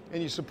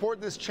and you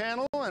support this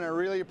channel, and I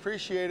really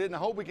appreciate it. And I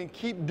hope we can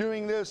keep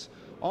doing this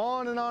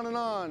on and on and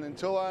on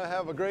until I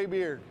have a gray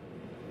beard.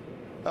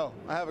 Oh,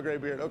 I have a gray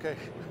beard, okay.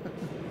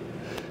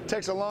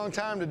 Takes a long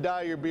time to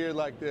dye your beard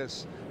like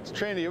this. It's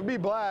trendy. It would be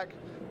black,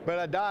 but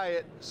I dye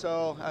it,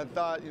 so I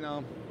thought, you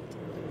know,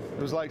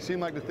 it was like,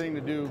 seemed like the thing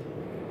to do.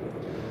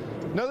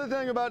 Another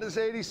thing about this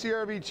 80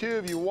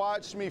 CRV2, if you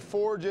watched me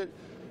forge it,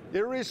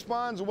 it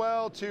responds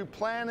well to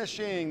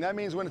planishing. That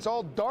means when it's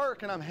all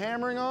dark and I'm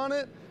hammering on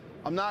it,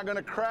 I'm not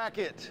gonna crack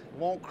it. It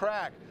won't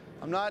crack.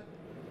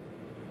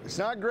 It's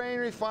not grain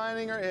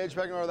refining or edge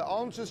packing, or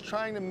I'm just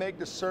trying to make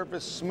the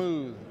surface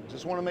smooth.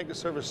 Just want to make the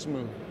surface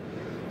smooth.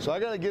 So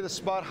I got to get a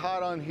spot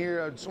hot on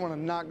here. I just want to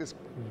knock this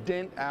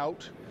dent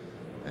out,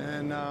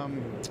 and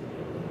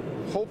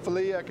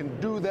hopefully I can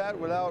do that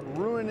without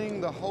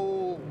ruining the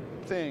whole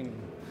thing.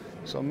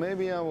 So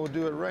maybe I will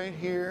do it right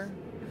here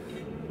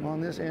on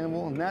this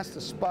anvil, and that's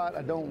the spot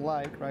I don't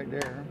like right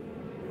there.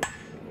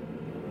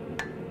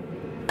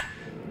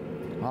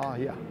 Ah,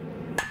 yeah.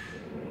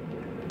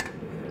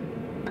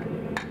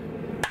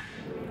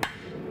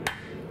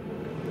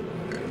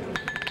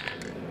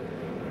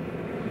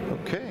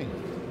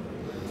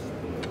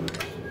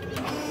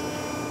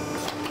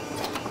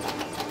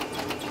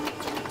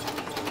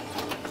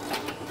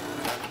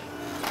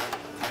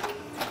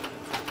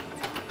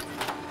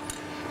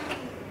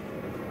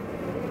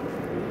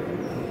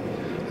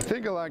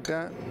 think I like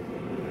that.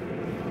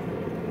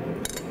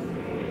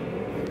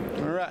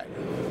 All right.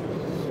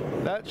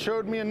 That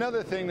showed me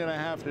another thing that I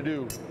have to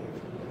do.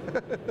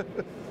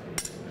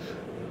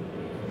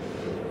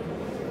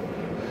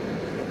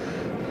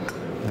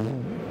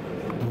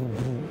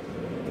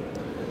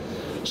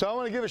 So I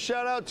want to give a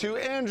shout out to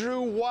Andrew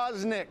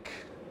Wozniak,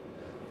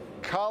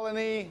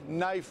 Colony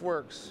Knife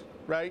Works,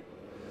 right?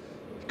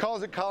 He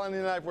calls it Colony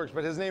Knife Works,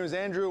 but his name is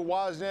Andrew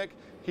Wozniak.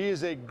 He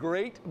is a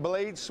great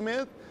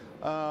bladesmith.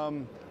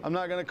 I'm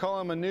not going to call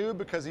him a noob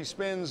because he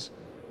spends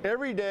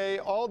every day,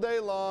 all day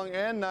long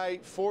and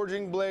night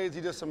forging blades.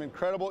 He does some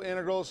incredible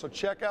integrals. So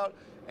check out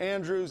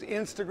Andrew's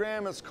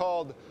Instagram. It's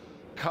called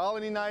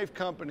Colony Knife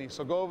Company.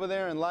 So go over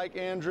there and like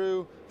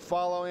Andrew,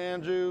 follow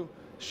Andrew,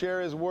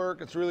 share his work.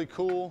 It's really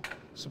cool.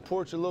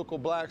 Support your local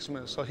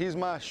blacksmith. So he's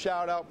my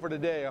shout out for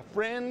today. A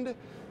friend,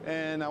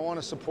 and I want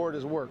to support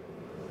his work.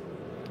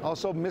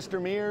 Also, Mr.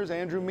 Mears,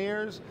 Andrew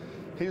Mears,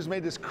 he's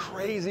made this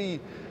crazy,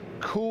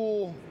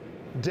 cool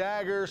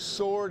dagger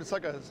sword. It's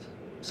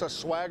a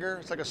swagger.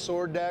 It's like a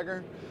sword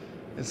dagger.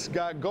 It's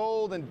got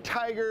gold and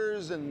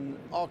tigers and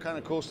all kind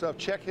of cool stuff.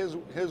 Check his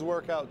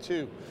work out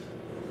too.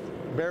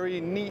 Very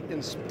neat,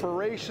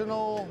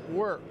 inspirational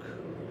work.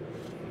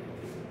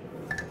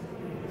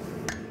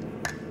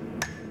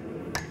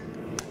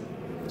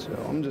 So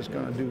I'm just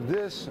going to do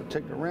this. I'll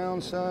take the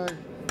round side.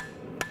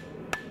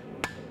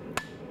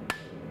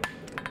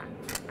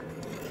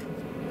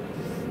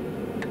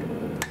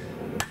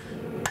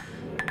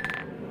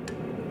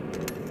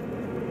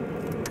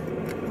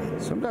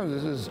 Sometimes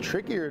this is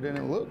trickier than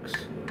it looks.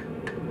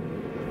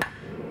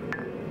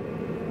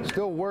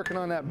 Still working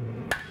on that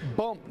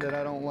bump that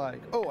I don't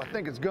like. Oh, I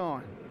think it's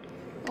gone.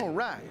 All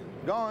right,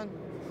 gone.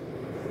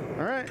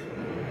 All right.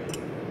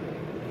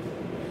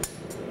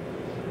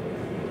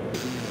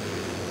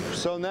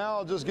 So now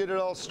I'll just get it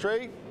all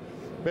straight.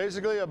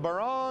 Basically, a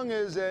barong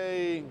is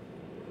a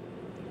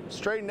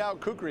straightened out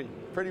kukri,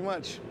 pretty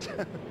much.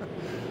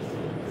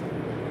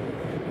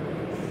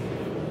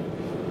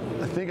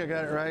 I think I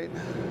got it right.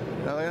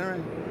 Did I get it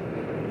right?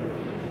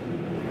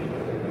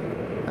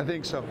 I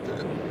think so.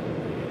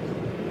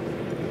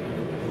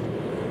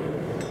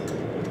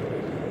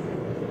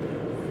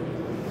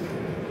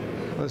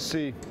 Let's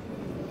see.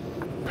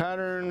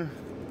 Pattern.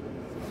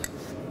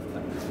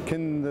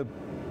 Can the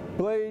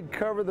blade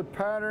cover the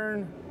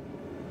pattern?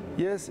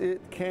 Yes,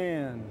 it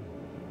can.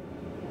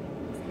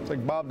 It's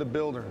like Bob the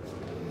Builder.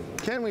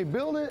 Can we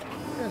build it?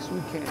 Yes, we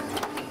can.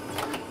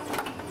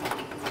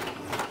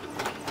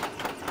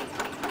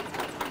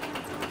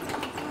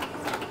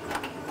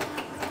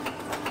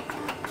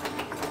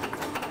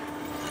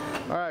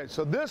 All right,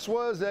 so this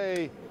was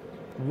a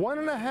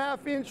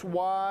 1.5 inch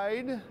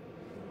wide,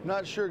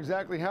 not sure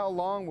exactly how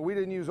long, but we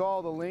didn't use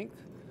all the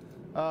length,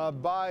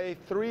 by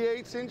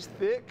 3/8 inch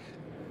thick.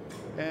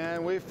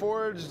 And we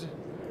forged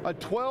a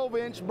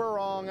 12-inch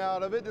barong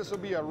out of it. This will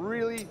be a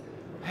really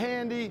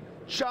handy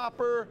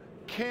chopper,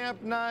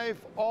 camp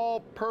knife,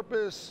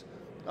 all-purpose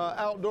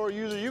outdoor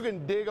user. You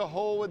can dig a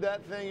hole with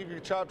that thing. You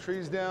can chop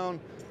trees down,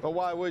 but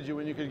why would you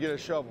when you could get a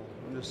shovel?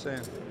 I'm just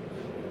saying.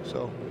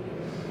 So,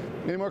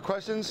 any more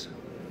questions?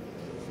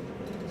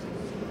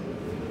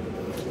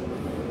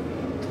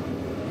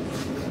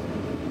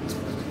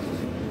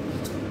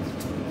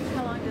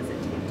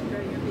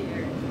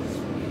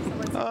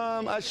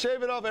 I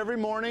shave it off every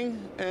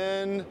morning,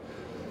 and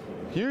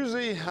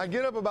usually I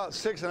get up about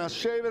 6 and I'll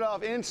shave it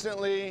off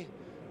instantly,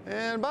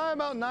 and by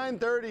about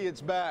 9:30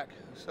 it's back,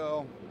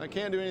 so I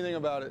can't do anything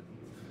about it.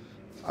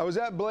 I was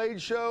at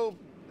Blade Show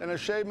and I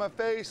shaved my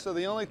face, so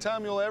the only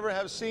time you'll ever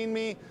have seen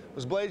me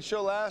was Blade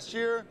Show last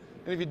year,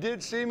 and if you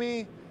did see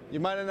me, you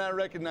might have not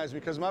recognized me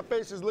because my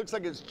face looks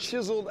like it's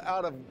chiseled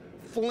out of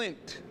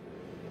flint.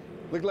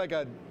 Look like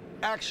an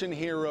action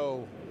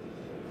hero,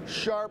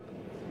 sharp.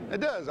 It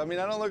does. I mean,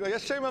 I don't look like, I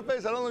shave my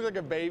face, I don't look like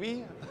a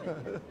baby.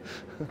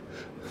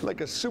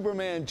 Like a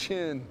Superman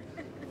chin,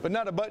 but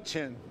not a butt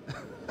chin.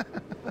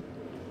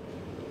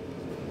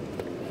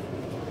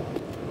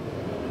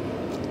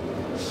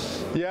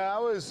 Yeah, I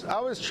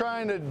was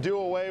trying to do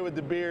away with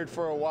the beard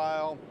for a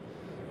while,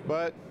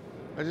 but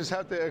I just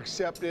have to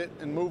accept it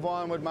and move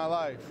on with my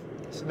life.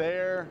 It's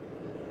there,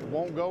 it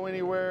won't go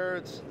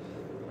anywhere.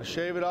 I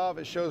shave it off,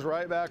 it shows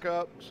right back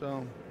up,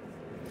 so.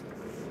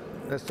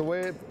 That's the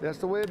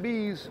way it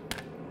bees.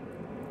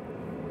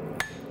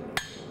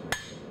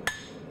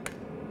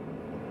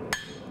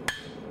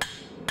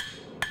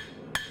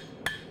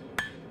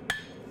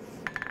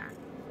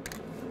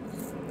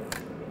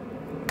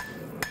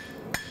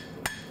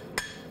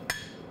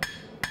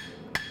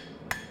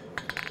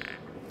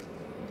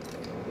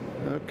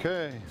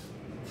 Okay.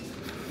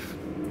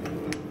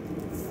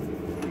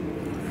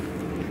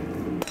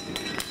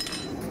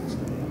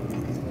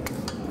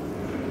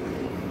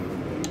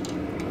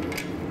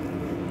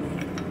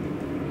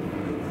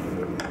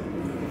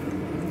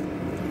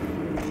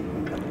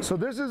 So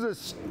this is a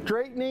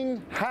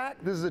straightening hack.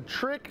 This is a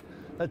trick,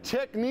 a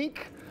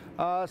technique.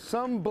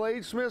 Some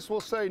bladesmiths will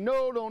say,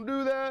 no, don't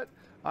do that.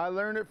 I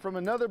learned it from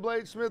another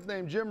bladesmith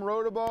named Jim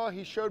Rodabaugh.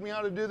 He showed me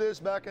how to do this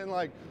back in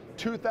like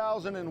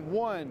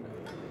 2001.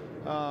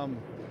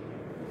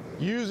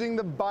 Using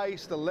the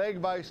vise, the leg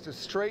vise, to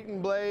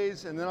straighten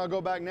blades, and then I'll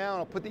go back now and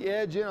I'll put the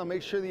edge in. I'll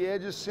make sure the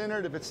edge is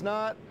centered. If it's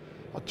not,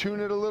 I'll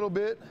tune it a little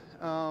bit.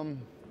 And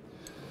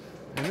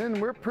then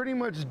we're pretty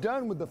much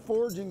done with the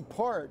forging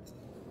part.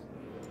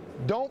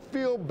 Don't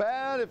feel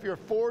bad if your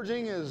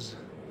forging is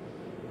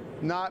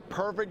not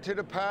perfect to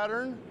the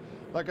pattern.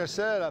 Like I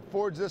said, I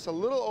forged this a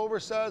little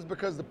oversized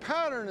because the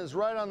pattern is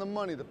right on the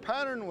money. The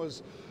pattern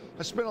was,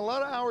 I spent a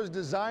lot of hours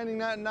designing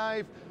that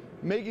knife,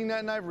 making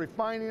that knife,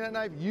 refining that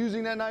knife,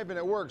 using that knife, and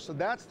it works. So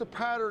that's the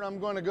pattern I'm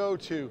going to go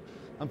to.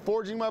 I'm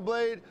forging my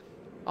blade.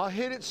 I'll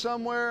hit it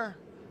somewhere.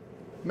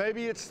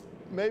 Maybe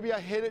I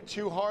hit it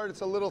too hard,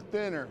 it's a little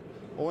thinner.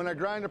 But when I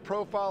grind a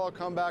profile, I'll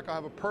come back, I'll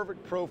have a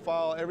perfect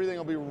profile. Everything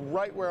will be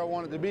right where I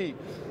want it to be.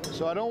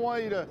 So I don't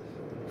want you to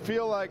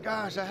feel like,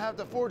 gosh, I have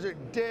to forge it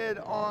dead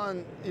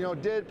on, you know,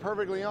 dead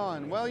perfectly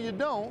on. Well, you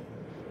don't.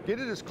 Get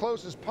it as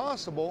close as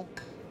possible.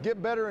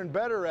 Get better and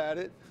better at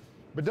it.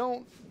 But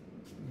don't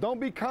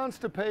be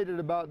constipated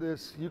about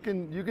this. You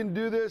can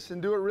do this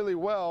and do it really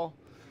well.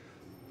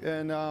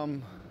 And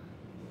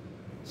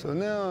so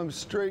now I'm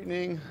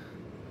straightening.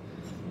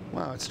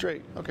 Wow, it's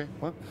straight. Okay,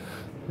 well,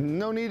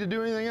 no need to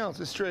do anything else.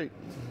 It's straight.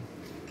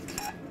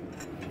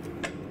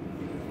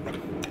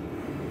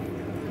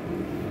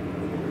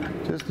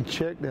 Just to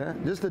check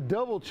that, just to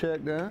double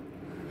check that,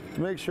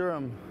 to make sure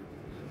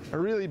I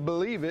really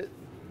believe it.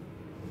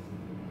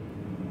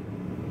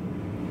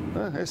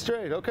 It's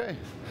straight, okay.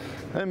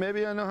 Hey,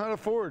 maybe I know how to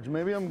forge.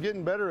 Maybe I'm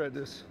getting better at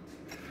this.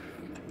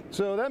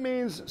 So that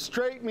means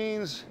straight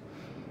means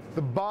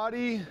the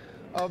body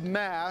of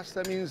mass.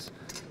 That means,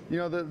 you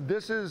know,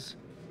 this is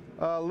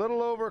a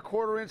little over a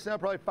 1/4 inch now,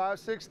 probably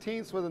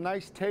 5/16 with a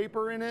nice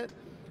taper in it.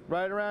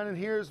 Right around in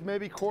here is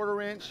maybe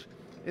 1/4 inch.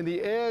 And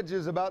the edge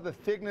is about the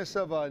thickness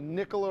of a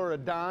nickel or a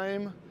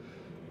dime.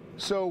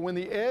 So when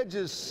the edge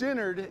is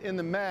centered in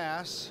the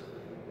mass,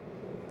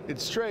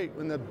 it's straight.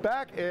 When the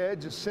back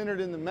edge is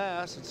centered in the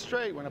mass, it's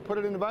straight. When I put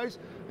it in the vise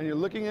and you're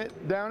looking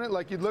down it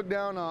like you'd look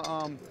down,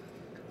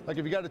 like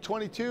if you got a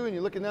 22 and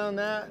you're looking down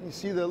that and you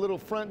see the little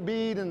front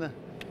bead and the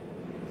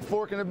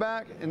fork in the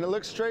back and it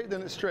looks straight,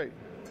 then it's straight.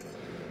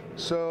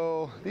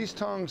 So these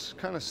tongs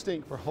kind of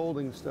stink for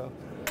holding stuff.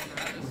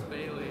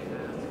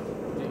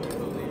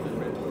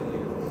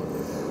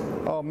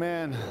 Oh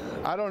man,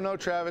 I don't know,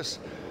 Travis.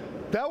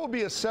 That will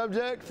be a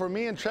subject for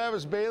me and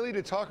Travis Bailey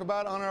to talk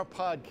about on our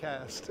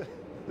podcast.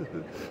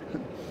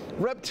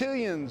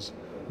 Reptilians,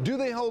 do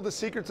they hold the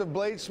secrets of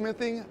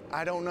bladesmithing?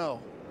 I don't know.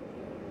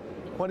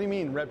 What do you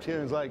mean,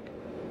 reptilians? Like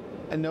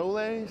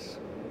anoles?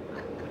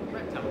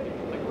 Reptile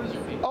people, like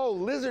lizard people. Oh,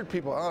 lizard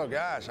people. Oh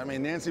gosh, I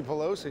mean Nancy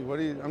Pelosi. What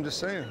do you? I'm just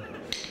saying.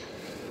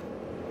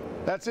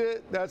 That's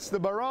it. That's the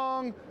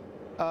Barong.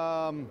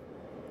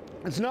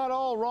 It's not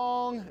all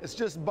wrong. It's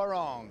just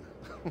Barong.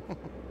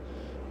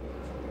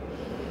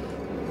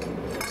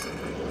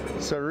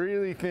 So I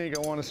really think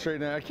I want to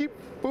straighten it. I keep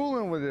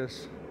fooling with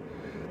this.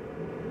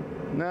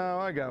 No,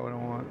 I got what I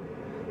want.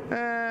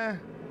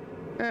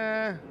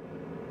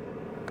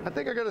 I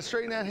think I got to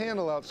straighten that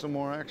handle out some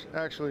more,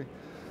 actually.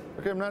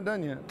 Okay, I'm not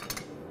done yet.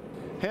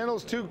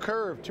 Handle's too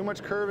curved, too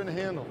much curve in the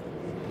handle.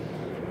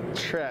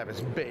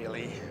 Travis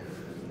Bailey.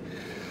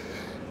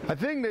 I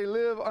think they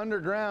live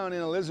underground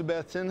in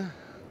Elizabethton,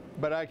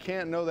 but I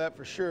can't know that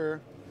for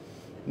sure.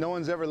 No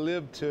one's ever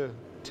lived to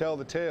tell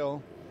the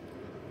tale.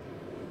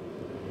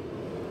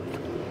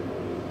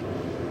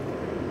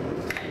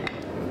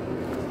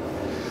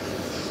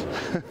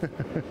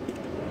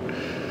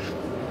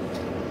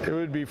 It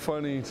would be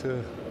funny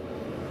to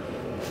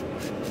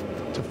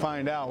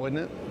find out,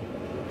 wouldn't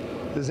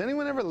it? Does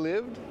anyone ever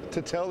live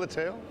to tell the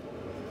tale?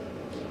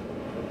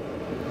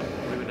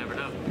 We would never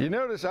know. You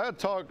notice I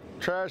talk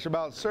trash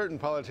about certain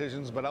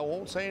politicians, but I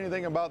won't say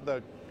anything about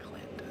the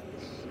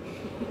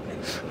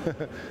Clintons.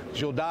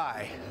 You'll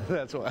die.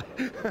 That's why.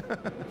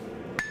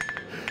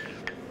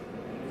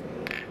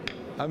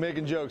 I'm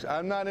making jokes.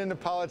 I'm not into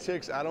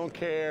politics. I don't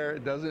care.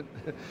 It doesn't.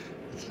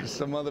 It's just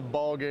some other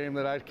ball game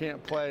that I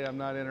can't play. I'm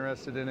not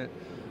interested in it.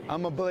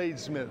 I'm a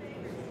bladesmith.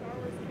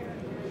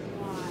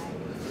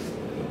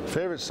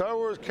 Favorite Star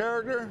Wars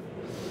character?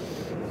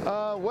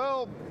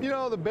 Well, you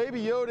know, the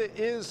Baby Yoda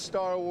is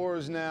Star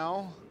Wars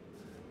now.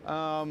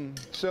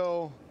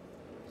 So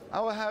I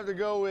will have to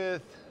go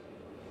with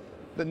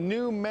the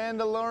new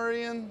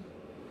Mandalorian.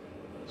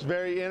 It's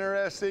very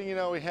interesting. You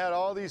know, we had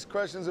all these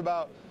questions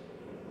about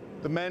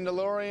the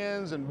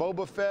Mandalorians and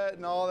Boba Fett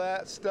and all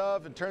that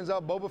stuff. It turns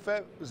out Boba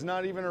Fett was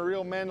not even a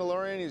real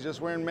Mandalorian. He's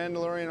just wearing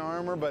Mandalorian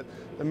armor, but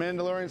the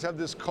Mandalorians have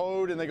this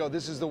code and they go,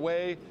 this is the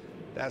way.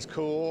 That's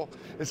cool.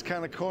 It's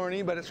kind of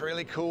corny, but it's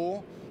really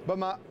cool. But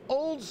my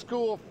old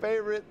school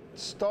favorite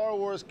Star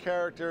Wars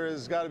character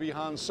has got to be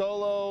Han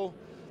Solo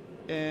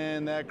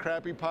and that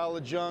crappy pile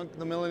of junk,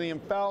 the Millennium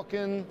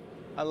Falcon.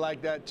 I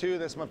like that too.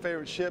 That's my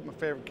favorite ship, my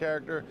favorite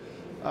character.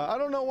 I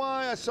don't know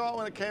why. I saw it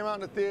when it came out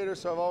in the theater,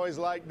 so I've always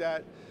liked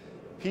that.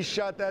 He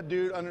shot that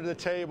dude under the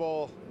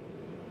table.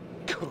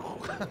 I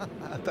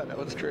thought that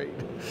was great.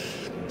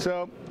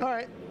 So, all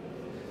right.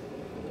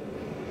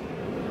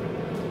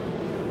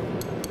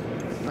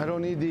 I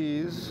don't need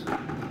these.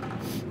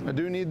 I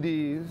do need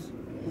these.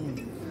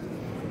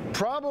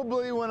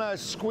 Probably when I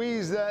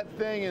squeezed that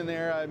thing in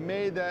there, I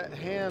made that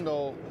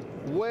handle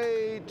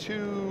way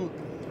too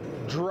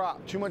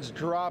much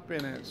drop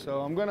in it.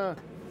 So I'm gonna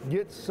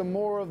get some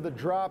more of the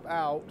drop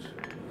out.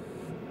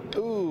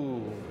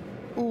 Ooh,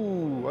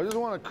 I just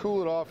wanna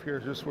cool it off here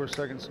just for a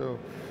second. So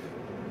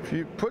if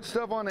you put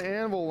stuff on the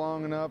anvil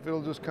long enough,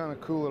 it'll just kind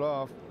of cool it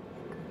off.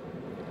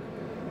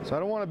 So I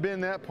don't want to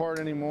bend that part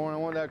anymore. I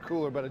want that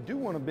cooler, but I do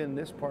want to bend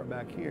this part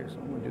back here. So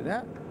I'm going to do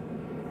that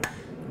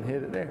and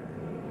hit it there.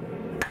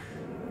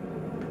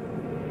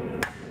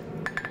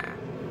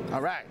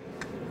 All right,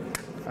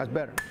 that's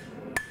better.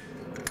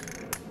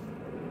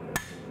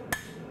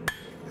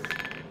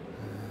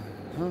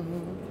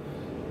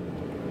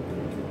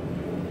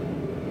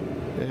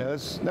 Yeah,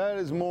 that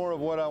is more of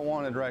what I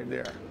wanted right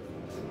there.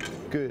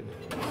 Good.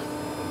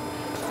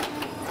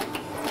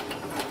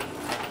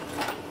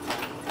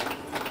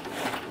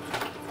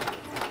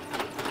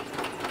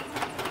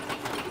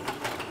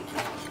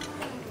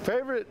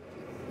 Favorite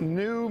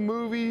new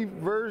movie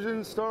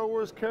version Star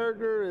Wars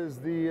character is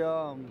the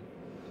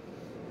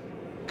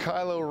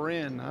Kylo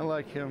Ren. I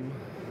like him.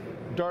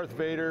 Darth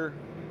Vader.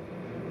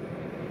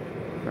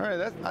 All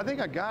right, I think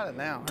I got it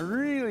now. I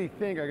really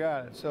think I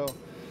got it. So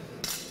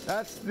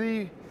that's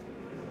the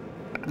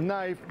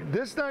knife.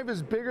 This knife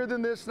is bigger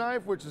than this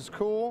knife, which is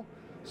cool.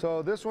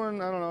 So this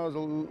one, I don't know, is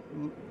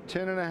a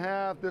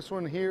 10.5. This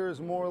one here is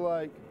more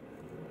like,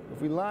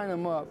 if we line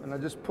them up and I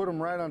just put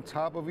them right on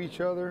top of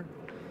each other,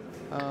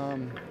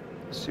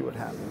 let's see what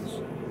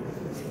happens.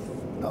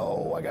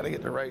 Oh, I gotta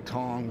get the right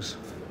tongs.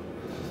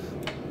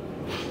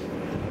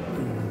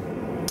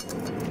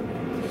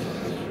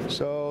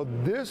 So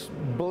this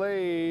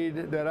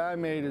blade that I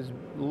made is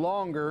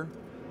longer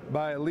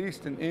by at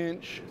least an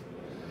inch,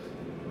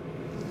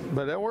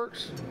 but that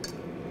works.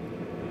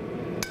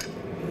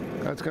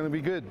 That's gonna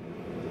be good.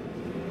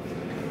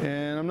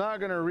 And I'm not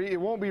gonna it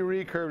won't be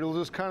recurved, it'll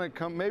just kind of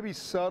come, maybe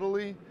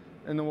subtly,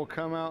 and then we'll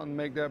come out and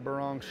make that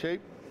barong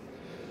shape.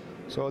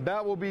 So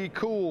that will be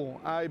cool.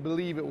 I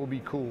believe it will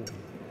be cool.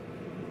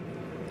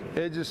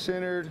 Edge is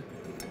centered.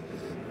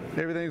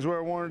 Everything's where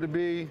I want it to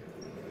be.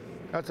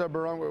 That's our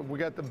barong. We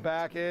got the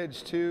back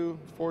edge too,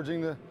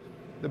 forging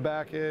the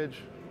back edge.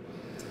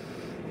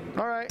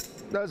 All right,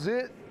 that's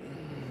it.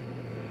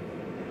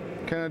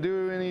 Can I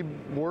do any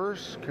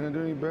worse? Can I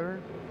do any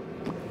better?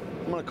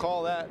 I'm gonna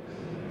call that.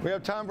 We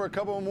have time for a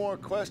couple more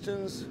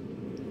questions.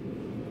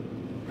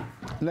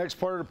 Next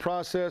part of the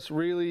process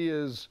really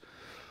is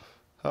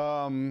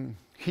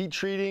heat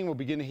treating. We'll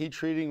begin heat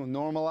treating with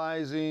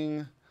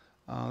normalizing.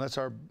 That's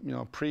our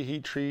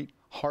preheat treat,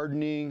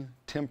 hardening,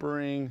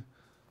 tempering,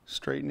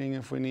 straightening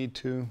if we need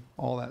to,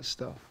 all that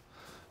stuff.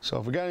 So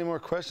if we got any more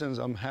questions,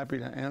 I'm happy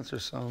to answer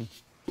some.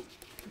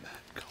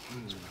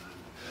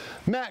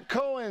 Matt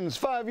Cohen's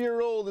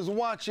 5-year-old is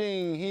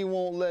watching. He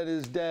won't let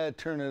his dad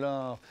turn it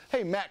off.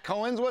 Hey, Matt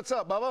Cohen's, what's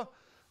up, Bubba?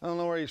 I don't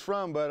know where he's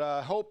from, but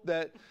I hope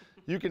that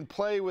you can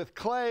play with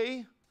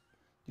clay.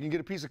 You can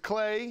get a piece of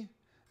clay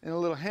and a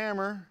little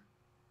hammer,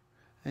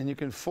 and you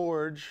can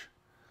forge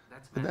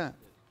with that.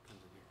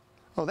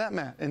 Oh, that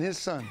Matt and his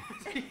son.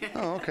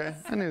 Oh, okay.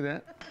 I knew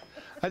that.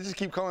 I just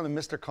keep calling him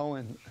Mr.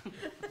 Cohen.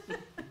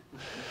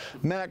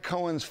 Matt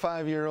Cohen's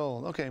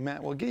 5-year-old. Okay,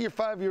 Matt, well, get your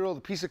 5-year-old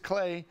a piece of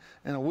clay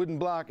and a wooden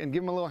block and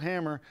give him a little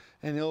hammer,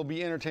 and he'll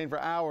be entertained for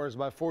hours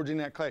by forging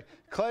that clay.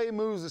 Clay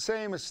moves the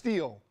same as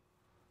steel.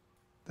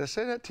 Did I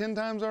say that 10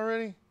 times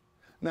already?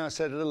 No, I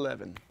said it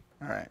 11.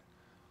 All right.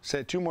 Say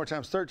it 2 more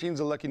times. 13 is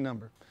a lucky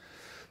number.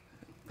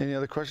 Any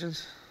other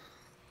questions?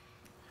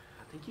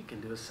 I think you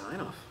can do a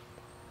sign-off.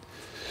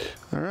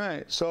 All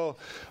right, so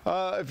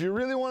if you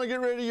really want to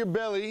get rid of your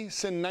belly,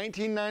 send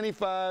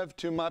 $19.95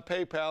 to my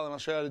PayPal and I'll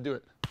show you how to do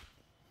it.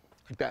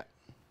 Like that.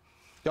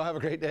 Y'all have a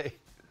great day.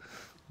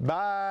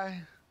 Bye.